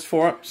 6 dice,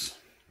 4 ups.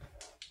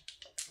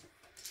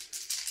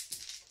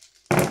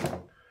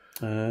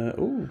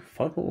 Ooh,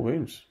 5 mortal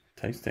wounds.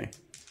 Tasty.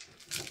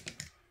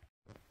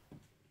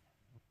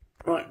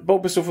 Right,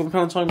 bolt pistol for the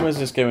Palatine. Where's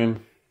this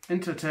going?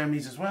 Into the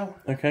Termies as well.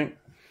 Okay.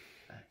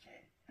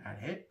 Okay, and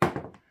hit.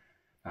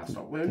 That's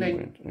not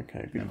wounding.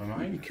 Okay, Never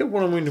mind. You killed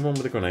one unwounded one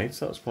with a grenade,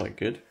 so that's quite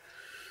good.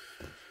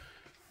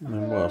 And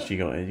then what else you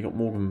got here? You got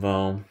Morgan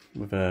Val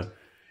with a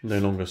no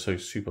longer so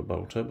super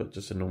bolter, but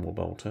just a normal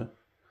bolter.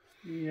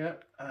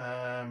 Yep. How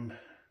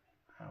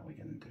are we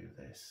going to do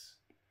this?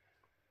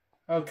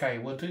 Okay,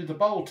 we'll do the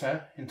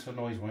bolter into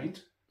noise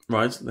wound.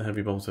 Right, the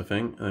heavy bolter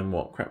thing. And then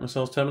what? Crack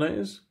missiles,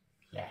 Terminators?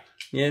 Yeah.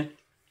 Yeah.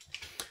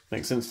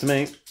 Makes sense to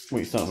me. What are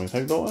you starting with?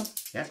 Heavy bolter?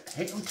 Yep.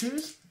 Hit on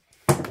 2s.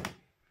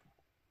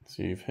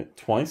 So you've hit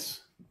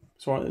twice.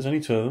 It's alright, there's only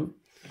 2 of them.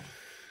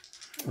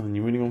 And then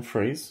you're winning on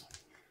 3s.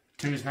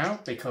 2s now,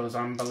 because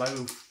I'm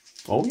below.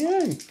 Oh yeah,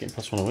 getting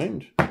 +1 a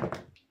wound.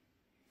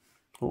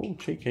 Oh,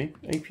 cheeky.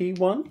 AP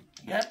 1.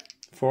 Yep.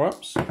 4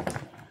 ups.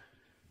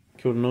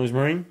 Killed a noise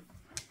marine.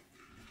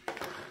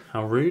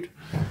 How rude.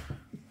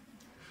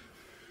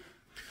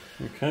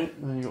 Okay,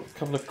 then you've got a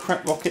couple of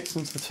crap rockets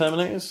into the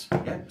Terminators.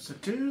 Yep, so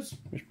 2s.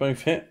 Which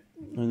both hit.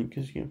 And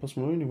because you get +1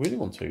 wound, you're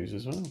winning on 2s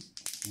as well.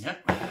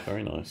 Yep.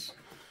 Very nice.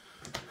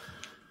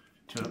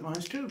 2 up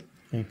 -2.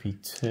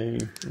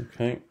 AP2,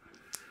 okay.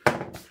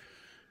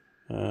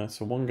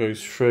 So 1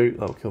 goes through,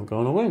 that'll kill the guy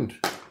on a wound.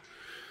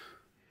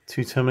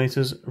 2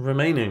 Terminators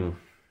remaining,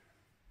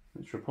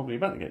 which are probably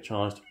about to get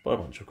charged by a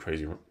bunch of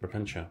crazy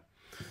Repentia.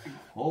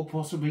 Or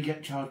possibly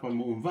get charged by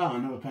Morgan Val,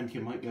 and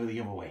Repentia might go the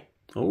other way.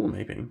 Oh,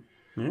 maybe.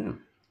 Yeah.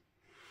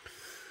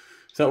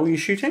 Is that all you're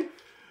shooting?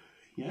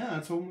 Yeah,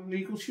 that's all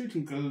legal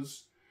shooting,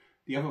 because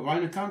the other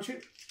Rhino can't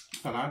shoot.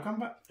 Fell out of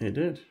combat. It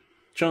did.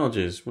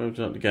 Charges, where would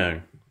you like to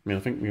go? I mean,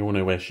 I think we all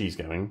know where she's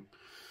going.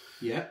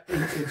 Yeah,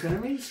 into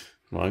enemies.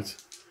 Right.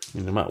 I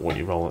mean, no matter what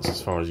you roll, that's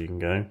as far as you can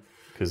go,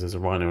 because there's a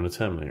Rhino and a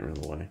Terminator in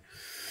the way.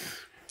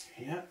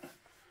 Yeah.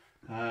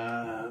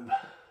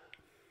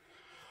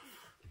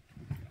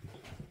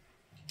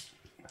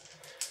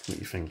 What are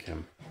you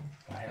thinking?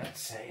 Right,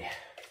 let's see.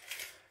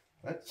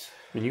 I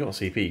mean, you got a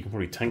CP, you can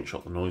probably tank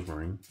shot the noise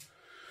marine.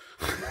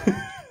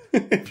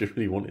 If you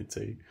really wanted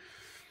to.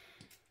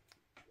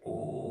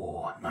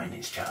 Oh,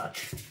 9-inch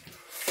charge.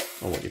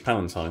 Oh, what, your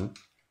Palatine?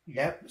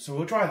 Yep, so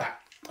we'll try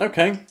that.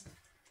 Okay.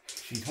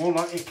 She's more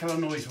likely to kill a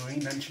noise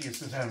marine than she is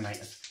the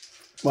Terminators.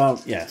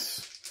 Well,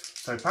 yes.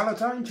 So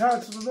Palatine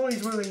charge to the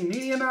noise marine,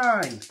 near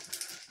 9.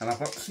 And I've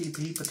got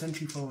CP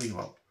potentially for a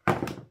reroll.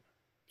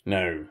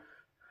 No.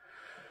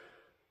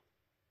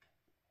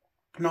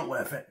 Not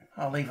worth it.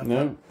 I'll leave it.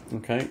 No.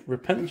 Okay.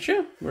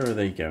 Repentia? Where are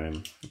they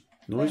going?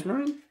 Noise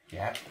marine?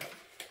 Yeah.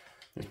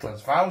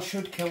 Because Val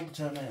should kill the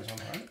Terminators,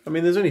 alright? I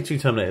mean, there's only 2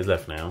 Terminators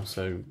left now,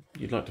 so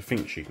you'd like to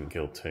think she can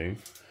kill 2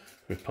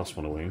 with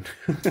 +1 a wound.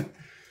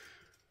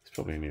 It's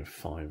probably only a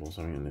 5 or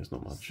something, and there's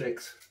not much.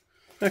 6.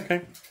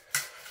 Okay.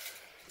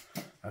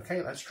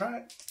 Okay, let's try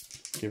it.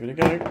 Give it a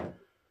go.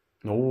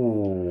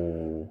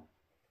 Oh.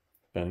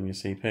 Burning your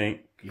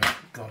CP. Yeah,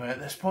 got her at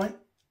this point.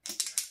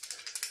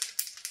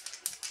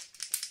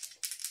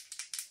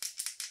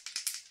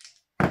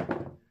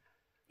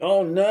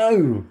 Oh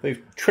no!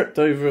 They've tripped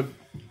over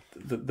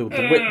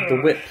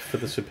the whip for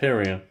the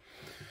superior.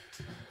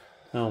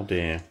 Oh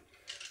dear.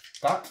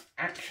 But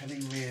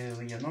actually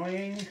really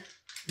annoying.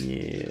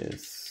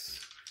 Yes.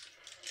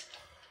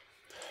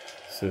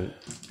 So,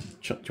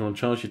 do you want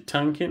to charge your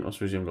tank in? I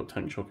suppose you haven't got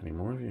tank shock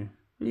anymore, have you?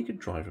 You could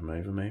drive him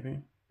over, maybe.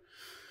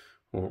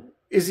 Or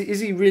is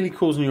he really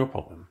causing you a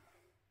problem?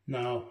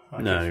 No.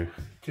 No.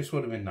 Just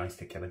would have been nice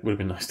to kill him. Would have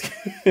been nice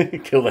to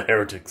kill the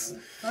heretics.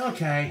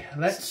 Okay,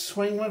 let's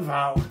swing with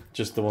Val.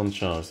 Just the 1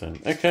 charge then.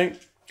 Okay,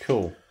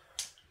 cool.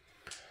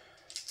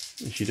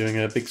 Is she doing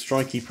a big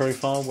strikey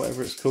profile,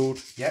 whatever it's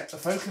called? Yep, the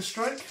focus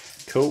strike.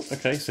 Cool,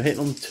 okay, so hitting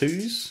on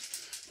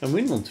 2s and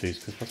winning on 2s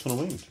because +1 a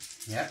wound.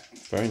 Yep.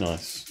 Very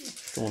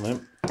nice. Go on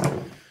then.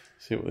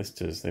 See what this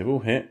does. They've all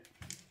hit.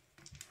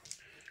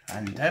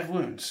 And dev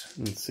wounds.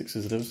 And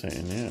 6s are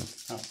devastating, yeah.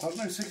 I've got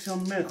no 60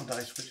 on the miracle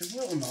dice, which is a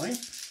little annoying.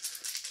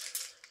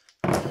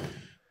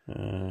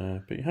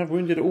 But you have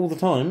wounded all the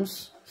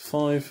times.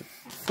 5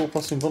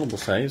 4+ invulnerable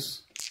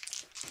saves.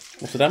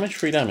 What's the damage?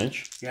 3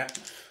 damage? Yeah.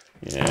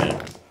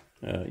 Yeah.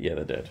 Yeah,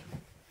 they're dead.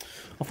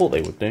 I thought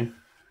they would do.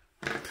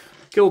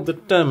 Killed the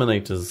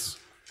Terminators.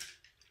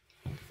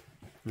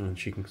 And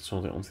she can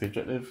consolidate onto the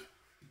objective.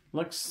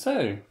 Like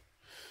so.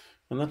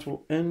 And that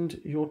will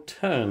end your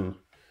turn.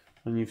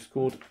 And you've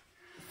scored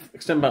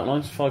extend back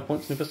lines for 5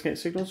 points and investigate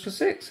signals for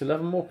 6.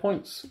 11 more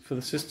points for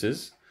the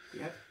sisters.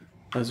 Yep.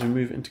 As we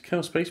move into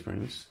Chaos Space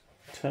Marines,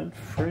 turn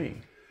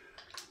 3.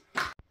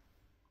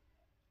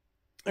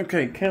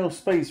 Okay, Chaos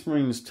Space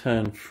Marines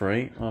turn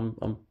 3.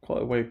 I'm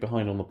quite a way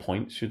behind on the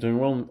points. You're doing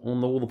well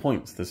on all the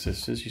points, the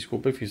sisters. You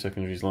scored both your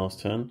secondaries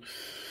last turn.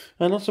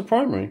 And that's a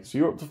primary. So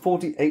you're up to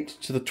 48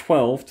 to the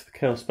 12 to the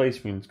Chaos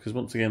Space Marines, because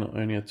once again, I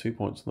only had 2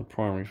 points on the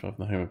primary for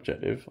having the home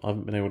objective. I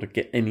haven't been able to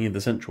get any of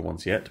the central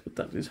ones yet, but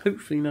that is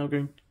hopefully now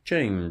going to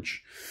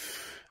change.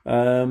 I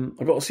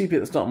got a CP at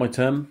the start of my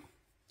turn.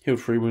 Healed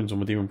 3 wounds on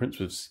my Demon Prince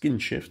with Skin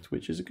Shift,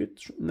 which is a good,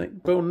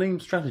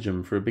 well-named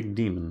stratagem for a big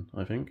demon,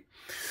 I think.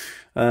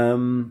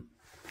 And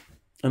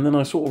then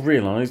I sort of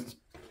realised,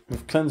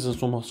 with Cleanse and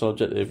Storm Hostile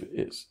Objective,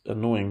 it's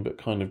annoying but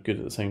kind of good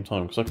at the same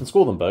time, because I can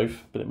score them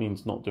both, but it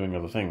means not doing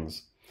other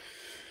things.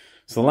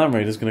 So the Land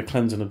Raider is going to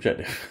cleanse an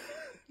objective.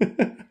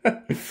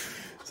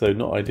 So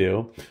not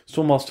ideal.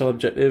 Storm Hostile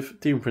Objective,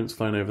 Demon Prince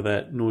flying over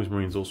there, Noise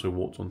Marine's also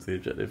walked onto the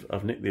objective.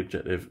 I've nicked the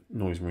objective,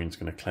 Noise Marine's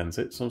going to cleanse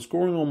it. So I'm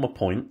scoring all my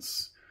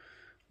points,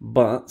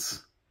 but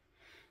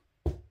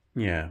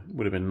yeah,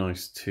 would have been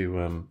nice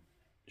to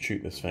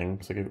shoot this thing,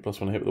 because I gave it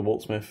 +1 hit with the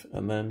Waltzsmith,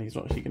 and then he's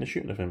not actually going to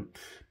shoot anything.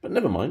 But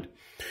never mind.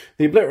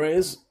 The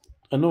Obliterators,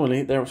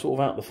 annoyingly, they're sort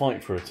of out of the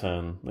fight for a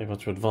turn. They've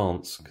had to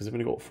advance, because they've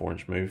only got a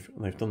 4-inch move,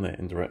 and they've done their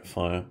indirect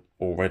fire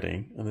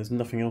already, and there's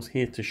nothing else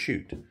here to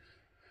shoot.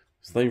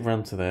 So they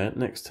ran to there.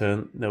 Next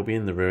turn, they'll be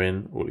in the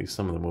ruin, or at least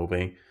some of them will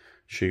be.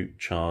 Shoot,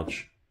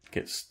 charge,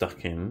 get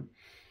stuck in.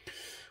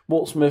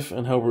 Waltzsmith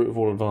and Hellbrute have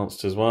all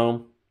advanced as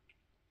well.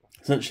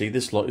 Essentially,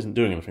 this lot isn't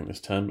doing anything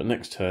this turn, but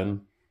next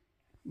turn,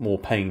 more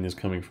pain is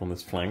coming from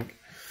this flank.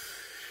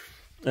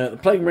 The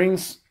Plague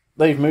Marines,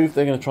 they've moved.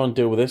 They're going to try and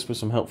deal with this with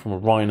some help from a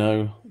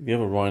Rhino. The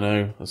other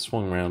Rhino has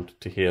swung around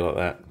to here like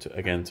that,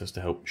 again, just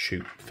to help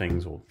shoot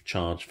things or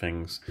charge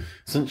things.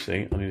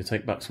 Essentially, I need to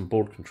take back some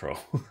board control.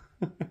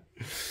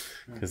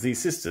 Because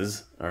these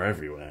sisters are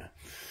everywhere.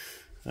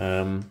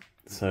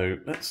 So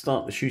let's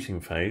start the shooting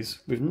phase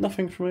with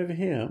nothing from over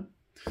here,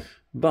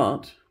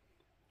 but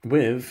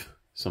with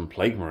some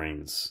Plague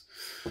Marines.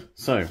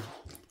 So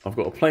I've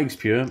got a Plague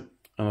Spear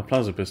and a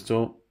Plasma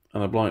Pistol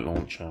and a Blight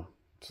Launcher.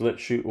 So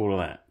let's shoot all of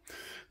that.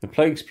 The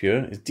Plague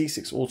Spear is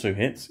D6 auto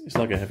hits. It's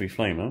like a heavy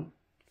flamer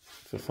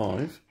for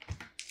 5.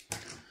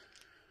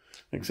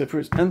 Except for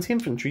its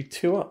anti-infantry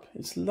 2 up.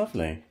 It's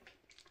lovely.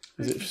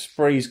 Because it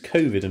sprays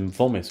COVID and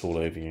vomit all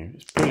over you.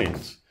 It's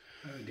brilliant.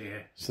 Oh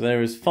dear. So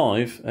there is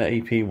 5 at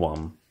AP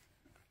 1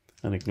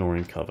 and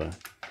ignoring cover.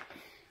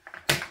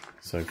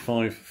 So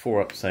 5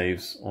 4-up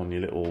saves on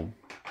your little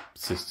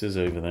sisters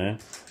over there.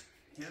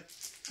 Yep.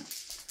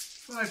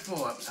 5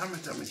 4-ups. How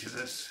much damage is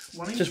this?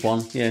 1 each? Just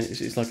 1. Yeah,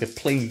 it's like a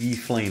plaguey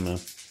flamer.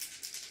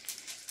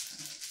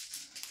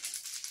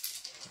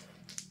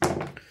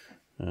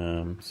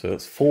 So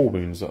that's 4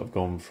 wounds that I've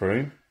gone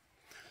through.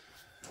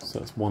 So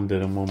that's 1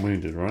 dead and 1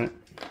 wounded, right?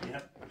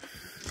 Yep.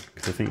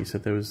 Because I think you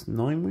said there was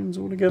 9 wounds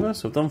altogether.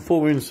 So I've done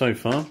 4 wounds so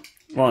far.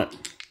 Right.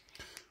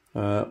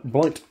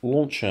 Blight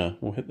Launcher.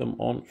 We'll hit them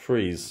on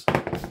freeze.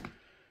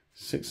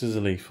 6s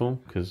are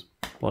lethal, because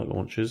Blight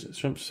Launchers, it's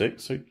strength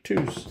 6, so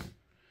 2s.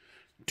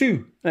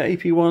 2 at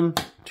AP 1,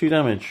 2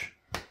 damage.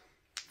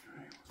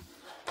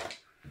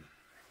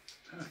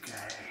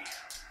 Okay.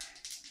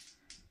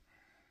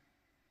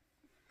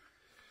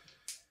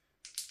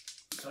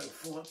 So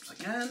 4-ups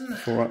again.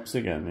 4-ups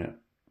again, yeah.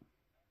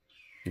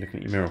 You're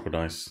looking at your miracle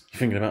dice. You're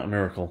thinking about a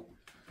miracle.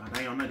 But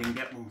hang on, I didn't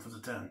get one for the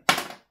turn.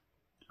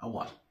 A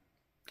 1.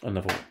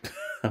 Another one.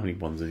 How many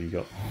ones have you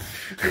got?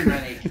 Too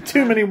many.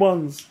 Too many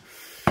ones.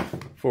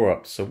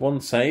 4-ups. So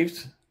 1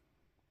 saved.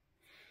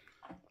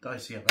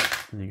 Dice the other.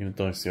 And you're going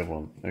to dice the other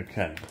one.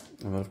 Okay.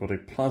 And I've got a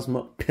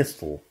Plasma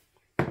Pistol.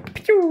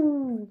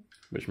 Pew!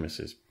 Which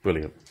misses.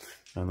 Brilliant.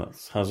 And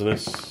that's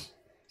hazardous.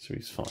 So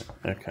he's fine.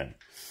 Okay.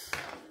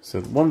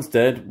 So 1's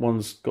dead.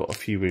 1's got a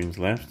few wounds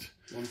left.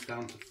 1's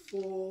down to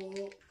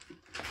 4.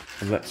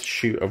 And let's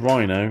shoot a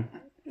Rhino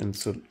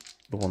into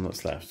the one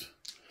that's left.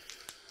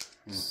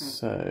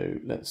 So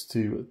let's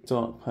do a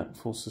Dark Pact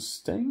for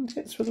sustained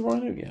hits for the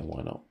Rhino. Yeah,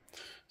 why not?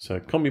 So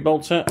Combi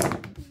Bolter.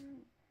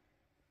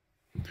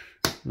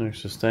 No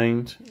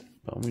sustained,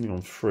 but I'm winning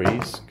on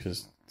freeze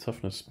because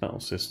toughness battle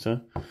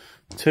sister.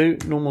 2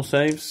 normal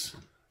saves.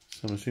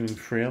 So I'm assuming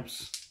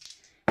 3-ups.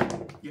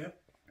 Yep.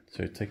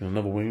 So taking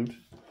another wound.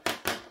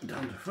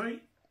 Down to 3.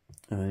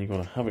 And then you've got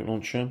a Havoc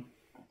Launcher.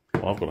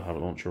 Well, I've got a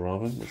Havoc Launcher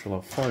rather, which will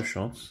have 5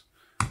 shots.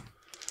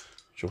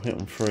 Which will hit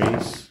on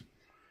freeze.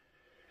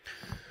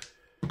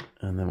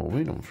 And then we'll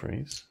win on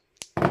freeze.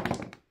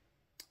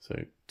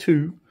 So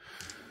 2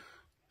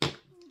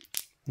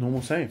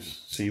 normal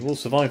saves. So you will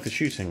survive the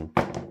shooting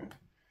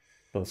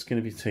by the skin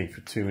of your teeth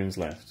with 2 wins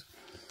left.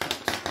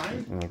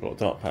 Fine. And I've got a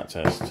Dark Pact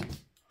test,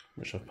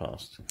 which I've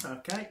passed.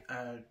 Okay.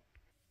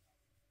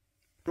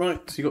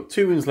 Right, so you've got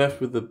 2 wins left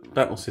with the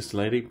Battle Sister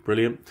Lady.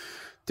 Brilliant.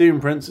 Doom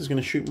Prince is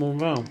going to shoot more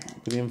Val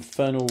with the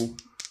Infernal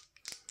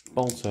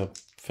Bolter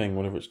thing,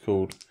 whatever it's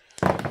called.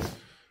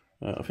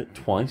 I've hit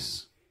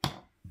twice.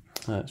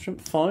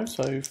 Strength 5,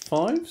 so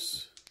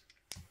 5s.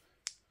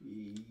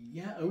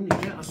 Yeah, only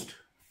just.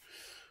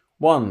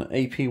 1,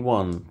 AP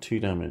 1, 2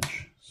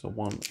 damage. So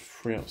 1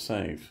 3-up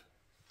save.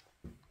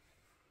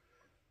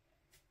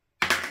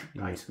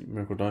 Nice.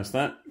 Miracle dice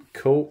that.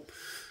 Cool.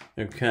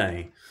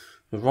 Okay.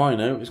 The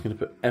Rhino is going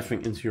to put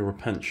everything into your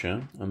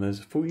Repentia, and there's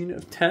a full unit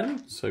of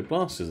 10, so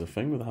Blast is the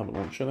thing with the Habit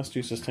Launcher. Let's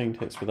do sustained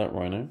hits with that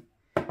Rhino.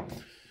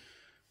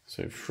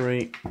 So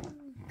 3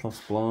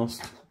 plus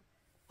Blast.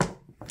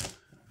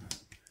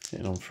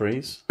 Hitting on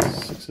 3s.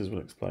 6s will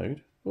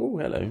explode. Oh,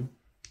 hello.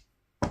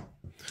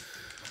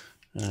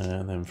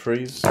 And then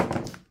 3s.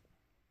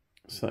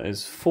 So that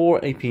is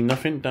 4 AP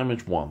nothing,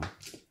 damage 1.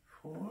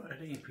 4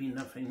 AP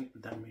nothing,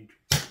 damage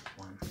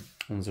 1.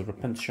 And there's a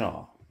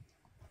Repentia.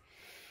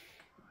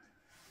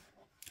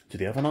 Do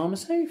they have an armor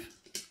save?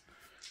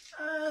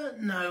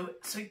 No,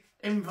 it's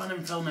invuln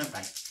and feel no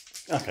pain.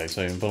 Okay,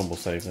 so invulnerable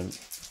save then.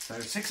 So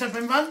 6 of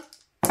invuln.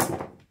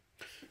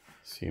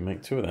 So you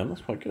make 2 of them,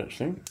 that's quite good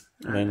actually.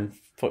 And then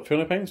feel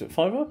no pains at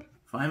 5 up?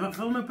 5 up,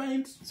 feel no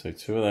pains. So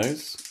 2 of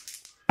those.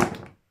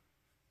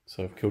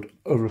 So I've killed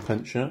a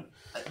Repentia.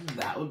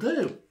 That'll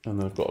do. And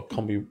then I've got a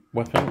combi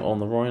weapon on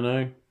the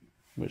Rhino,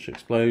 which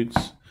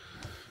explodes.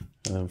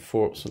 And then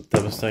 4 ups of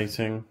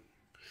devastating.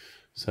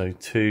 So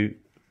 2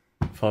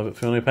 5 up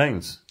feel no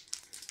pains.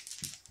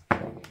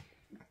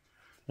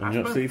 And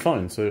you're absolutely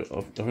fine. So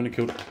I've only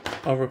killed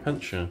a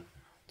Repentia.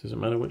 Does it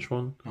matter which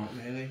one? Not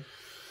really.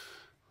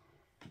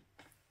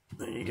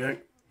 There you go.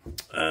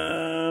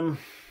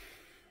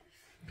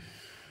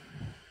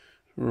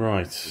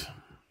 Right.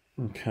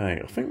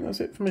 Okay, I think that's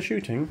it for my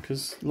shooting,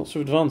 because lots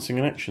of advancing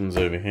and actions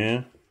over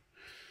here,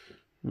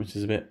 which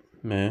is a bit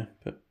meh,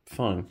 but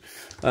fine.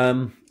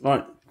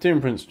 Right,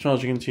 Demon Prince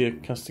charging into your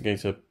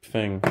Castigator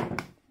thing.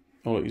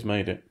 Oh look, he's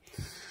made it.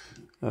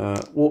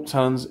 Warp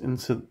Talons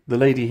into the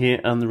lady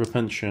here and the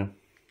Repentia.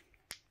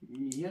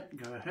 Yep,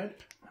 go ahead.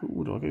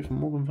 Ooh, do I go for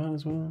Morgan Van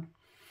as well?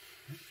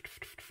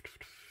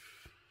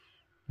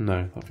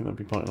 No, I think that'd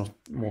be quite enough,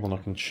 more than I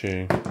can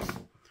chew.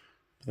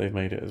 They've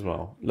made it as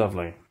well.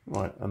 Lovely.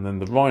 Right, and then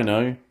the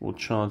Rhino will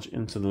charge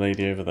into the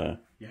lady over there.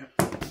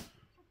 Yep.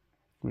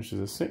 Which is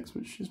a 6,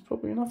 which is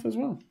probably enough as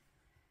well.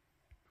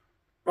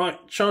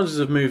 Right, charges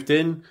have moved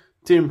in.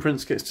 Demon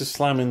Prince gets to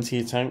slam into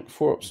your tank.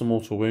 4 ups and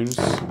mortal wounds.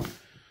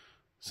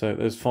 So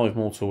there's 5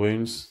 mortal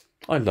wounds.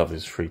 I love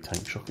his free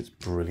tank shock. It's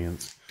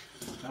brilliant.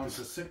 That was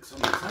a 6 on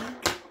the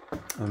tank.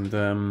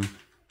 And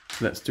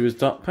let's do his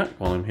Dark Pact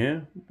while I'm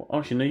here.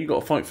 Actually, no, you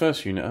got to fight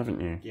first unit, haven't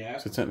you? Yeah.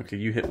 So technically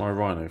you hit my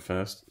Rhino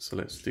first. So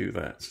let's do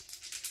that.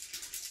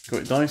 Got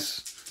your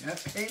dice. Yep,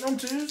 8 on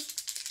 2s.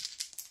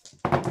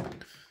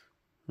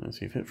 So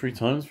you've hit 3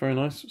 times. Very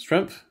nice.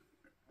 Strength.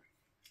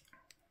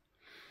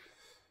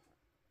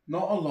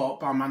 Not a lot,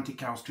 but I'm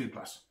anti-cows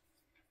 2+.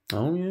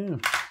 Oh yeah,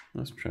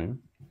 that's true.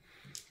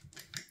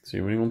 So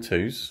you're winning on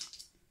 2s.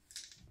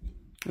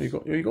 Oh, you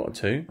got a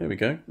 2. There we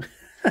go.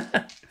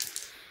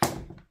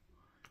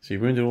 So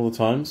you've wounded all the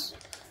times.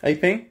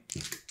 AP?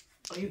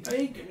 Are you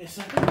paid? Give me a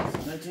second.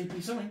 No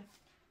TP something.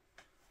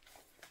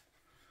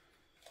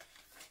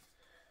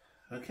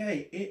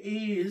 Okay, it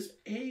is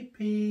AP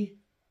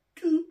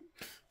 2.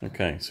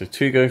 Okay, so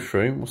 2 go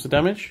through. What's the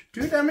damage?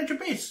 2 damage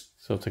apiece.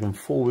 So I've taken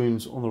 4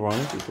 wounds on the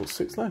Rhino. We've got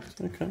 6 left.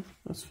 Okay,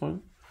 that's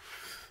fine.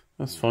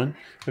 That's fine.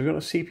 Have you got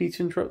a CP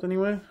to interrupt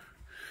anywhere?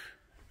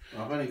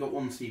 I've only got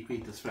 1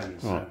 CP to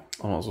spend, so... Right,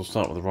 I might as well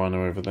start with the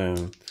Rhino over there.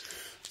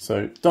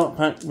 So, Dark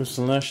Pact with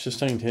Slanesh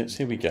sustained hits.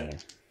 Here we go.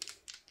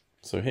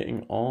 So,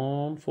 hitting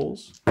on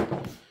 4s.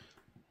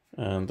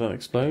 And that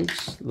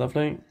explodes.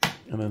 Lovely.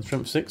 And then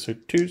Strength 6, so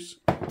 2s.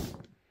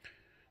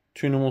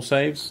 2 normal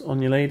saves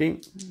on your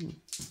lady.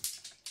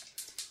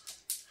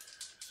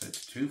 So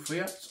it's 2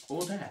 free ups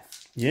or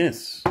death.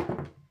 Yes.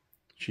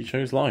 She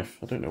chose life.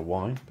 I don't know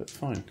why, but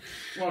fine.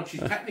 Well,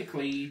 she's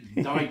technically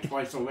died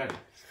twice already.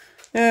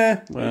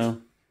 Yeah,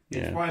 well,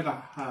 It's why the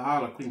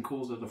Harlequin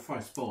calls her the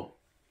firstborn.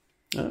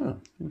 Oh,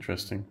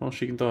 interesting. Well,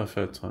 she can die a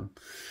 3rd time.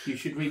 You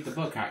should read the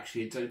book,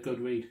 actually. It's a good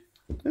read.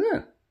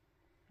 Yeah.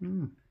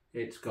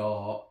 It's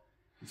got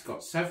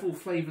several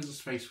flavours of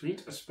Space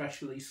Marines,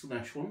 especially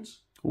Slanesh ones.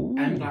 Ooh.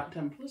 And Black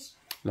Templars.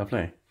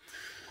 Lovely.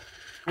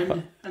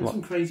 And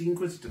some crazy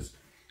Inquisitors.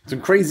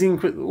 Some crazy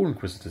all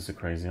Inquisitors are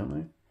crazy, aren't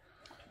they?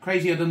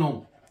 Crazier than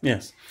normal.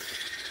 Yes.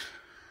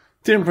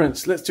 Demon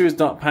Prince, let's do his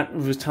Dark Pact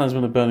with his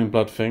Talisman of Burning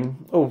Blood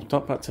thing. Oh,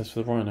 Dark Pact test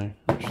for the Rhino,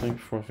 actually,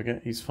 before I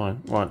forget. He's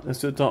fine. Right, let's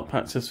do a Dark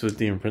Pact test for the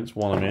Demon Prince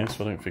while I'm here,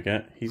 so I don't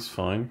forget. He's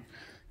fine.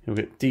 He'll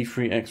get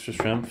D3 extra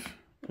strength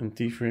and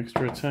D3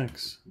 extra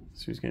attacks.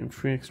 So he's getting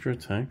 3 extra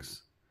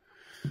attacks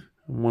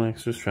and 1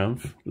 extra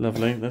strength.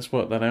 Lovely. Let's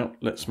work that out.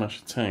 Let's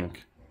smash a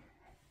tank.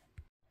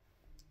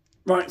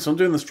 Right, so I'm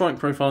doing the strike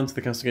profile into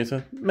the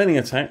Castigator. Many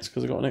attacks,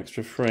 because I've got an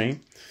extra 3.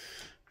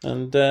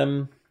 And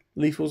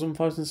lethals on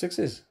 5s and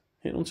 6s.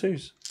 Hit on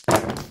 2s.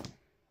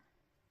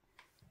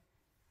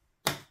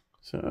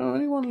 So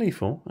only 1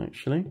 lethal,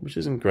 actually, which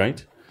isn't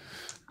great.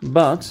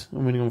 But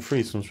I'm winning on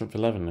 3, so I'm strength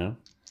 11 now.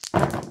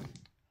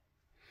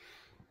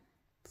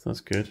 So that's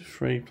good.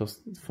 3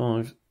 plus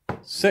 5,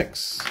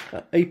 6.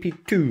 AP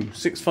 2.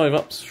 6 5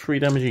 ups, 3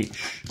 damage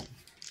each.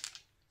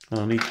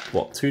 And I need,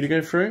 what, 2 to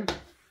go through?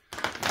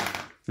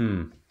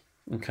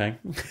 Okay.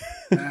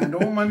 And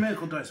all my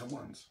miracle dice are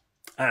 1s.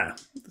 Ah,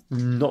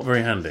 not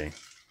very handy.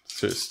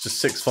 So it's just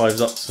 6 5s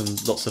ups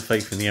and lots of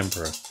faith in the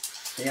Emperor.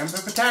 The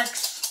Emperor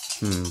attacks.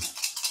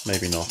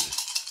 maybe not.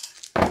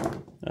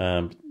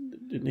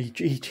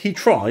 He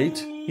tried,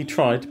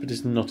 but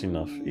it's not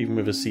enough. Even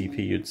with a CP,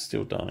 you'd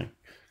still die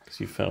because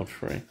you failed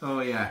 3. Oh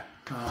yeah.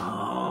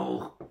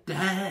 Oh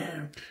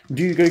damn.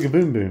 Do you go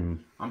kaboom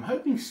boom? I'm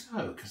hoping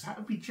so, because that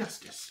would be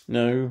justice.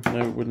 No,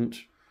 it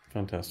wouldn't.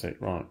 Fantastic.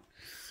 Right.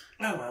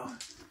 Oh well.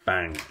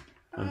 Bang.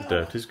 And the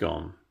dirt is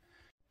gone.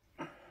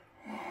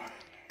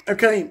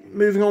 Okay,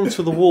 moving on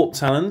to the warp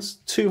talons.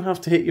 2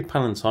 have to hit your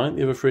Palatine.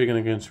 The other 3 are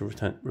going to go into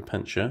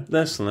Repentia.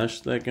 They're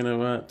Slanesh. They're going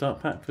to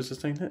Dark Pact for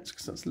sustained hits,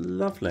 because that's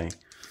lovely.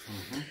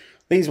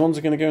 These ones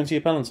are going to go into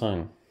your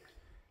Palatine.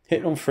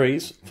 Hit on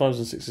 3s, 5s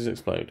and 6s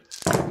explode.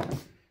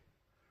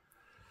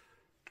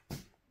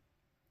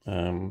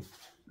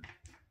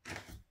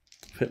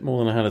 Hit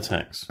more than I had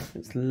attacks.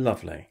 It's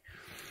lovely.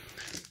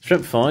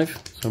 Strength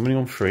 5, so I'm winning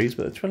on 3s,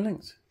 but they're twin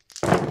linked.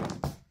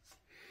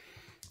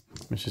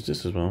 Which is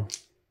just as well,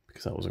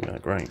 because that wasn't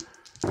that great.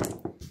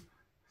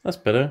 That's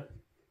better.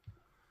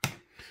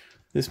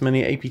 This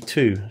many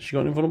AP2. She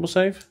got an invulnerable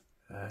save?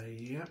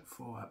 Yep,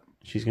 4 up.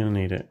 She's going to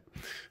need it.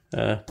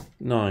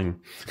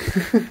 9.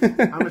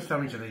 How much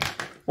damage are these?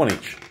 1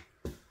 each.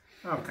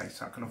 Okay,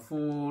 so I can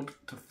afford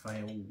to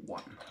fail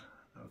 1.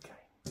 Okay,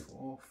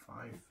 4,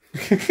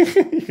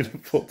 5. You can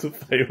afford to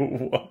fail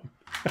 1.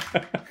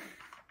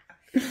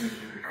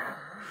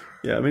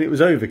 Yeah, I mean, it was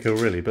overkill,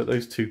 really, but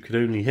those 2 could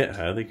only hit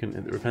her. They couldn't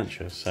hit the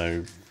Repentia,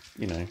 so,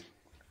 you know.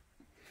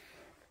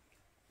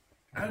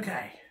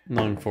 Okay.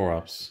 9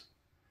 4-ups.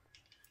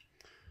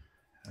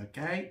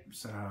 Okay,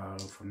 so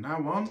from now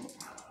on,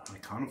 I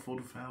can't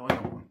afford to fail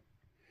anyone.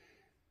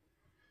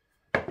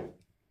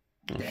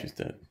 Oh, yeah. She's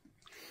dead.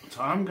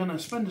 So I'm going to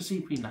spend a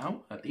CP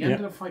now. At the end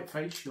of the fight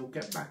phase, she'll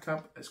get back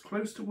up as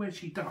close to where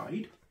she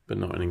died. But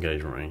not in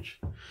engagement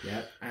range.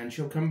 Yeah, and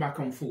she'll come back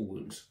on full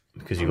wounds.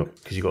 Because you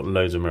got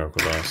loads of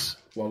miracle dice.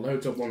 Well,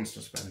 loads of ones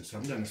to spend, so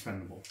I'm going to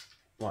spend them all.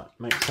 Right,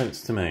 makes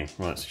sense to me.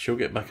 Right, so she'll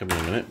get back up in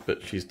a minute,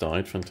 but she's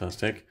died.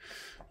 Fantastic.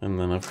 And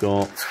then I've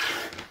got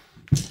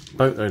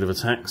boatload of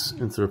attacks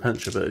into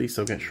Repentia, but at least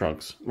I'll get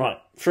shrugs. Right,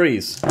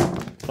 3s.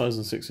 5s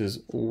and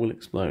 6s all will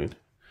explode.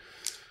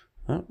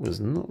 That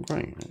was not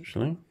great,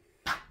 actually.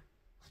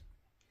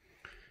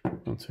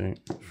 1, 2,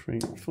 3,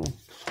 4.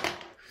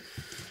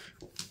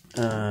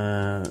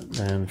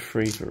 Then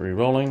 3s but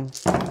re-rolling.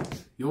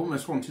 You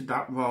almost wanted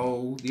that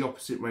roll the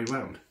opposite way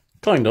round.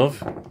 Kind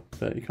of,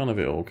 but you can't have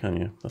it all, can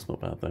you? That's not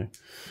bad, though.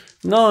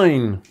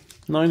 9!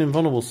 9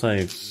 invulnerable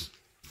saves.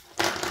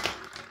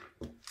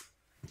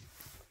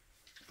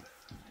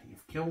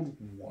 You've killed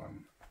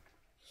 1.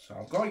 So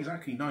I've got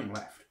exactly 9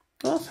 left.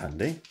 Oh, that's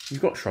handy.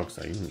 You've got shrugs,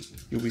 though.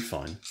 You'll be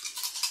fine.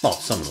 Well,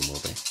 some of them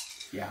will be.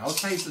 Yeah, I'll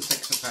save the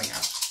 6 to hang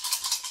out.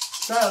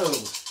 So...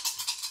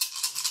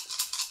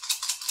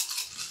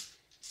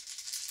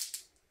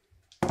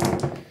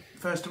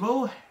 First of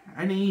all,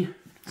 any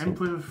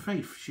Emperor of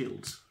Faith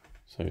shields.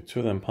 So 2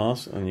 of them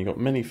pass, and you've got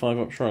many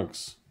 5-up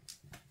shrugs.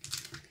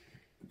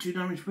 2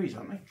 damage freeze,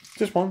 aren't they?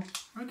 Just 1.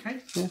 Okay.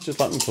 Yeah, just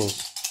lightning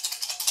claws.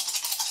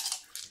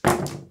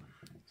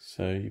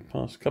 So you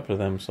pass a couple of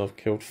them, so I've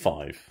killed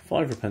 5.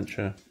 5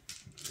 Repentia.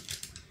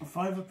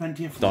 5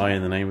 Repentia. Die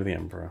in the name of the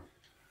Emperor.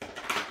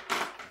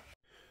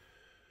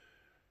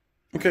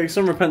 Okay,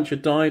 some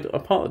Repentia died. I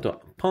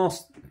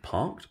passed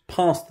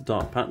the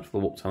Dark Pact for the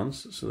Warp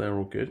Talons, so they're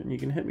all good. And you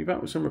can hit me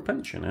back with some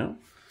Repentia now.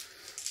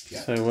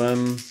 Yep. So,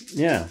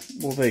 yeah,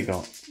 what have they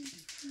got?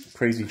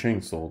 Crazy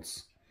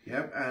chainswords.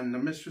 Yep, and the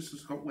Mistress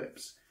has got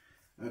whips.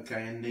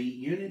 Okay, and the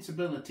unit's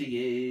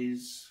ability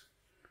is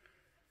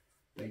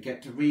they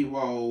get to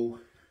re-roll.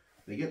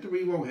 They get to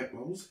re-roll hit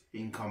rolls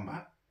in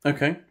combat.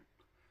 Okay.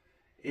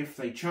 If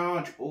they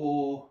charge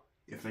or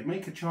if they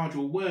make a charge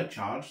or word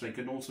charge, they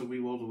can also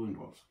re-roll the wound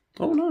rolls.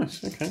 Oh,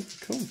 nice. Okay,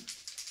 cool.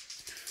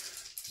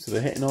 So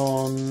they're hitting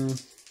on...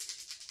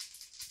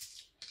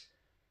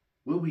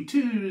 Will be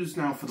 2s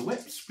now for the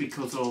whips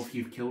because of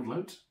you've killed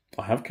loads.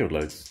 I have killed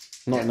loads.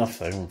 Not enough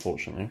though,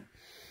 unfortunately.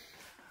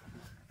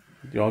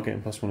 You are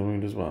getting +1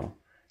 wound as well.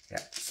 Yeah,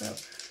 so...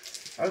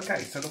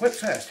 Okay, so the whips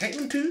first. Hit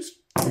them 2s.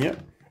 Yep.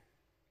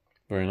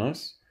 Very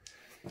nice.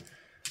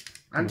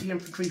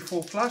 Anti-infantry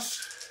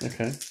 4+.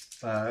 Okay.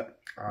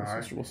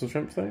 What's the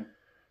strength though?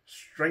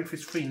 Strength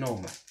is 3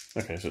 normally.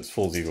 Okay, so it's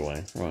 4s either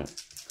way. Right.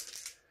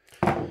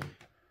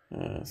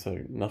 So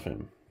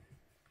nothing.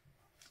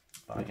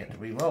 I get to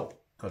re-roll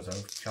because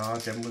of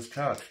charge and was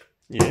charged.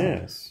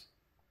 Yes.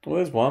 Well,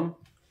 there's 1.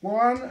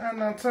 1,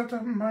 and that's at a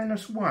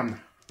 -1.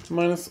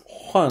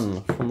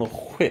 -1 from the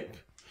whip.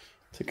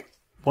 Take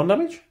 1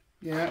 damage?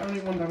 Yeah,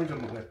 only 1 damage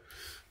on the whip.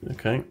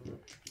 Okay.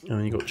 And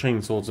then you've got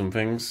chainswords and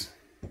things.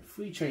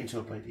 3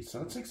 chainsword ladies, so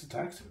that's 6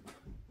 attacks.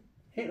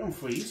 Hit on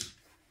 3s.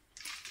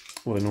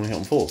 Well, they normally hit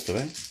on 4s, do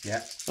they?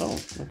 Yeah. Oh,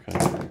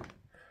 okay.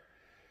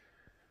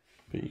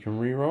 But you can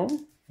re-roll?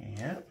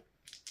 Yeah.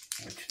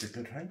 Which is a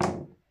good thing.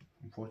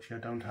 Unfortunately, I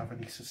don't have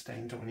any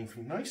sustains or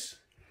anything nice.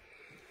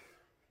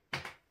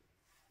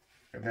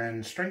 And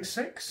then strength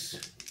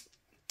 6.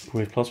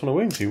 With +1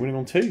 wound, so you're winning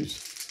on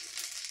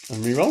 2s.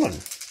 And re-rolling.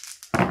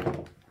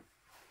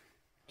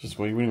 Just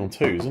where you're winning on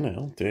 2s, isn't it?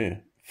 Oh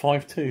dear.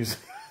 5 2s.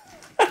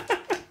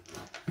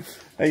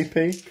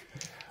 AP.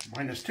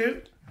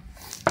 -2.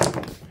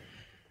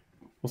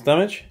 What's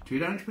damage? 2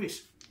 damage,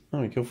 please.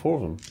 Oh, you killed 4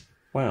 of them.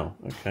 Wow,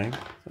 okay.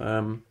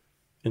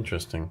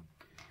 Interesting.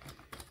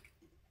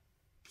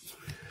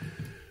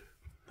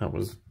 That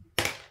was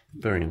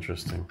very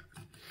interesting.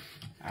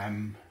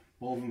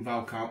 Morgan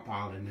Val can't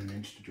pile in an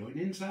inch to join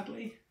in,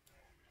 sadly.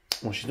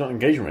 Well, she's not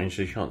engagement range,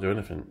 so she can't do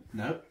anything.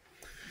 No.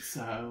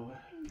 So...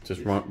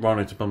 Just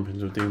Rhino to bump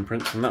into a Demon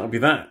Prince, and that'll be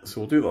that.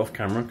 So we'll do that off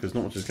camera, because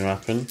not much is going to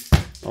happen.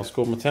 I'll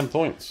score my 10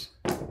 points.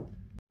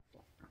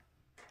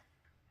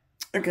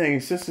 Okay,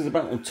 so this is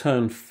about on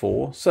turn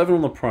 4. 7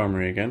 on the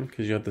primary again,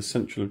 because you had the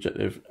central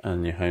objective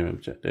and your home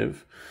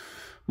objective.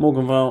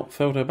 Morganvale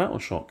failed her battle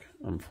shock,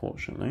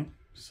 unfortunately.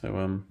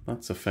 So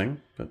that's a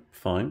thing, but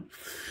fine.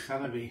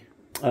 Can it be?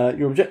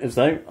 Your objectives,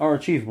 though, are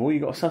achievable.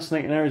 You've got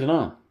Assassinating Ares and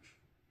R.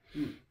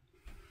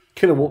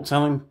 Kill a Warp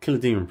Talon, kill a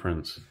Demon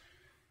Prince.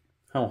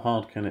 How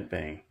hard can it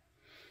be?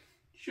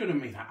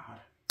 Shouldn't be that hard.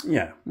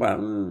 Yeah,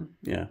 well,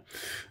 yeah.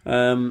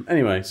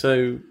 Anyway,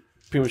 so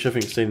pretty much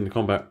everything stayed in the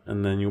combat,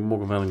 and then your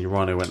Morganvale and your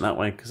Rhino went that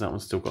way, because that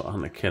one's still got a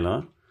Hunter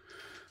Killer.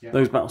 Yep.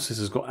 Those Battle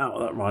Sisters got out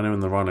of that Rhino,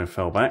 and the Rhino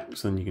fell back,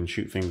 so then you can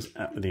shoot things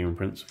at the Demon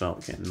Prince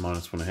without getting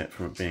 -1 a hit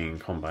from it being in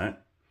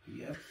combat.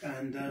 Yep,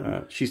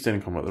 and... She's staying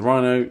in combat with the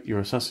Rhino. Your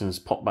Assassins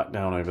popped back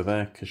down over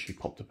there, because she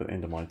popped up at the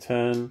end of my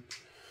turn.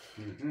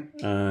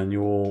 And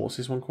your... what's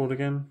this one called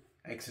again?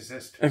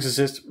 Exorcist.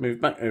 Exorcist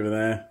moved back over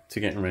there to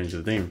get in range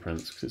of the Demon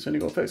Prince, because it's only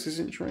got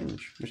 36-inch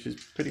range, which is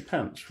pretty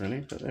pants, really,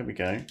 but there we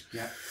go.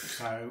 Yeah,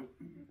 so...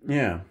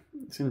 Yeah,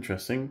 it's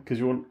interesting, because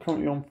you're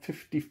currently on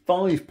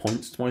 55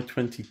 points to my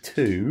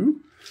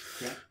 22.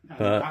 Yeah,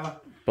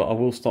 but I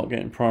will start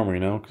getting primary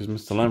now, because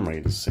Mr.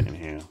 Lamraid is sitting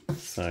here.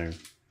 So,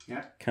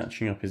 yeah,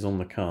 catching up is on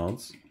the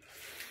cards.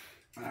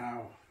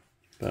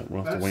 But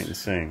we'll have to wait and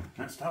see.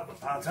 Let's start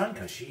with Part-Time,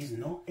 because she's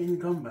not in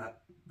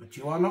combat. But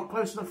you are not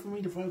close enough for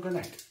me to throw a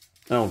grenade.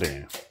 Oh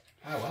dear.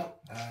 Oh well.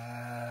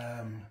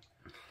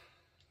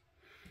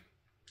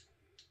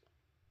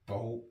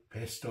 Bolt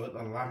pistol at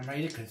the Land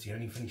Raider, because it's the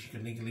only thing she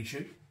can legally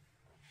shoot.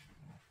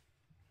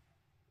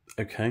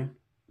 Okay.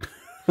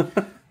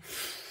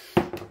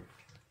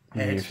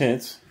 Hit. You've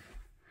hit.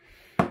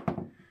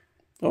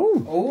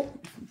 Oh. Oh.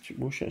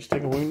 Will she actually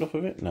take a wound off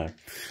of it? No.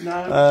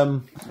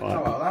 No. Right.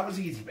 Oh well, that was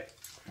the easy bit.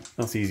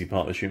 That's the easy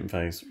part of the shooting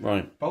phase.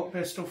 Right. Bolt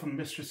pistol from the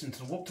Mistress into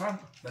the Warp Time.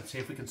 Let's see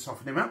if we can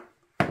soften him out.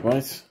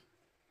 Right.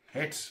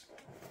 Hits.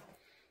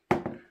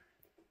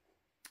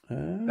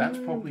 That's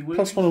probably wound.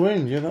 +1 a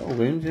wound, yeah, that'll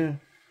wound, yeah.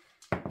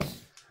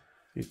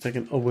 He's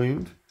taking a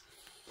wound.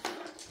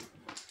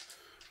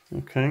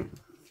 Okay.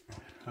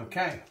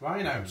 Okay,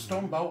 Rhino,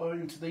 Stormbolter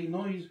into the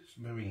Noise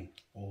Marine,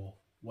 or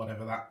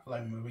whatever that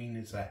lone Marine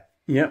is there.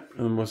 Yep,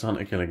 and what's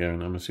Hunter Killer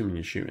going? I'm assuming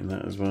you're shooting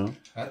that as well.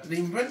 At the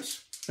Demon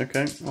Prince.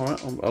 Okay, alright,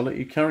 I'll let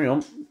you carry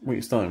on. What are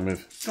you starting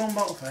with?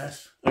 Stormbolter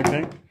first.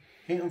 Okay.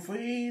 Hit and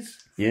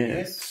freeze. Yes.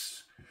 Hits.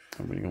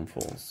 I'm running on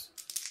 4s.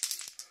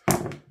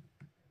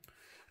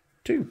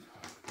 2.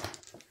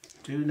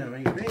 2, no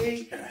AP.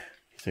 He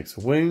takes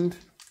a wound.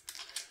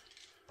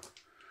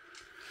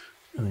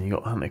 And then you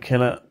got Hunter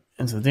Killer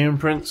into the Demon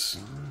Prince.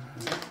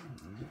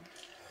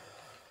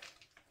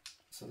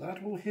 So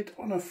that will hit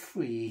on a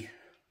 3.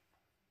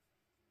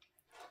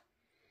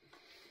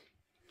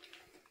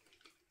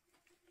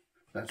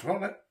 Let's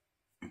roll it.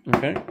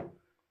 Okay.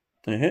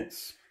 It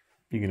hits.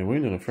 You're going to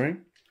wound on a 3.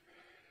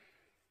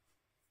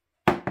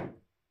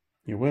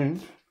 You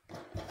wound.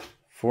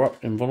 4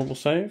 up, invulnerable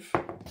save.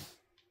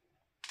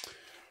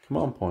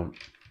 Command point.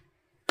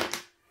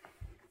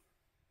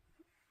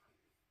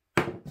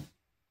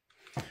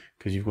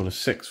 Because you've got a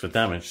 6 for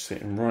damage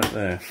sitting right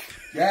there.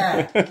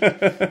 Yeah.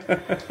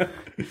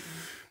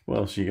 What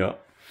else you got?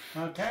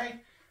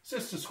 Okay.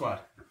 Sister Squad.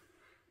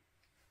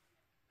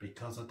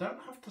 Because I don't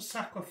have to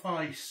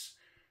sacrifice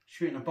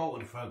shooting a bolt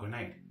with a throw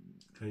grenade.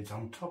 Because it's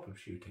on top of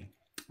shooting.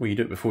 Well, you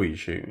do it before you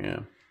shoot,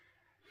 yeah.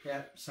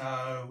 Yeah,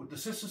 so the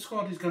Sister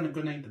Squad is going to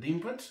grenade the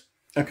Demon Prince.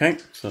 Okay,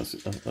 so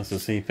that's a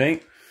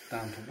CP.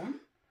 Down to 1.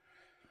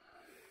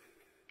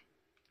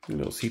 A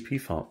little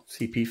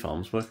CP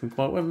farm's working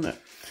quite well, isn't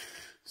it?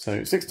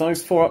 So 6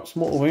 dice, 4 ups,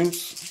 mortal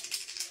wounds.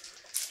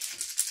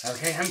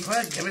 Okay,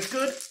 Emperor, give it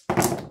good.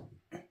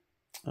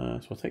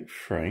 So I'll take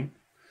 3.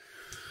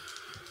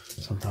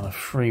 So I've done a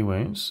 3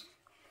 wounds.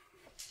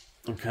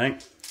 Okay,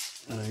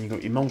 and then you've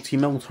got your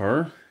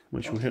multi-melter,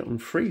 which will hit on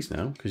freeze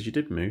now, because you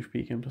did move,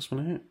 but you get +1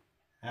 a hit.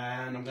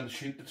 And I'm going to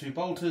shoot the 2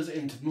 bolters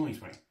into the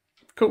Noise Ring.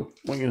 Cool,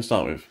 what are you going to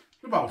start with?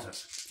 The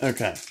bolters.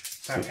 Okay.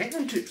 So hit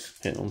on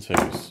 2s. Hit on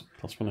 2s,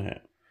 +1 a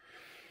hit.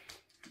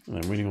 And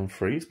then winning on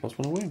freeze,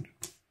 +1 a wound.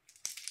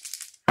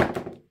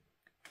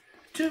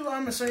 2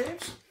 armor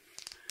saves.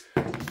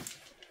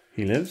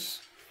 He lives.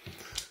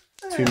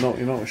 2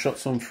 multi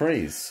shots on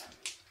freeze.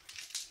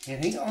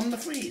 Hitting on the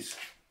freeze.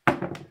 2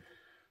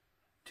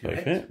 Both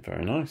hits. hit,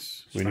 very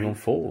nice. Winning on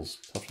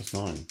 4s, toughness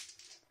 9.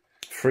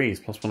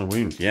 Freeze, +1 a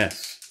wound,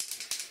 yes.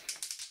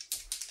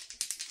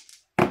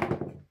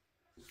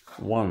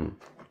 1.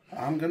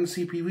 I'm going to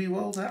CP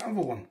reroll that other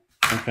one.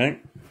 Okay.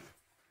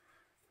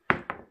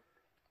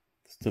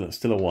 Let's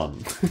Still a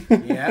 1.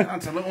 Yeah,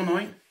 that's a little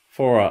annoying.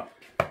 4 up.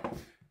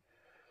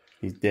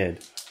 He's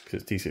dead.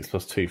 Because it's D6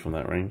 plus 2 from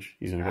that range.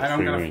 He's only got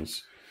 3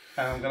 wounds.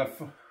 I'm going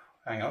to...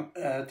 Hang on.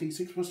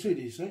 D6 plus 2,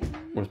 did you say?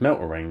 Well, it's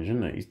Melter range,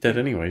 isn't it? He's dead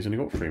anyway. He's only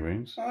got 3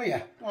 wounds. Oh,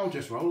 yeah. I'll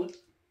just roll it.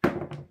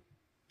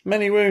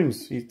 Many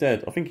wounds. He's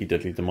dead. I think he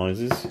deadly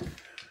demises.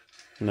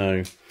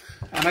 No.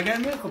 And I get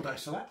a miracle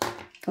dice for that.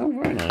 Oh,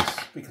 very nice.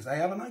 Because I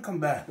have an icon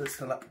bear that's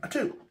still up. A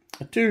 2.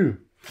 A 2.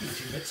 Which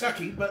is a bit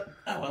sucky, but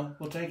oh well,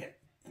 we'll take it.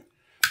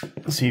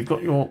 So you've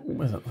got your...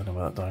 Where's that? I don't know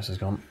where that dice has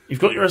gone. You've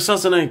got your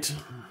Assassinate.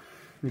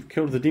 You've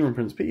killed the Demon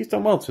Prince, but he's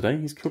done well today.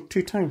 He's killed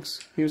 2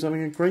 tanks. He was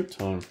having a great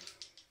time.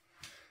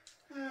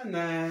 And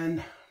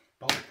then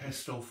bolt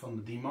pistol from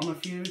the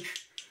Demonofuge.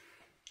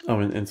 Oh,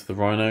 into the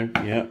Rhino.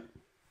 Yeah.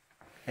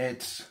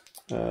 It's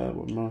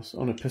what minus?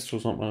 Oh no,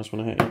 pistol's not minus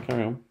when I hit. Yeah,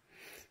 carry on.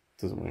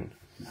 Doesn't mean.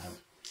 No.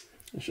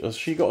 Has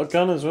she got a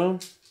gun as well?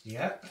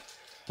 Yeah.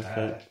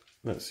 Okay.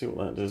 Let's see what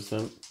that does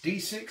then.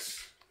 D6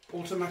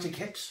 automatic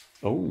hits.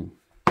 Oh.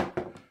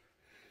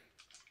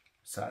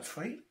 So that's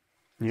 3.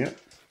 Yeah.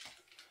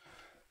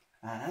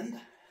 And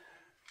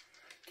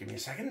give me a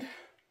second.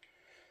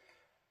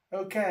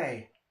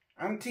 Okay.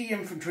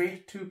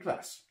 Anti-infantry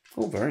 2+.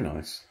 Oh, very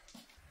nice.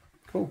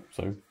 Cool.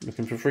 So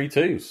looking for 3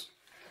 2s.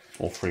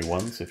 Or 3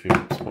 1s if you're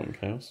supporting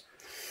chaos.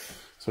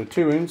 So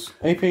 2 wounds.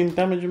 AP and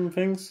damage and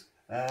things?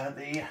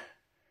 The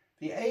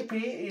AP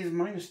is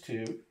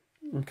 -2.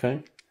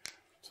 Okay.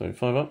 So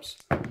 5 ups.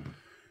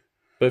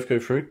 Both go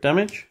through.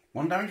 Damage?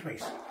 1 damage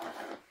base.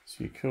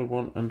 So you killed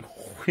 1 and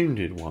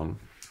wounded 1.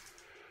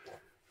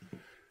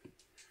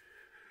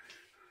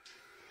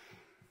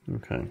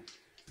 Okay.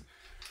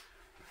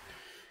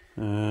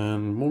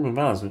 And Morgan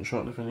Val hasn't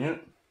shot anything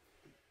yet.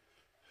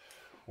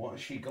 What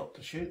has she got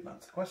to shoot?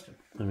 That's the question.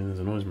 I mean, there's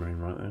a Noise Marine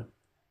right there.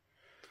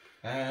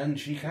 And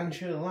she can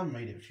shoot a Land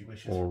Raider if she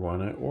wishes. Or a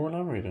Rhino, or a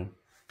Land Raider.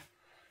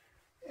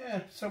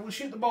 Yeah, so we'll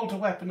shoot the bolter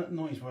weapon at the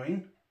Noise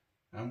Marine.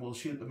 And we'll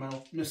shoot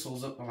the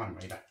missiles at the Land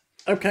Raider.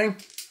 Okay.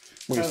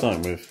 What are you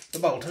starting with? The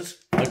bolters.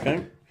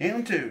 Okay. Here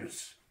on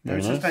 2s. No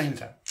Very nice.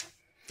 sustains out.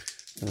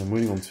 And then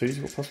wounding on 2s,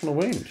 you've got +1 a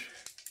wound.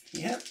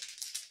 Yep.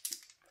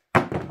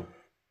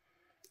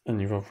 And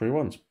you've rolled 3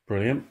 1s.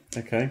 Brilliant.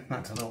 Okay.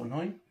 That's a little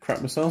annoying.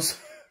 Crap missiles.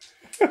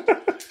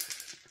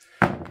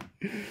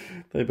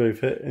 They both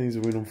hit, and he's a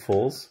wound on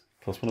 4s.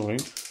 +1 a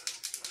wound.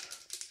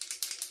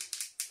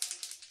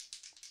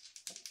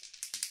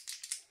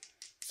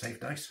 Save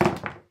dice.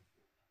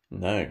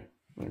 No.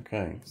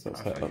 Okay. So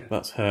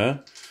that's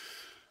her.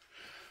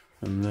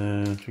 And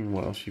then,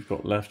 what else you've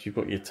got left? You've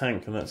got your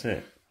tank, and that's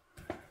it.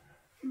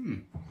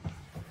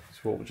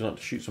 So what would you like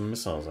to shoot some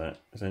missiles at,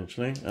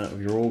 essentially? Out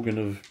of your organ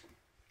of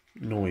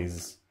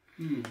noise.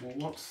 Well,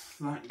 what's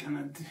that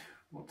gonna do?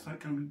 What's that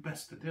gonna be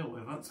best to deal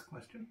with? That's the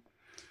question.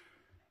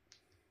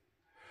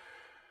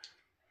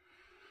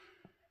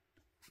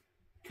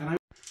 Can I?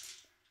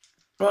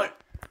 Right.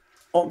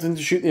 Opting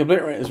to shoot the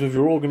Obliterators with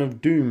your organ of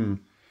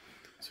doom.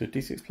 So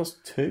D6 plus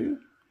 2?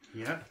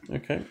 Yeah.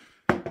 Okay.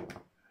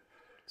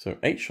 So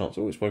 8 shots.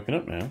 Oh, it's woken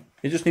up now.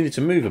 It just needed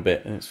to move a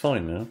bit, and it's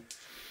fine now.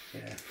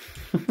 Yeah.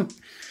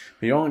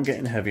 But you aren't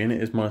getting heavy, and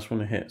it is -1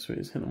 to hit, so it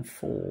is hit on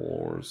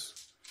 4s.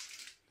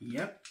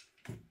 Yep.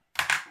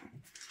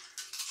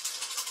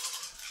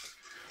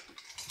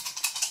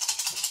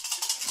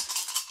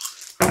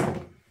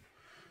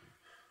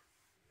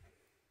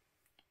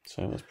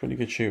 So that's pretty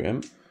good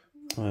shooting.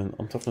 And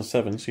I'm toughness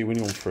 7, so you're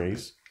winning on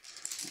 3s.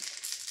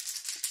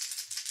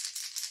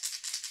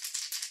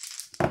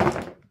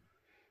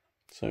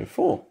 So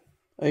 4.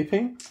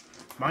 AP?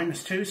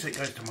 -2, so it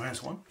goes to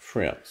 -1.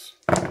 3 ups.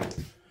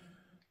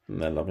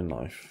 And they're loving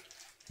life.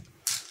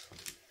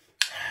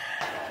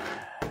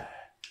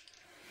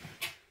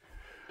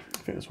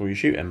 I think that's all you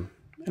shoot him.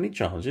 Any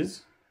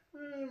charges?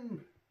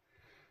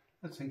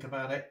 Let's think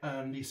about it.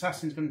 The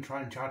assassin's going to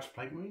try and charge the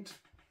Plague Marines.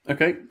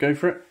 Okay, go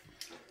for it.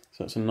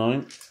 So that's a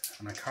 9.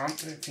 And I can't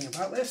do anything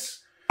about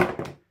this.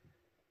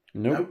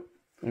 Nope.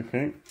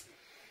 Okay.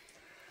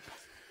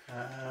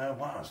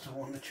 What else do I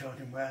want to charge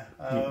him where?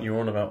 You're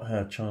on about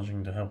her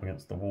charging to help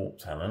against the Warp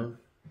Talon,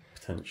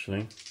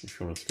 potentially, if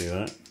you want to do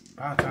that.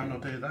 Bartan will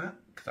do that,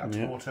 because that's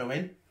Yeah. auto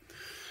in.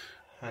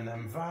 And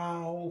then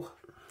Val.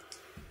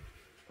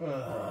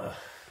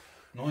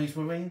 Noise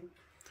Marine.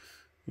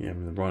 Yeah, I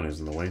mean, the Rhino's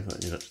in the way,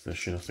 so they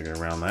should have to go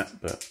around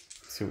that, but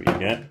see what you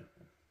get.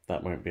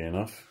 That won't be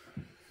enough.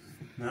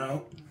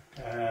 No.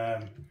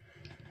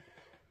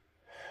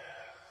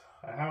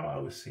 How I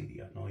always see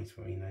the Noise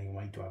Marine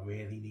anyway. Do I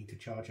really need to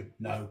charge him?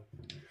 No.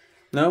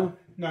 No?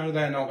 No,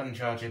 they're not going to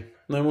charge him.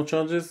 No more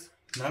charges?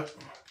 No.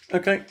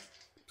 Okay.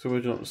 So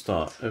where do you want to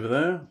start? Over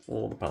there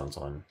or the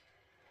Palatine?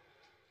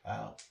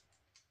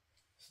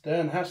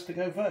 Stern has to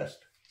go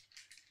first.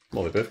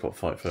 Well, they both got to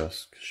fight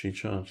first because she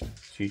charged.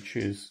 She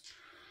choose.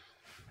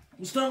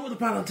 We'll start with the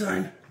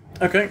Palatine.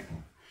 Okay.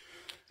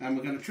 And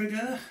we're going to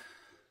trigger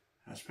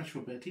a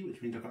special ability,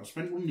 which means I've got to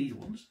spend one of these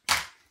ones.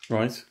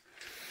 Right.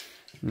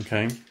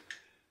 Okay.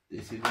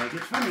 This is where it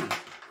gets funny.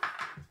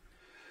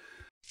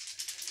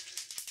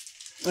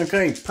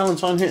 Okay,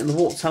 Palatine hitting the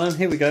Water Talon.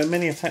 Here we go.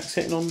 Many attacks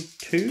hitting on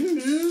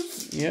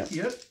 2s.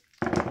 Yep.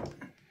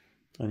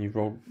 And you've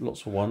rolled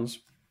lots of 1s.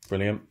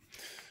 Brilliant.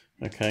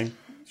 Okay.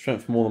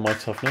 Strength more than my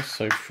toughness,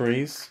 so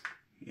 3s.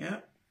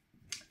 Yep.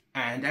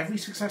 And every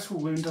successful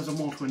wound does a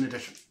mortal in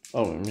addition.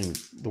 Oh, I mean,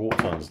 the Water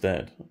Talon's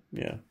dead.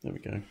 Yeah, there we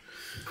go.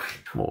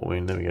 Mortal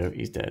wound, there we go.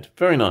 He's dead.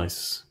 Very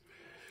nice.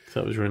 So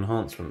that was your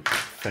enhancement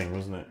thing,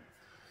 wasn't it?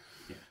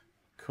 Yeah.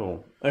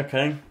 Cool.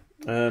 Okay.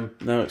 Now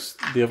it's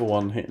the other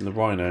one hitting the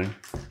Rhino.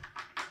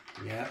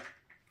 Yeah.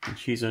 And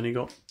she's only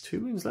got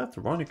 2 wounds left.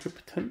 The Rhino could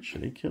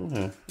potentially kill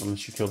her.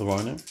 Unless you kill the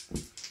Rhino.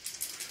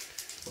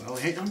 Well,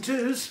 we hit on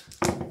 2s.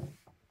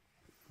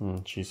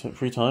 She's hit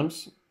 3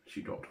 times.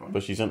 She dropped one.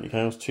 But she's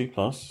anti-chaos 2+,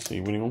 so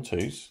you're winning on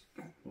 2s.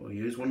 We'll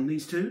use one of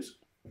these 2s.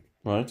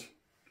 Right.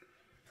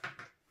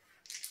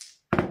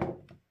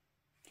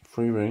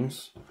 3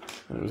 wounds.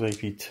 And it was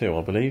AP 2,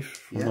 I believe,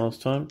 from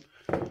last time.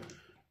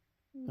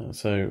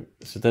 So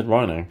it's a dead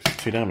Rhino. It's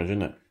 2 damage,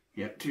 isn't it?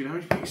 Yep, 2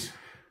 damage piece.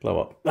 Blow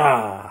up.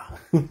 Ah!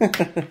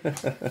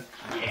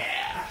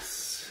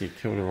 Yes! You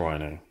killed a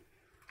Rhino.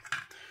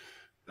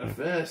 The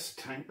first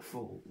tank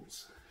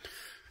falls.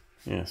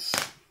 Yes.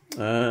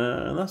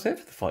 And that's it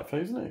for the fight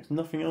phase, isn't it?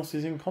 Nothing else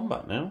is in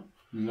combat now.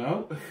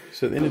 No.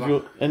 So at the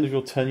end of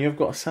your turn, you have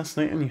got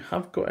Assassinate and you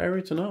have got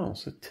Area Denial.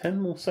 So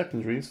 10 more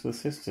secondaries for the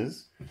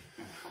sisters.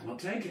 I'll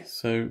take it.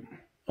 So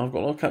I've got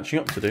a lot of catching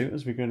up to do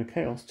as we go into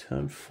Chaos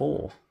turn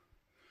 4.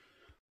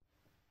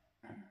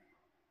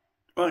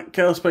 Right,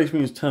 Chaos Space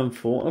Marines turn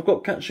 4. I've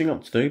got catching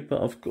up to do,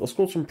 but I've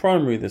scored some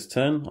primary this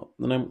turn.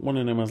 One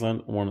in No Man's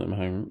Land and one at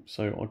home.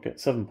 So I'll get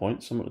 7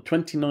 points. I'm at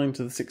 29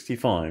 to the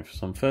 65.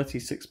 So I'm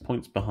 36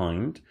 points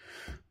behind.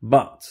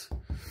 But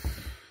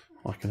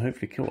I can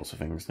hopefully kill lots of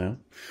things now.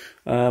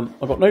 I've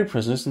got no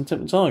prisoners and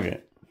attempt to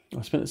target.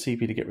 I spent the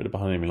CP to get rid of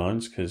behind enemy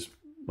lines because,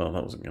 well,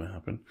 that wasn't going to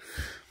happen.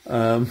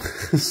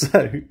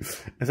 So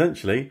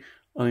essentially,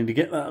 I need to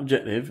get that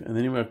objective, and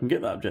the only way I can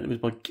get that objective is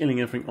by killing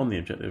everything on the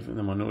objective, and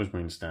then my Noise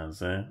Marine stands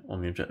there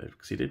on the objective,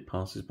 because he did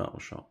pass his battle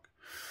shock.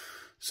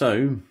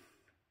 So,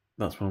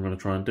 that's what I'm going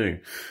to try and do.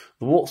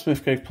 The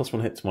Wartsmith gave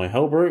 +1 hit to my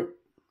Hellbrute,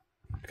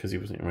 because he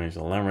wasn't in range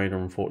of the Land Raider,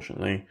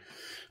 unfortunately.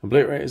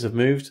 Obliterators have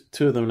moved.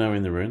 2 of them are now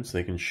in the ruin, so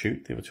they can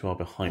shoot. The other 2 are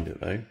behind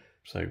it, though,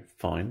 so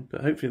fine.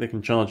 But hopefully they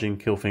can charge in,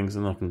 kill things,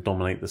 and I can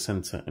dominate the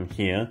centre and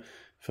here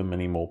for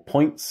many more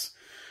points.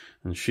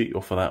 And shoot you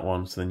off for that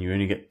one, so then you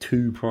only get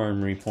 2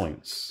 primary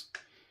points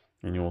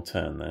in your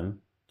turn then,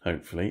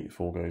 hopefully,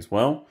 if all goes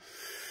well.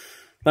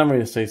 Land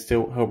Raider stayed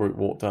still, Hellbrute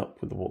walked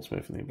up with the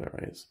Wartsmith and the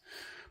Obliterators.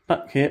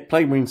 Back here,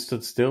 Plague Marine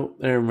stood still,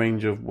 they're in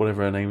range of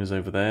whatever her name is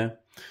over there.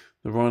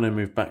 The Rhino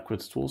moved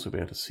backwards to also be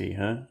able to see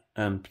her,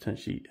 and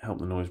potentially help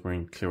the Noise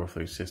Marine clear off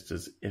those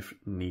sisters if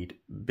need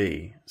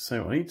be.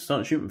 So I need to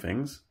start shooting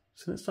things,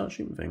 so let's start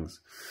shooting things.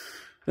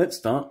 Let's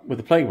start with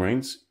the Plague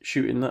Marines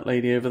shooting that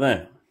lady over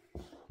there.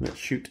 Let's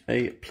shoot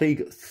a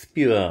Plague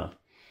Spewer,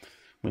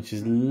 which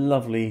is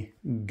lovely,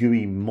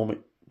 gooey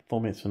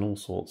vomit and all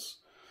sorts,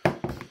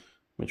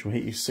 which will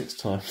hit you 6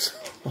 times.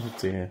 Oh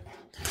dear.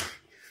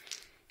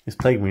 This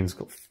Plague Marine's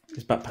got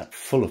his backpack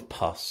full of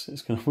pus.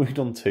 It's going to wound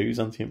on 2s,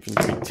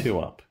 anti-infantry 2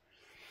 up.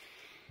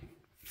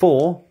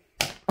 4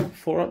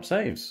 up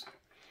saves.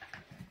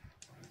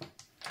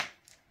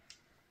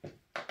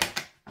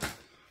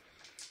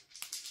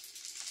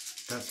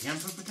 Does the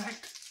Emperor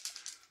protect?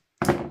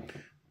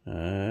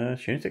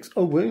 She only takes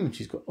a wound.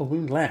 She's got a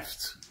wound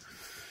left.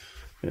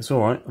 It's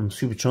alright. I'm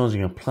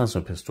supercharging a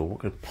plasma pistol. What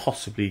could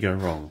possibly go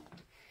wrong?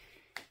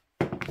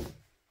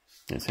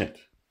 It's hit.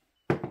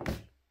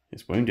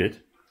 It's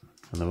wounded.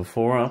 Another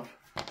 4 up.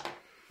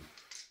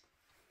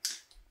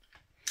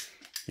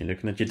 You're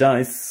looking at your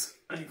dice.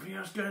 Anything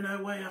else going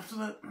our way after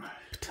that?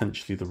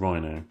 Potentially the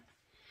Rhino.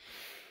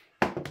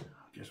 I'll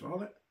just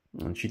roll it.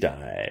 And she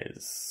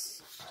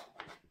dies.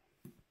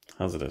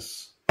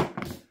 Hazardous.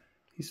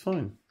 He's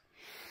fine.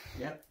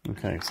 Yep.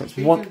 Okay, so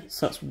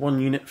that's one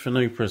unit for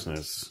no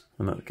prisoners,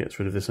 and that gets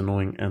rid of this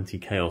annoying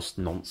anti-chaos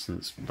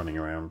nonsense running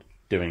around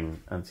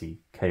doing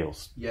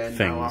anti-chaos things.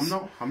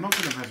 No, I'm not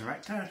going to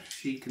resurrect her.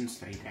 She can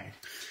stay dead.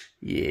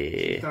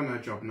 Yeah. She's done her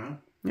job now.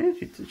 Yeah,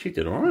 she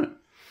did all right.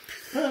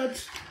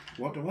 But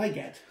what do I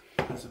get?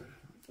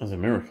 As a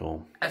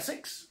miracle. A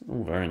 6.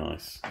 Oh, very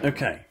nice.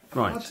 Okay,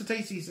 right. Lots of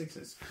tasty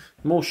 6s.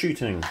 More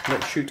shooting.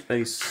 Let's shoot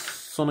a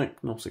Sonic,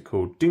 what's it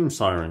called? Doom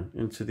Siren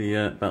into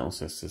the Battle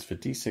Sisters for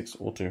D6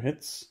 auto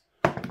hits.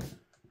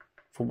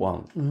 For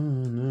 1. Oh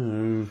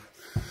no.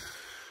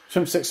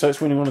 26, so it's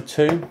winning on a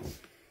 2.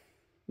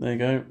 There you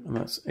go. And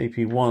that's AP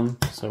 1.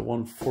 So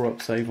 1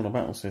 4-up save on a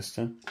Battle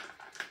Sister.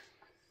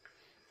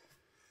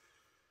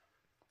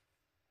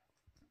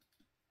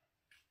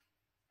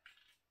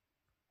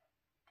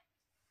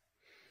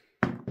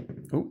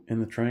 Oh, in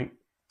the tray.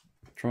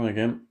 Try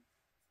again.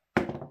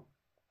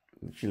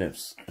 She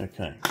lives.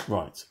 Okay,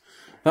 right.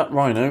 That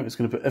Rhino is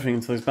going to put everything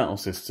into those Battle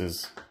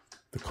Sisters.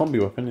 The combi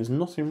weapon is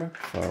not in rapid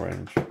fire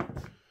range,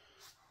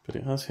 but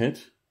it has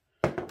hit.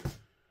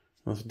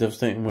 That's a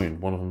devastating wound.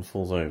 One of them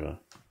falls over.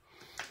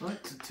 Right,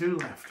 2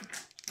 left.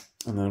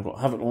 And then I've got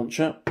Havoc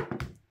Launcher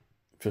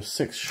for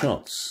 6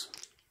 shots.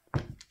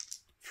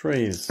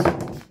 Freeze.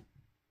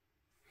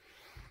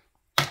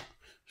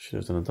 Should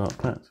have done a dark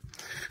pact.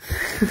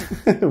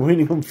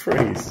 Winning on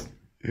freeze.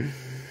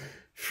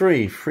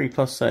 3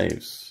 plus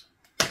saves.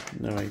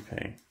 No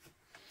AP.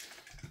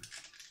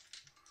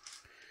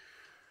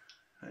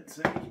 Let's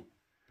see.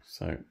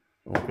 So,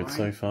 all good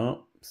so far.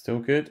 Still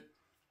good.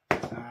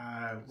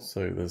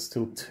 So there's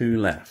still 2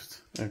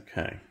 left.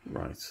 Okay,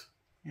 right.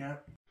 Yeah.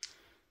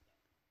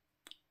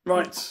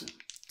 Right.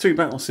 2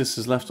 battle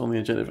sisters left on the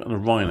objective and a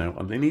rhino,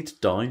 and they need to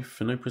die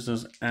for no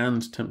prisoners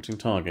and tempting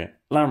target.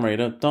 Land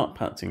Raider, dark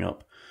pacting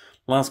up.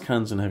 Last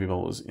cannons and heavy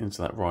bolters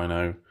into that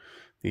rhino.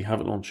 The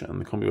Havoc Launcher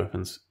and the combi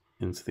weapons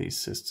into these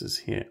sisters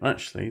here.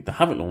 Actually, the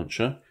Havoc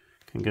Launcher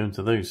can go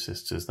into those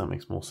sisters. That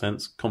makes more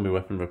sense. Combi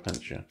weapon,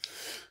 Repentia.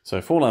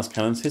 So 4 last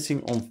cannons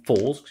hitting on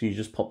 4s because you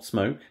just popped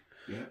smoke.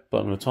 Yeah.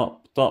 But I'm going to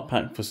top dark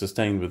pack for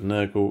sustained with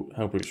Nurgle,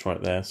 Hellbrutes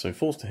right there. So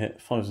 4s to hit,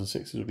 5s and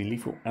 6s will be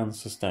lethal and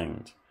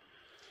sustained.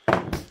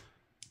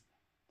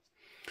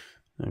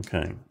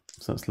 Okay,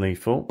 so that's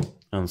lethal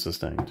and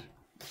sustained.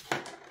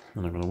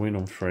 And I'm going to wound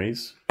on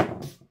freeze.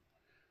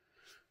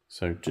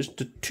 So just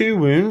the 2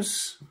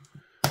 wounds,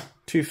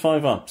 2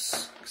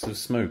 5-ups because of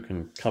smoke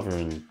and cover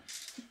and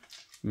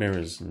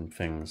mirrors and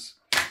things.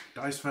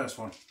 Dice first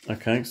one.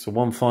 Okay, so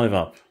 1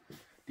 5-up.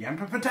 The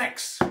Emperor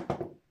protects.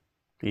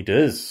 He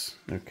does.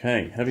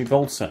 Okay, heavy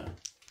bolter.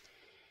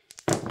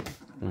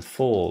 And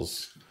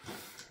 4s,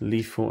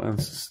 lethal and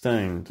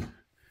sustained.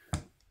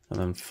 And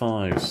then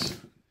 5s.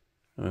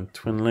 And then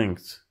twin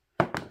linked.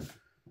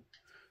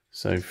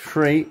 So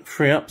 3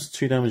 ups,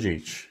 2 damage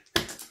each.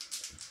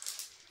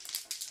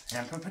 The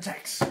Emperor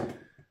protects. So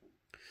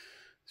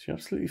you're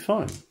absolutely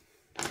fine.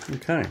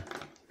 Okay.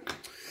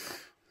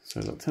 So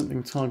that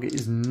tempting target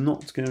is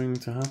not going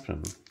to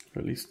happen.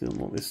 Or at least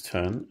not this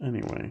turn,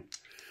 anyway.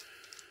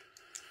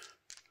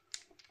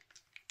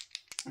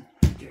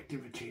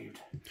 Objective achieved.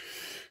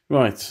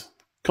 Right.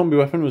 Combi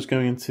weapon was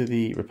going into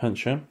the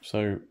Repentia,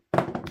 so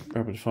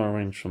rapid fire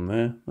range from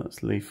there.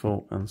 That's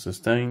lethal and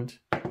sustained.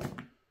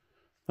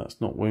 That's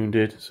not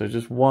wounded, so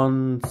just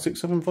 1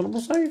 6/7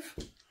 vulnerable save.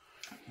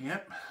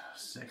 Yep,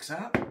 6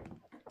 up.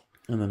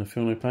 And then a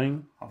feel no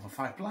pain. Of a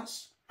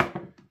 5+.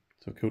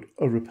 So called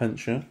a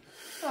Repentia.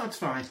 Oh, it's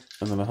fine.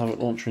 And then I have it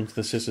launcher into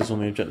the sisters on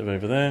the objective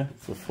over there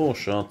for 4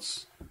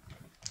 shots.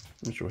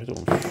 Which will hit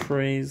on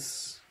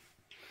freeze.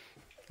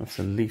 That's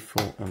a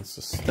lethal and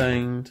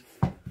sustained.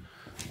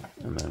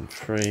 And then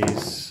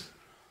freeze.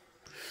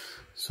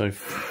 So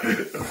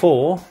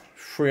 4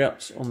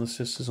 3-ups on the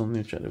sisters on the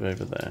objective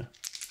over there.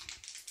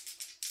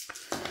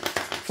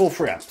 4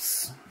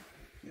 3-ups.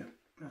 Yep.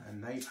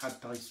 And they've had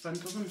dice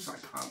spent on them, so I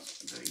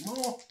can't do any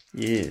more.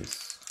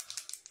 Yes.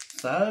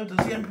 So, does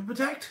the Emperor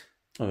protect?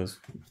 Oh, there's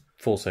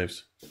 4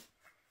 saves.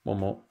 1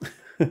 more.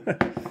 But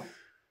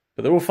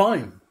they're all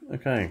fine.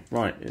 Okay,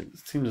 right. It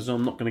seems as though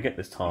I'm not going to get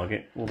this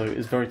target, although it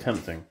is very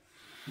tempting.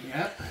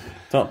 Yep.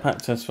 Dark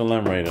Pact test for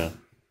Land Raider.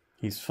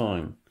 He's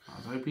fine. I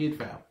was hoping he'd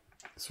fail.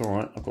 It's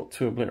alright. I've got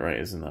 2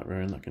 obliterators in that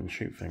ruin that can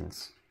shoot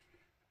things.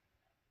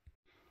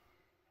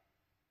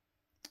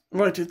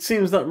 Right, it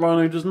seems that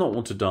Rhino does not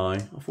want to die.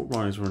 I thought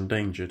Rhinos were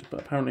endangered, but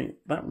apparently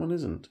that one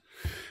isn't.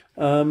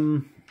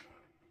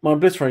 My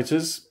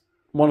obliterators,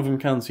 one of them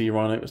can see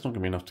Rhino. It's not going to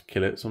be enough to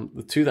kill it. So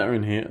the 2 that are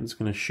in here, I'm just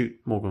going to shoot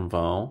Morgan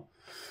Val.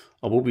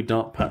 I will be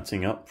dark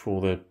pacting up for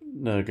all the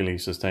Nurgle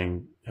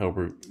sustained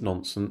Hellbrute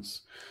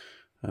nonsense.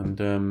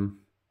 And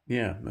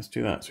yeah, let's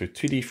do that. So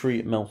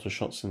 2d3 melter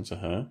shots into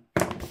her.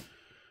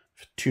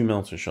 For 2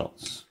 melter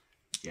shots.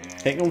 Yeah.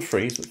 Hitting on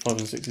freeze, but 5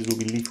 and 6s will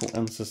be lethal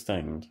and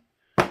sustained.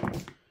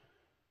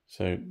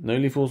 So no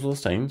lethals or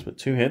sustained, but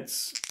 2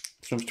 hits.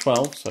 Strength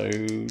 12, so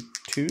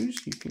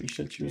 2s. You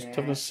said she was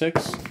toughness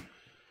 6.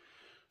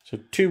 So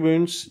 2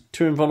 wounds,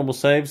 2 invulnerable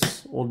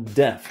saves, or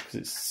death,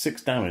 because it's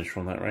 6 damage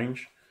from that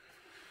range.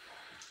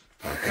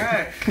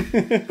 Okay.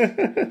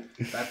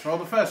 Let's roll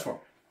the first one.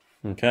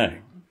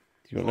 Okay.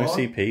 You've got no 4.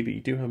 CP, but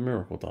you do have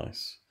miracle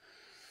dice.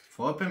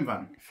 4 pin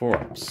van. 4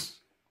 ups.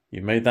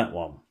 You've made that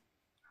one.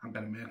 I'm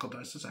going to miracle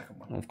dice the second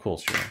one. Of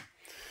course you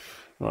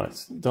are.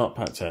 Right, Dark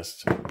Pact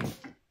test.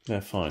 They're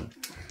fine.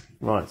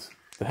 Right,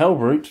 the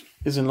Hellbrute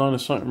is in line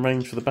of sight and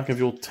range for the back of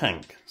your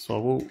tank. So I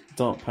will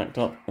Dark Pact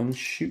up and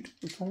shoot.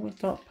 Is that with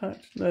Dark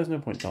Pact? There's no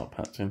point Dark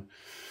Pacting.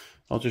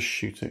 I'll just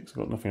shoot it because I've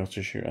got nothing else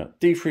to shoot at.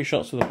 D3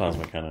 shots with a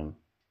plasma cannon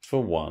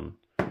for 1.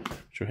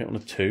 Which will hit on a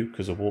 2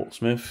 because of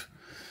Walksmith.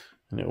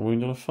 And it'll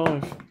wound on a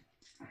 5.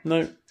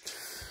 No.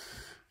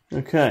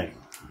 Okay.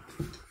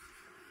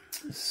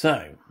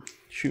 So,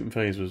 shooting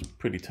phase was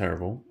pretty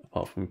terrible,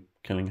 apart from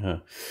killing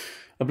her.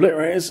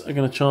 Obliterators are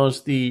going to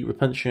charge the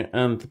Repentia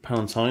and the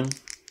Palatine.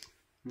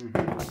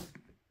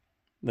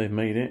 They've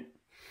made it.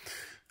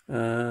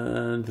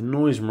 And the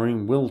Noise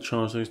Marine will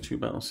charge those 2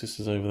 battle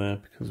sisters over there,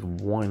 because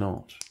why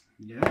not?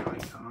 Yeah, I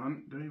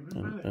can't do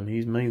it. And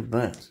he's made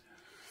that.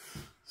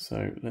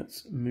 So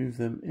let's move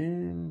them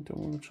in. Don't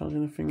want to charge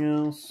anything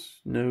else.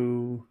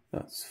 No,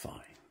 that's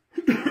fine.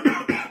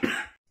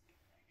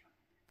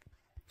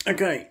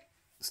 Okay,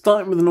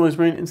 Starting with the Noise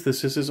Marine into the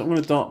Sisters, I'm going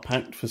to Dark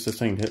Pact for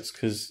sustained hits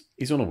because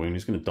he's on a wound.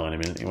 He's going to die in a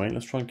minute anyway.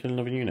 Let's try and kill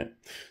another unit.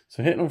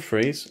 So hitting on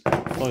 3s,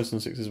 5s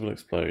and 6s will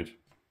explode.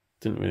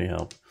 Didn't really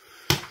help.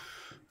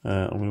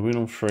 I'm going to win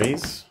on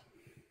 3s.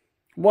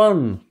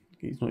 1!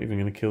 He's not even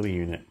going to kill the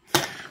unit.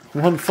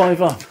 1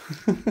 5 up.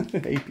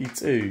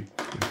 AP2.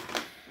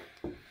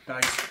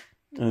 Dice.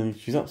 And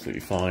she's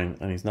absolutely fine.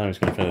 And he's going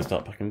to fail his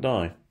Dark Pact and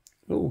die.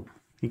 Oh,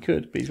 he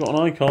could, but he's got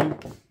an icon.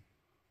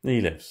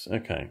 He lives.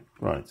 Okay,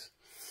 right.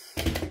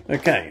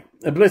 Okay,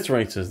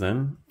 Obliterators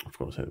then. I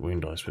forgot to take the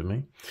wound dice with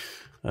me.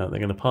 They're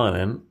going to pile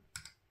in,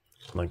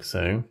 like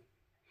so.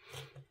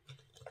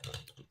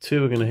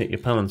 2 are going to hit your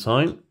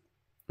Palatine,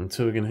 and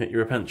 2 are going to hit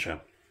your Repentia.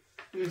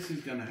 This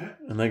is going to hit.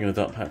 And they're going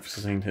to Dark Pact for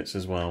sustained hits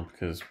as well,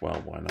 because,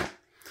 well, why not?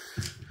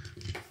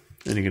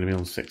 Only going to be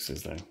on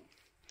 6s though.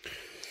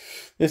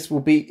 This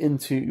will be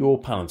into your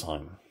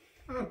Palatine.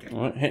 Okay.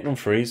 Alright, hitting on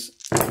 3s,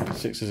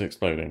 6s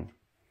exploding.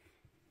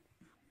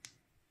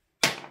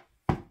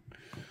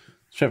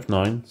 Strength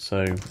 9,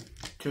 so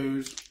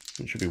 2s.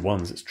 it should be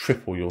 1s. It's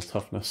triple your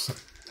toughness.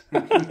 No,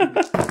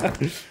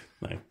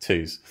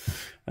 2s.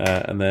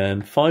 And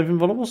then 5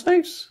 invulnerable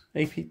saves.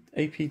 AP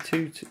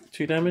 2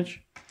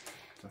 damage.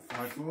 So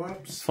 5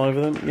 follow-ups. 5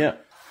 of them, yeah.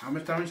 How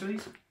much damage are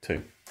these?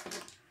 2.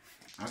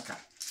 Okay.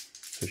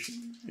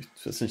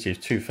 So essentially,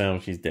 if 2 fail,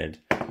 she's dead.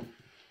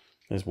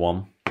 There's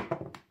 1.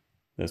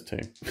 There's 2.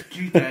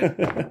 She's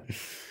dead.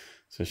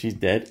 So she's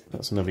dead.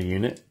 That's another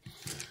unit.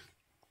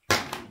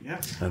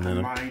 Yep. And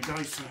then my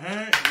dice are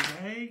here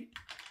is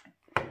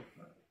a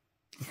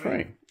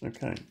 3.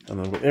 Okay. And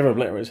then the other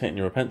Obliterator is hitting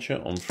your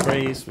Repentia on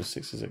 3s with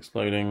 6s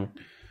exploding.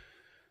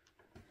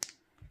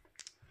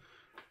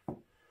 And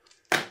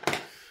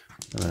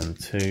then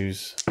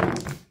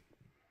 2s.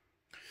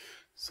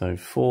 So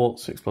 4,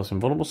 6 plus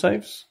invulnerable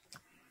saves.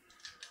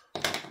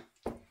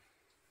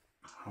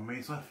 How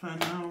many's left there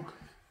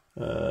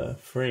now?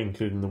 3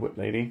 including the Whip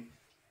Lady.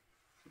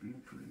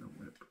 Including the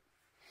whip.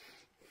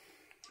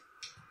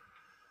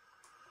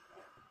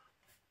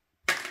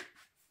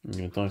 I'm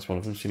going to dice one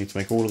of them, so you need to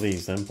make all of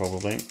these then,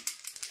 probably.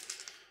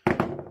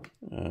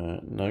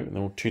 No,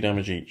 they're all 2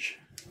 damage each.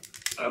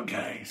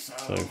 Okay,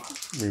 so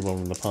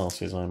re-rolling the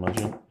passes, I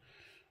imagine.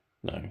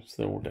 No, so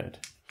they're all dead.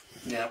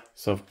 Yep.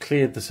 So I've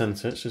cleared the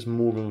centre, it's just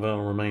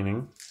Morganvale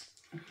remaining.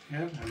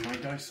 Yep, and my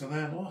dice are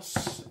there.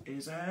 Loss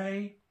is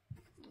a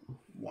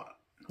 1.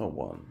 Oh,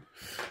 1.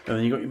 And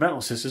then you've got your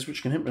Battle Sisters,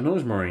 which can hit the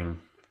Noise Marine.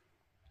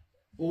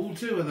 All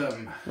 2 of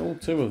them. All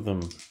 2 of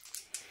them.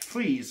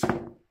 Freeze.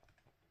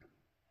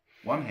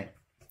 1 hit.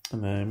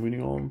 And then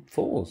winning on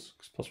 4s,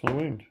 plus 1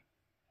 wound.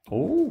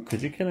 Oh,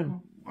 could you kill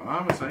him? Well,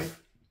 I'm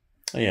safe.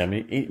 Oh, yeah, I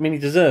mean, he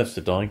deserves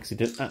to die because he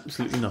did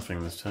absolutely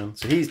nothing this turn.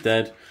 So he's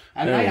dead.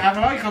 And I have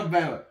an icon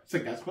bell. So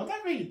guess what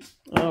that means?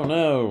 Oh,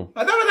 no.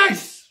 Another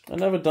dice!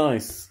 Another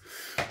dice.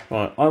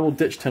 Right, I will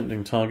ditch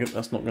Tempting Target.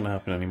 That's not going to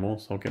happen anymore,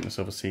 so I'll get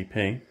myself a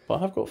CP. But I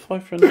have got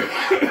 5 for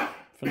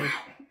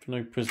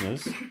no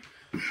prisoners.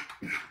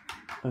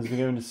 As we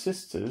go into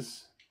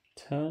Sisters,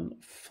 turn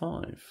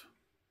 5.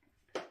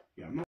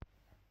 Yeah, I'm not.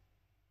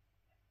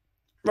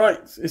 Right,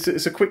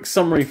 it's a quick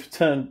summary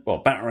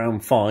for battle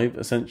round 5,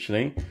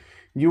 essentially.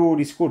 You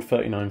already scored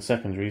 39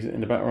 secondaries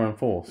in the battle round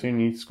 4, so you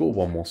need to score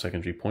 1 more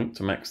secondary point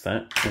to max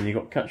that. And you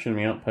got Capturing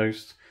the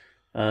Outpost,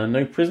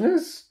 no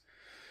prisoners.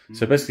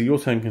 So basically your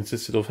turn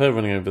consisted of her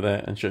running over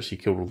there and she actually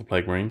killed all the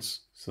Plague Marines.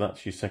 So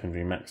that's your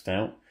secondary maxed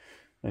out.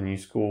 And you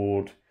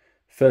scored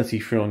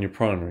 33 on your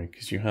primary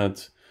because you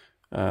had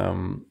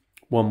 1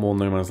 more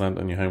No Man's Land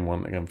on your home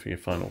one again for your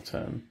final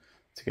turn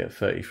to get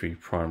 33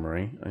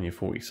 primary and your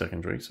 40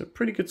 secondary. So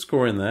pretty good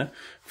score in there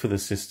for the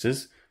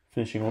Sisters,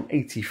 finishing on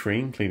 83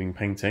 including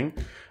painting.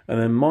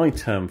 And then my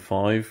turn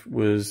 5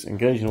 was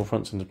engaging all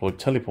fronts and deploy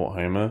Teleport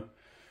Homer.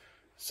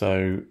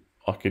 So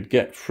I could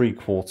get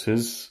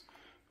 3/4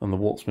 and the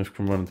Wartsmith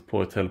can run and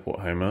deploy Teleport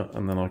Homer,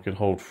 and then I could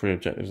hold 3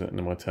 objectives at the end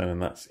of my turn, and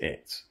that's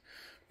it.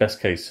 Best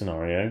case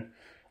scenario,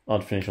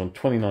 I'd finish on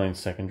 29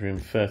 secondary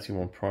and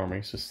 31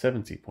 primary, so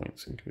 70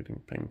 points,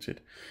 including painted.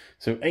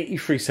 So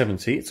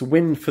 83-70. It's a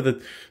win for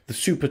the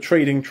Super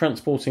Trading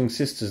Transporting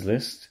Sisters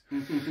list.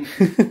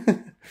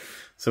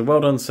 So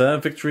well done, sir.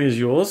 Victory is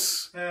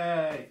yours.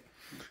 Hey.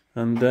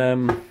 And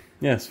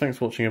yes, thanks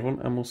for watching, everyone,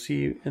 and we'll see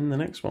you in the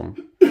next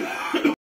one.